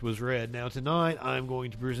verdict was read. Now tonight I'm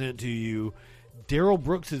going to present to you Darrell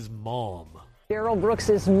Brooks' mom. Darrell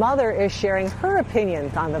Brooks' mother is sharing her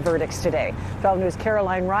opinions on the verdicts today. 12 News'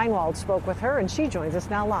 Caroline Reinwald spoke with her, and she joins us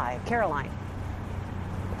now live. Caroline.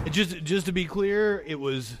 Just to be clear, it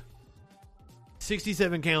was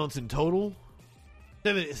 67 counts in total.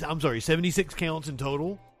 76 counts in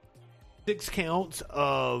total. 6 counts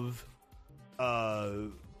of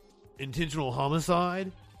intentional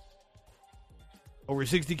homicide. Over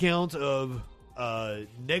 60 counts of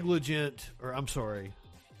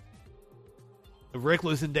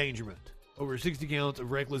reckless endangerment. Over 60 counts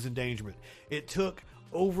of reckless endangerment. It took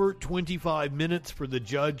over 25 minutes for the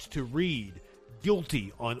judge to read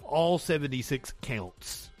guilty on all 76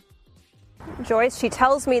 counts. Joyce, she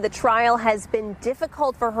tells me the trial has been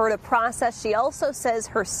difficult for her to process. She also says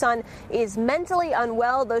her son is mentally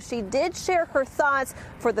unwell, though she did share her thoughts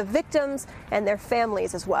for the victims and their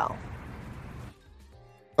families as well.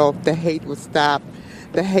 The hate was stopped.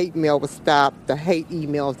 The hate mail was stopped. The hate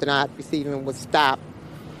emails that I was receiving was stopped.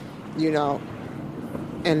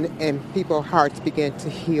 and people's hearts begin to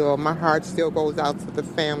heal. My heart still goes out to the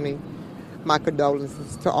family. My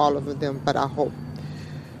condolences to all of them, but I hope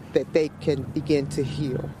that they can begin to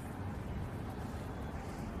heal.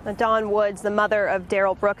 Dawn Woods, the mother of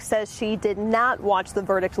Darrell Brooks, says she did not watch the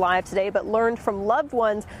verdict live today, but learned from loved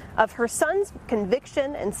ones of her son's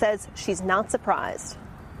conviction and says she's not surprised.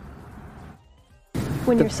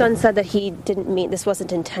 When your son said that he didn't mean this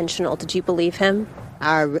wasn't intentional, did you believe him?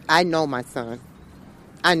 I know my son.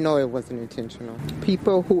 I know it wasn't intentional.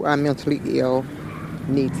 People who are mentally ill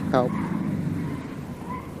need help.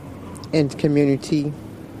 And community,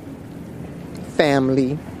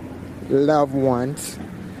 family, loved ones,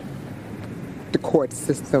 the court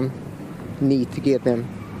system need to give them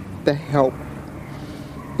the help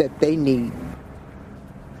that they need.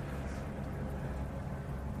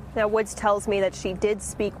 Now, Woods tells me that she did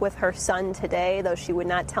speak with her son today, though she would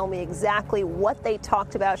not tell me exactly what they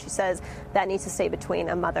talked about. She says that needs to stay between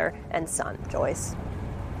a mother and son. Joyce.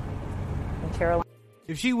 And Caroline.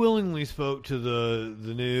 If she willingly spoke to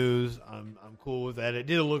the news, I'm cool with that. It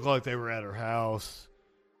did look like they were at her house.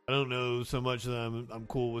 I don't know so much that I'm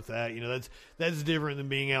cool with that. You know, that's different than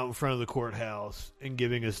being out in front of the courthouse and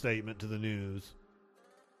giving a statement to the news.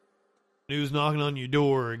 News knocking on your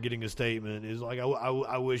door and getting a statement is like,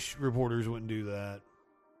 I wish reporters wouldn't do that.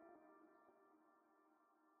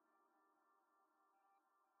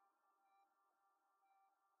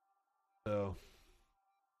 So,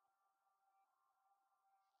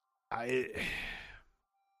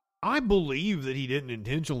 I believe that he didn't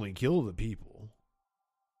intentionally kill the people.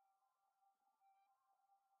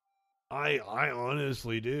 I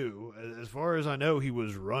honestly do. As far as I know, he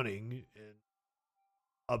was running and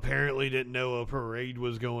apparently didn't know a parade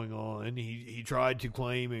was going on. He tried to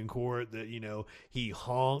claim in court that, you know, he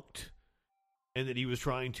honked and that he was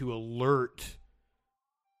trying to alert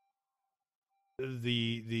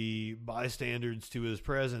the bystanders to his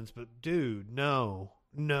presence. But dude, no.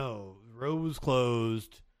 The road was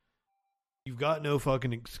closed. You've got no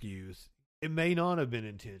fucking excuse. It may not have been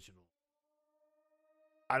intentional.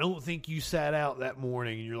 I don't think you sat out that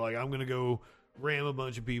morning and you're like, I'm going to go ram a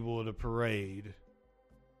bunch of people at a parade.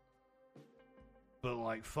 But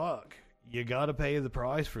like, fuck, you got to pay the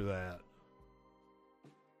price for that.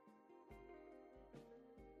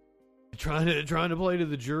 Trying to play to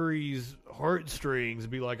the jury's heartstrings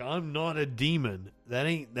and be like, I'm not a demon. That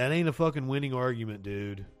ain't a fucking winning argument,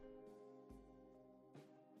 dude.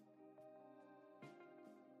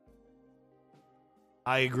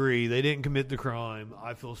 I agree. They didn't commit the crime.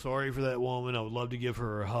 I feel sorry for that woman. I would love to give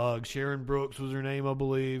her a hug. Sharon Brooks was her name, I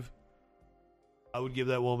believe. I would give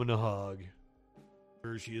that woman a hug.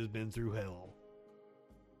 Sure, she has been through hell.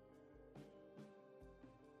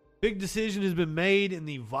 Big decision has been made in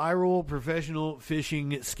the viral professional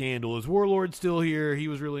fishing scandal. Is Warlord still here? He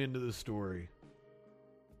was really into this story.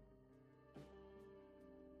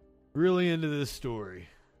 Really into this story.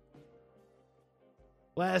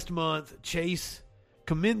 Last month, Chase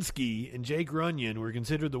Kaminsky and Jake Runyon were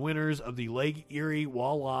considered the winners of the Lake Erie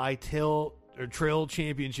Walleye Trail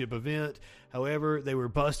Championship event. However, they were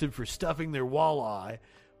busted for stuffing their walleye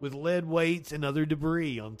with lead weights and other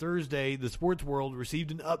debris. On Thursday, the sports world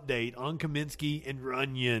received an update on Kaminsky and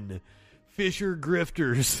Runyon. Fisher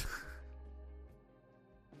grifters.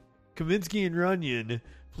 Kaminsky and Runyon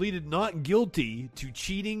pleaded not guilty to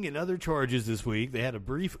cheating and other charges this week. They had a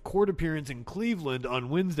brief court appearance in Cleveland on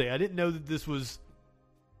Wednesday. I didn't know that this was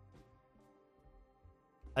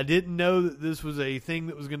a thing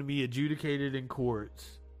that was going to be adjudicated in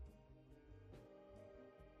courts.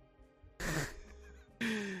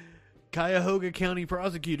 Cuyahoga County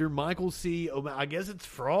prosecutor Michael C. I guess it's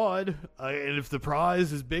fraud, and if the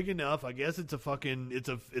prize is big enough, I guess it's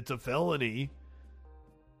a felony.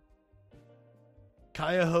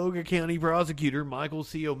 Cuyahoga County prosecutor Michael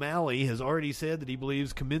C. O'Malley has already said that he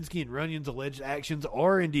believes Kaminsky and Runyon's alleged actions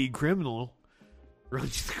are indeed criminal. God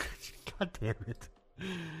damn it!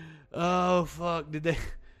 Oh fuck! Did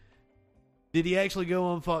he actually go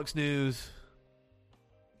on Fox News?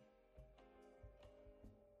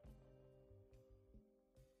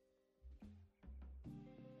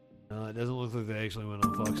 No, it doesn't look like they actually went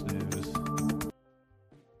on Fox News.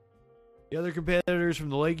 The other competitors from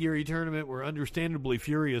the Lake Erie tournament were understandably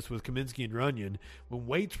furious with Kaminsky and Runyon. When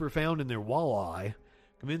weights were found in their walleye,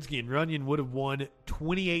 Kaminsky and Runyon would have won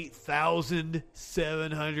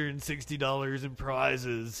 $28,760 in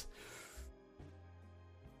prizes.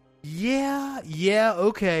 Yeah,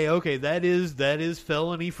 okay. That is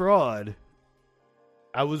felony fraud.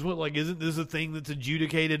 I was like, isn't this a thing that's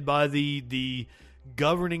adjudicated by the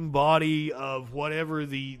governing body of whatever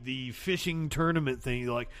the fishing tournament thing?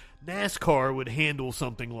 Like, NASCAR would handle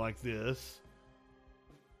something like this.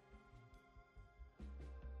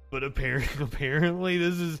 But apparently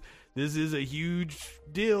this is a huge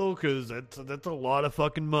deal because that's a lot of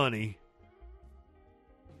fucking money.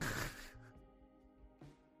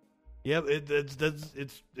 Yep,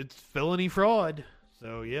 it's felony fraud.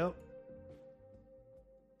 So yep,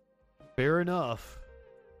 fair enough.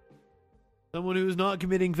 Someone who is not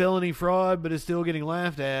committing felony fraud but is still getting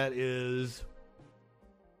laughed at is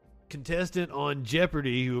contestant on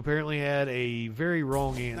Jeopardy who apparently had a very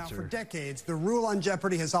wrong answer. Now, for decades, the rule on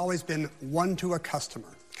Jeopardy has always been one to a customer.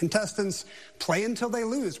 Contestants play until they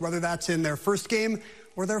lose, whether that's in their first game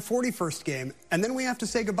or their 41st game, and then we have to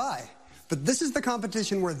say goodbye. But this is the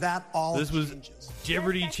competition where that all changes.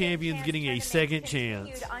 Jeopardy champions getting a second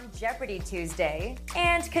chance. On Jeopardy Tuesday,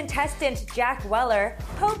 and contestant Jack Weller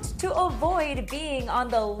hoped to avoid being on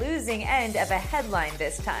the losing end of a headline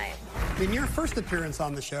this time. In your first appearance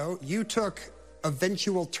on the show, you took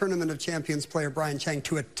eventual Tournament of Champions player Brian Chang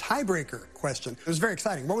to a tiebreaker question. It was very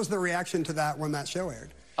exciting. What was the reaction to that when that show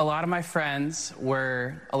aired? A lot of my friends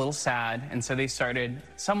were a little sad, and so they started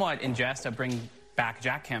somewhat in jest a Bring Back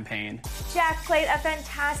Jack campaign. Jack played a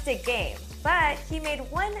fantastic game, but he made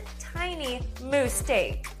one tiny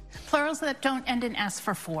mistake. Plurals that don't end in S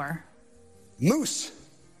for 4. Moose.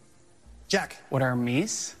 Jack. What are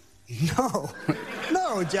meese? No.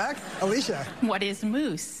 No, Jack. Alicia. What is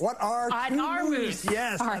moose? What are moose?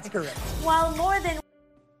 Yes, that's correct. While more than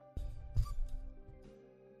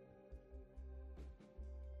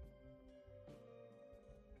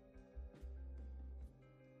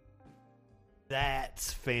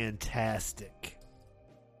That's fantastic.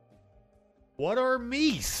 What are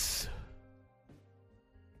meese?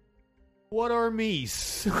 What are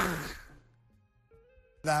meese?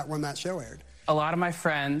 That when that show aired. A lot of my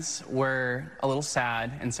friends were a little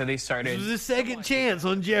sad, and so they started. This was a second chance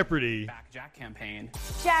on Jeopardy. Back Jack campaign.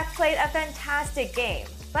 Jack played a fantastic game,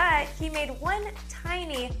 but he made one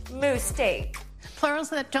tiny mistake. Plurals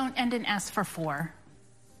that don't end in S for 4.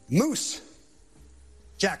 Moose.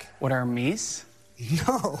 Jack. What are meese?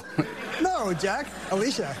 No. No, Jack.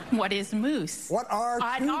 Alicia. What is moose? What are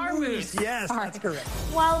moose? Yes, that's correct.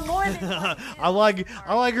 While more than I like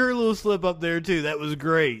her little slip up there too. That was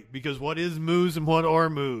great because what is moose and what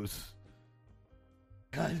are moose?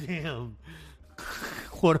 God damn.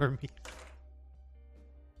 What are meese?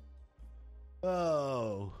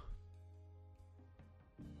 Oh.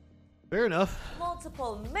 Fair enough.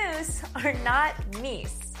 multiple moose are not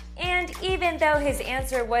meese. And even though his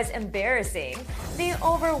answer was embarrassing, the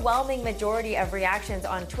overwhelming majority of reactions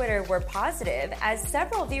on Twitter were positive, as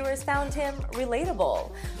several viewers found him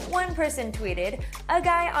relatable. One person tweeted, "A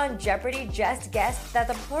guy on Jeopardy just guessed that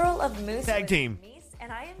the plural of moose Tag was team. meese,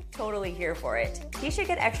 and I am totally here for it. He should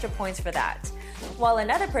get extra points for that." While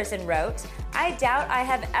another person wrote, "I doubt I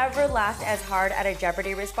have ever laughed as hard at a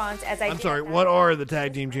Jeopardy response as I did." I'm sorry, what are the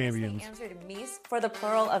tag team champions? Answered meese for the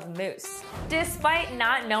plural of moose. Despite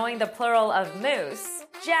not knowing the plural of moose,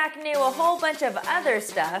 Jack knew a whole bunch of other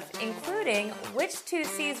stuff, including which two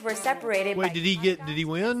seas were separated by did he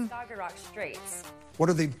win? Skagerrak Straits. What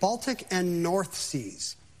are the Baltic and North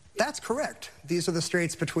Seas? That's correct. These are the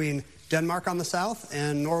straits between Denmark on the south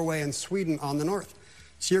and Norway and Sweden on the north.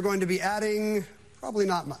 So you're going to be adding probably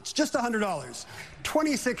not much, just $100.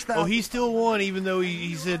 26,000. Oh, he still won even though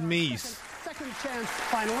he said meese. Second chance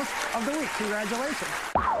finalist of the week. Congratulations.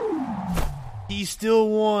 He still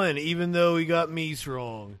won even though he got meese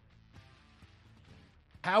wrong.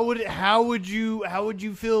 How would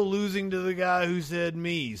you feel losing to the guy who said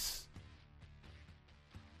meese?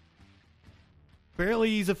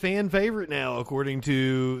 Apparently he's a fan favorite now, according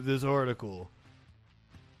to this article.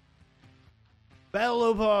 Battle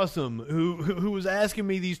Opossum, who was asking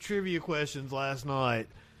me these trivia questions last night,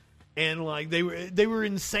 and like they were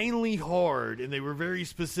insanely hard, and they were very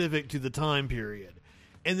specific to the time period.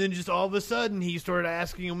 And then just all of a sudden he started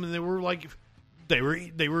asking them, and they were like, they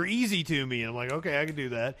were easy to me. And I'm like, okay, I can do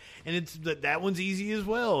that. And it's that one's easy as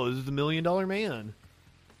well. Is the $1 Million Man?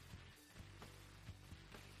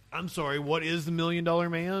 I'm sorry, what is the $1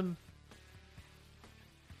 Million Man?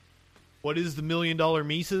 What is the $1 Million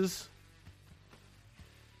Mises?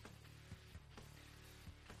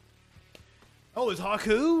 Oh, it's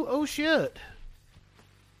Haku? Oh, shit.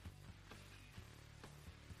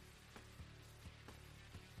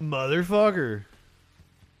 Motherfucker.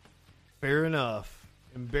 Fair enough.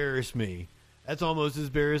 Embarrass me. That's almost as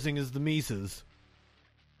embarrassing as the Mises.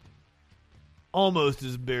 Almost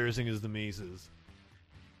as embarrassing as the Mises.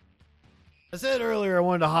 I said earlier I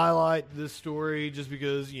wanted to highlight this story just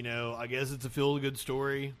because, I guess it's a feel-good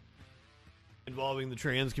story. involving the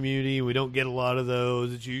trans community. We don't get a lot of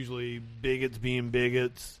those. It's usually bigots being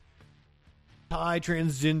bigots. Thai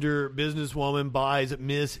transgender businesswoman buys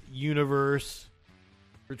Miss Universe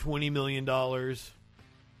for $20 million.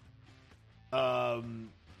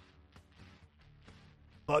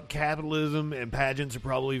 Fuck capitalism, and pageants are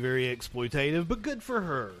probably very exploitative, but good for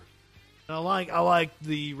her. I like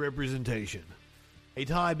the representation. A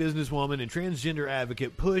Thai businesswoman and transgender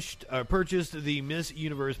advocate purchased the Miss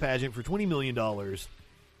Universe pageant for $20 million.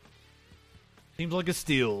 Seems like a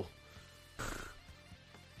steal.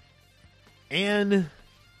 Anne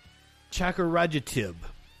Chakarajatib,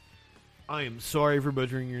 I am sorry for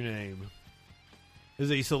butchering your name,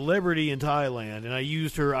 is a celebrity in Thailand, and I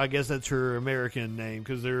used her, I guess that's her American name,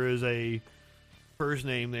 because there is a first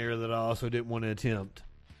name there that I also didn't want to attempt.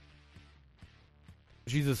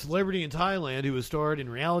 She's a celebrity in Thailand who has starred in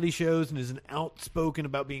reality shows and is outspoken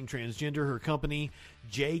about being transgender. Her company,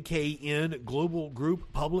 JKN Global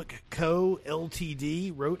Group Public Co.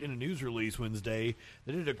 Ltd., wrote in a news release Wednesday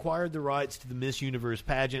that it acquired the rights to the Miss Universe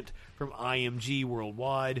pageant from IMG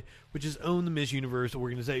Worldwide, which has owned the Miss Universe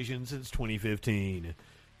organization since 2015.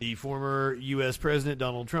 The former U.S. President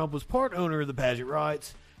Donald Trump was part owner of the pageant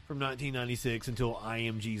rights from 1996 until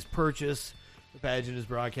IMG's purchase. The pageant is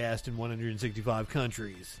broadcast in 165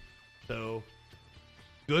 countries. So,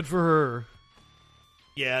 good for her.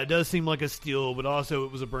 Yeah, it does seem like a steal, but also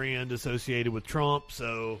it was a brand associated with Trump,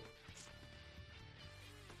 so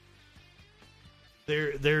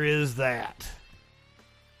there is that.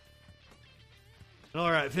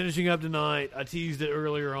 Alright, finishing up tonight. I teased it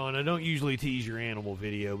earlier on. I don't usually tease your animal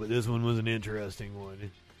video, but this one was an interesting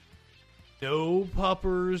one. No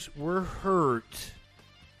puppers were hurt.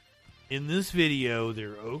 In this video,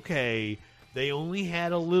 they're okay. They only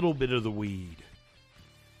had a little bit of the weed.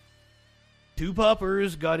 2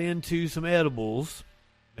 puppers got into some edibles.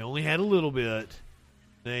 They only had a little bit.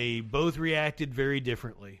 They both reacted very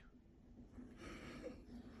differently.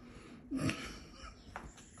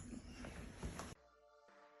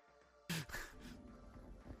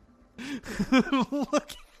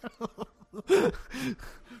 Look at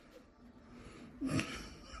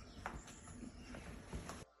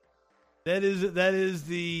That is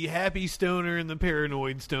the happy stoner and the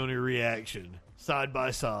paranoid stoner reaction, side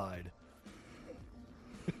by side.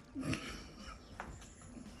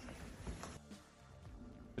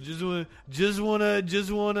 Just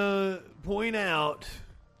wanna point out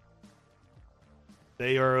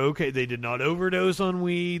they are okay. They did not overdose on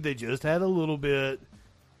weed. They just had a little bit.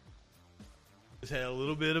 Just had a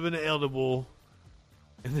little bit of an edible,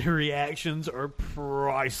 and their reactions are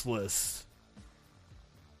priceless.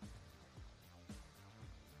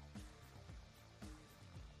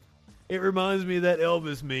 It reminds me of that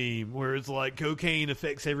Elvis meme where it's like cocaine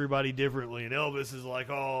affects everybody differently, and Elvis is like,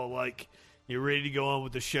 oh, like, you're ready to go on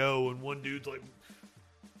with the show, and one dude's like,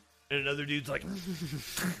 and another dude's like,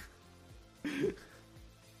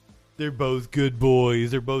 they're both good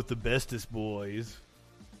boys. They're both the bestest boys.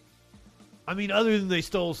 I mean, other than they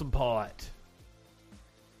stole some pot.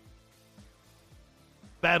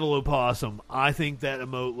 Battle Opossum. I think that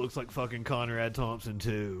emote looks like fucking Conrad Thompson,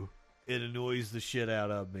 too. It annoys the shit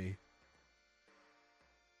out of me.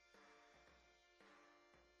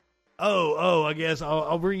 Oh, I guess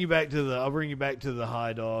I'll bring you back to the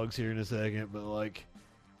high dogs here in a second, but like,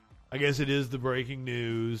 I guess it is the breaking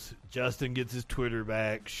news. Justin gets his Twitter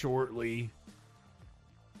back shortly.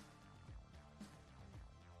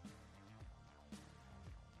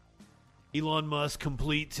 Elon Musk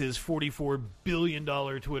completes his $44 billion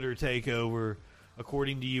Twitter takeover.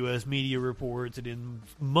 According to U.S. media reports, it ends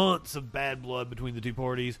months of bad blood between the two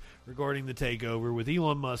parties regarding the takeover, with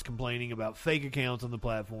Elon Musk complaining about fake accounts on the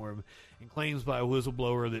platform and claims by a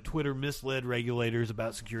whistleblower that Twitter misled regulators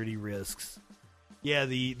about security risks. Yeah,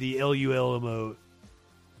 the LUL emote.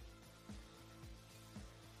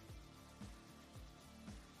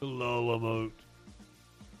 The LOL emote.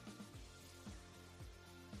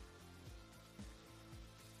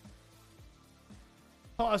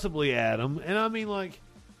 Possibly Adam, and I mean, like,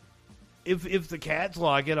 if the cats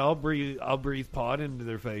like it, I'll breathe pot into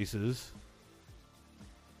their faces.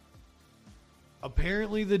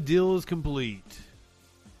 Apparently, the deal is complete.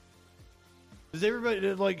 Does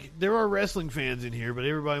everybody, like, there are wrestling fans in here, but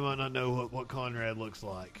everybody might not know what Conrad looks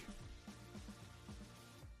like.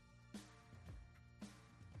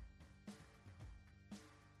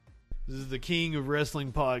 This is the king of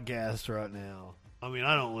wrestling podcasts right now. I mean,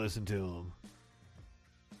 I don't listen to him.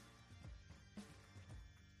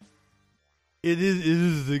 It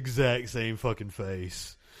is the exact same fucking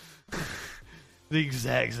face. The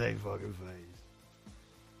exact same fucking face.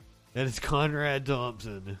 And it's Conrad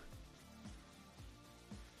Thompson.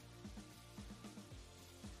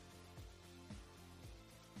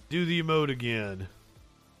 Do the emote again.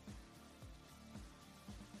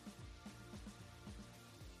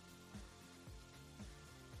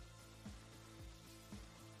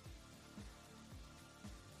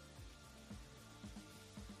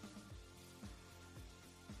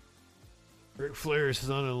 Ric Flair's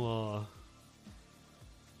son-in-law.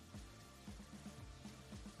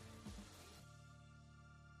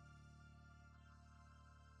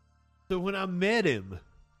 So when I met him,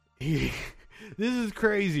 this is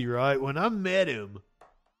crazy, right? When I met him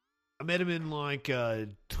in like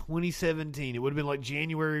 2017. It would have been like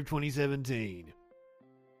January of 2017.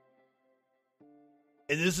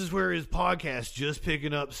 And this is where his podcast just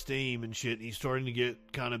picking up steam and shit, and he's starting to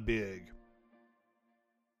get kind of big.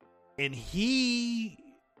 And he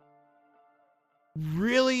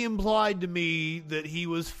really implied to me that he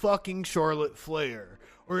was fucking Charlotte Flair.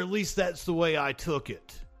 Or at least that's the way I took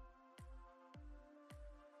it.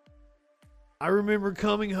 I remember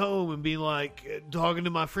coming home and being like, talking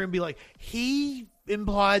to my friend, be like, he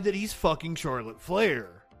implied that he's fucking Charlotte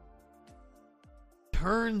Flair.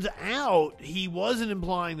 Turns out he wasn't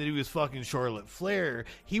implying that he was fucking Charlotte Flair.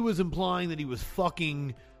 He was implying that he was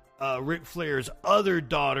fucking Ric Flair's other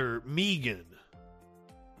daughter, Megan.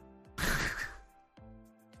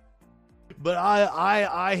 But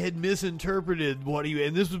I had misinterpreted what he...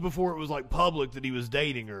 And this was before it was like public that he was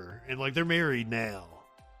dating her. And like they're married now.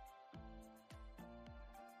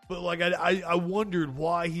 But like I wondered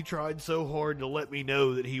why he tried so hard to let me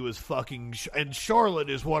know that he was fucking... And Charlotte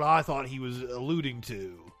is what I thought he was alluding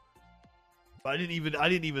to. I didn't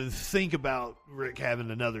even think about Rick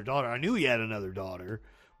having another daughter. I knew he had another daughter.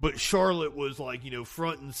 But Charlotte was like,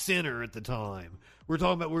 front and center at the time. We're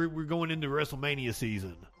talking about we're going into WrestleMania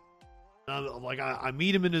season. I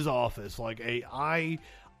meet him in his office. Like I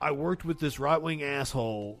worked with this right wing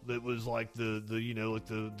asshole that was like the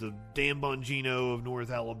Dan Bongino of North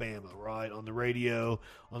Alabama, right? On the radio,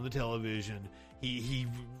 on the television. He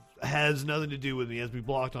has nothing to do with me. He has me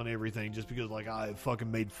blocked on everything just because like I fucking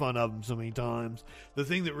made fun of him so many times. The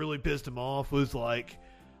thing that really pissed him off was like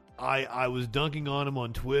I was dunking on him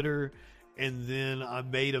on Twitter, and then I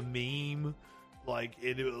made a meme. Like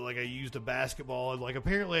I used a basketball. Like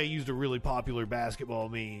apparently I used a really popular basketball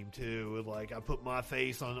meme too. Like I put my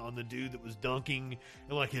face on the dude that was dunking,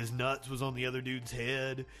 and like his nuts was on the other dude's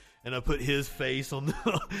head, and I put his face on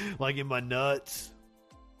the like in my nuts.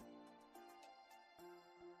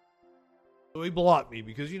 So he blocked me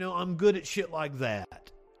because I'm good at shit like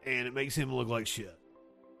that, and it makes him look like shit.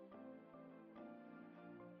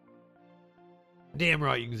 Damn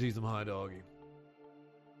right, you can see some high doggy.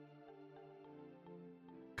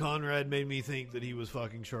 Conrad made me think that he was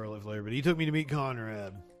fucking Charlotte Flair, but he took me to meet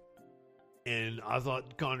Conrad, and I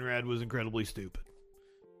thought Conrad was incredibly stupid.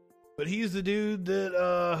 But he's the dude that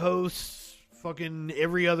hosts fucking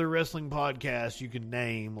every other wrestling podcast you can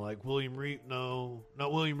name, like William Regal. No,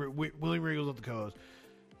 not William. William Regal's not the co-host.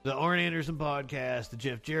 The Arn Anderson podcast, the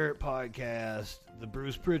Jeff Jarrett podcast, the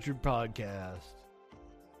Bruce Pritchard podcast.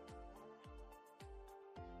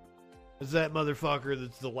 It's that motherfucker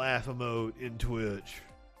that's the laugh emote in Twitch.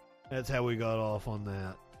 That's how we got off on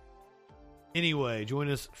that. Anyway, join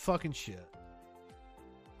us. Fucking shit.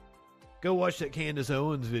 Go watch that Candace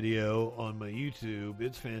Owens video on my YouTube.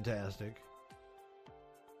 It's fantastic.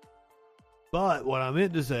 But what I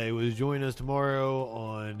meant to say was join us tomorrow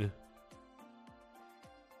on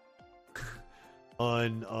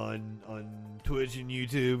Twitch and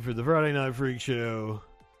YouTube for the Friday Night Freak Show.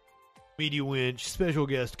 Media Winch, special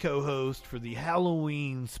guest co-host for the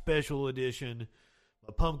Halloween special edition.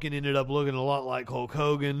 My pumpkin ended up looking a lot like Hulk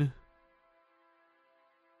Hogan.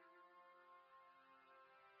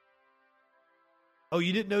 Oh,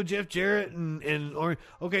 you didn't know Jeff Jarrett and Arn?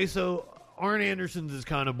 Okay, so Arn Anderson's is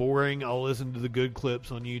kind of boring. I'll listen to the good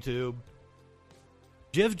clips on YouTube.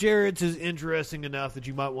 Jeff Jarrett's is interesting enough that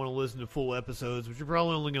you might want to listen to full episodes, but you're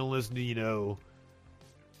probably only going to listen to,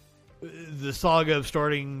 the saga of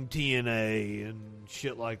starting TNA and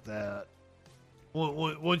shit like that.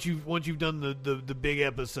 Once you've done the big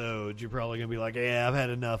episodes, you're probably gonna be like, yeah, I've had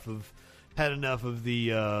enough of the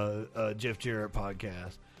Jeff Jarrett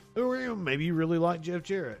podcast. Or maybe you really like Jeff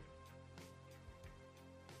Jarrett.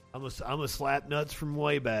 I'm a slap nuts from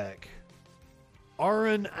way back.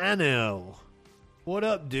 Aaron Anel, what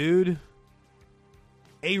up, dude?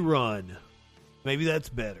 A-Run, maybe that's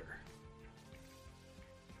better.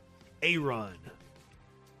 A-Run,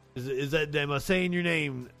 is that? Am I saying your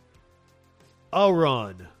name?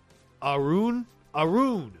 Arun. Boom.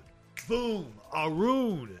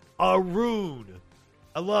 Arun.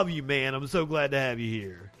 I love you, man. I'm so glad to have you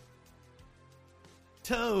here.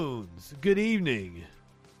 Tones. Good evening.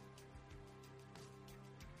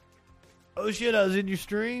 Oh shit, I was in your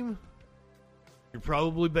stream? You're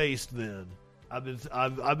probably based then.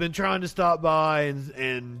 I've been trying to stop by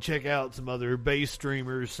and check out some other base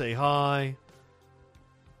streamers, say hi.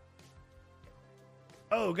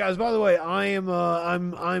 Oh, guys, by the way,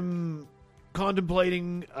 I'm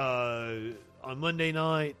contemplating on Monday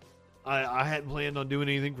night. I hadn't planned on doing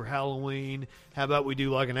anything for Halloween. How about we do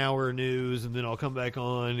like an hour of news and then I'll come back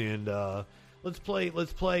on and let's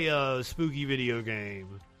play a spooky video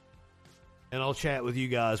game. And I'll chat with you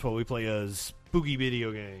guys while we play a spooky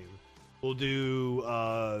video game. We'll do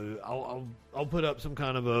I'll put up some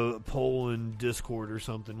kind of a poll in Discord or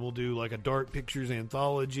something. We'll do like a Dark Pictures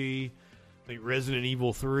anthology. Like Resident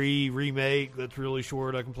Evil 3 remake. That's really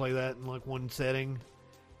short. I can play that in like one setting.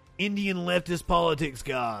 Indian leftist politics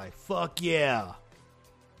guy. Fuck yeah.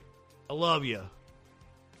 I love you.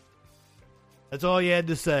 That's all you had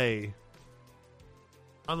to say.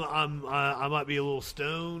 I might be a little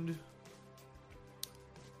stoned.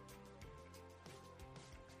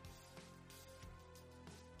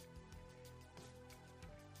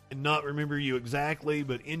 And not remember you exactly,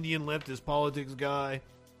 but Indian leftist politics guy,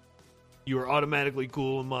 you are automatically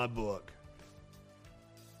cool in my book.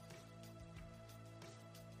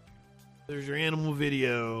 There's your animal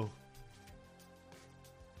video.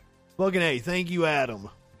 Fucking A, thank you, Adam.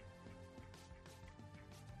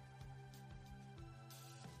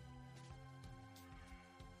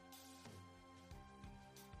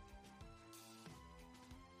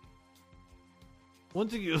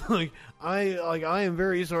 Once again, I am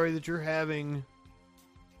very sorry that you're having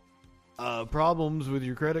problems with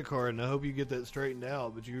your credit card, and I hope you get that straightened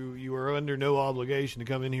out. But you are under no obligation to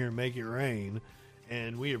come in here and make it rain,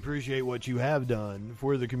 and we appreciate what you have done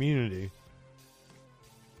for the community.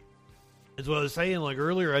 As what I was saying, like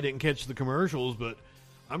earlier, I didn't catch the commercials, but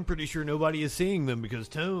I'm pretty sure nobody is seeing them because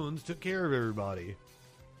Tones took care of everybody,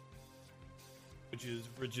 which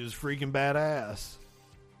is freaking badass.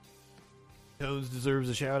 Tones deserves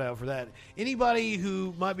a shout out for that. Anybody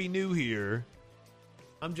who might be new here,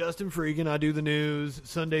 I'm Justin Freakin. I do the news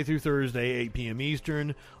Sunday through Thursday, 8 p.m.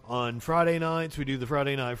 Eastern. On Friday nights, we do the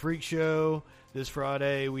Friday Night Freak Show. This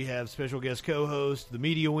Friday, we have special guest co-host, the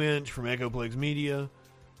Media Winch from Echoplex Media.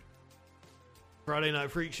 Friday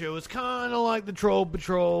Night Freak Show is kind of like the Troll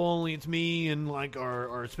Patrol, only it's me and like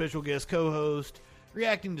our special guest co-host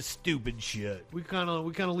reacting to stupid shit. We kind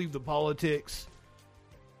of leave the politics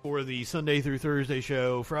for the Sunday through Thursday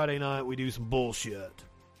show. Friday night, we do some bullshit.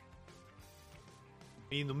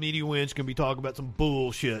 Me and the Media Winch can be talking about some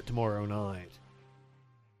bullshit tomorrow night.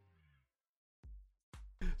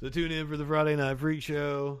 So tune in for the Friday Night Freak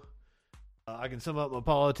Show. I can sum up my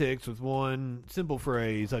politics with one simple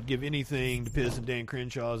phrase. I'd give anything to piss in Dan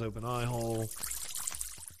Crenshaw's open eye hole.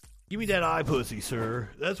 Give me that eye pussy, sir.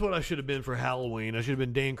 That's what I should have been for Halloween. I should have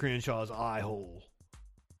been Dan Crenshaw's eye hole.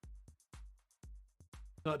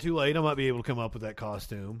 Not too late. I might be able to come up with that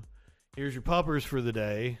costume. Here's your puppers for the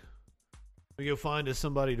day. We go find us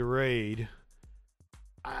somebody to raid.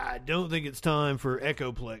 I don't think it's time for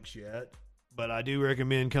Echoplex yet, but I do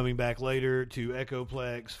recommend coming back later to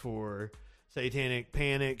Echoplex for Satanic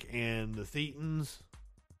Panic and the Thetans.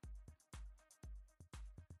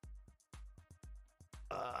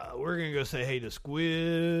 We're going to go say hey to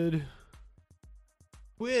Squid.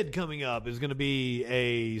 Squid coming up is going to be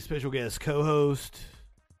a special guest co-host.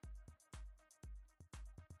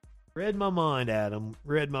 Read my mind, Adam.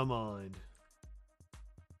 Read my mind.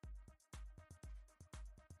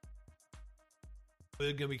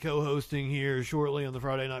 We're going to be co-hosting here shortly on the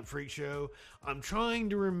Friday Night Freak Show. I'm trying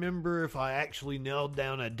to remember if I actually nailed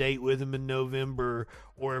down a date with him in November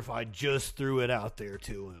or if I just threw it out there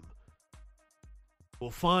to him. We'll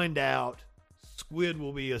find out. Squid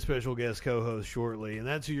will be a special guest co-host shortly, and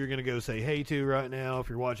that's who you're going to go say hey to right now if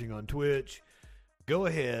you're watching on Twitch. Go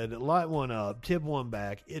ahead, light one up, tip one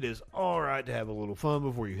back. It is all right to have a little fun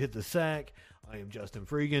before you hit the sack. I am Justin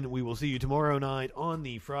Freakin. We will see you tomorrow night on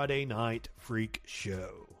the Friday Night Freak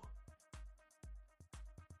Show.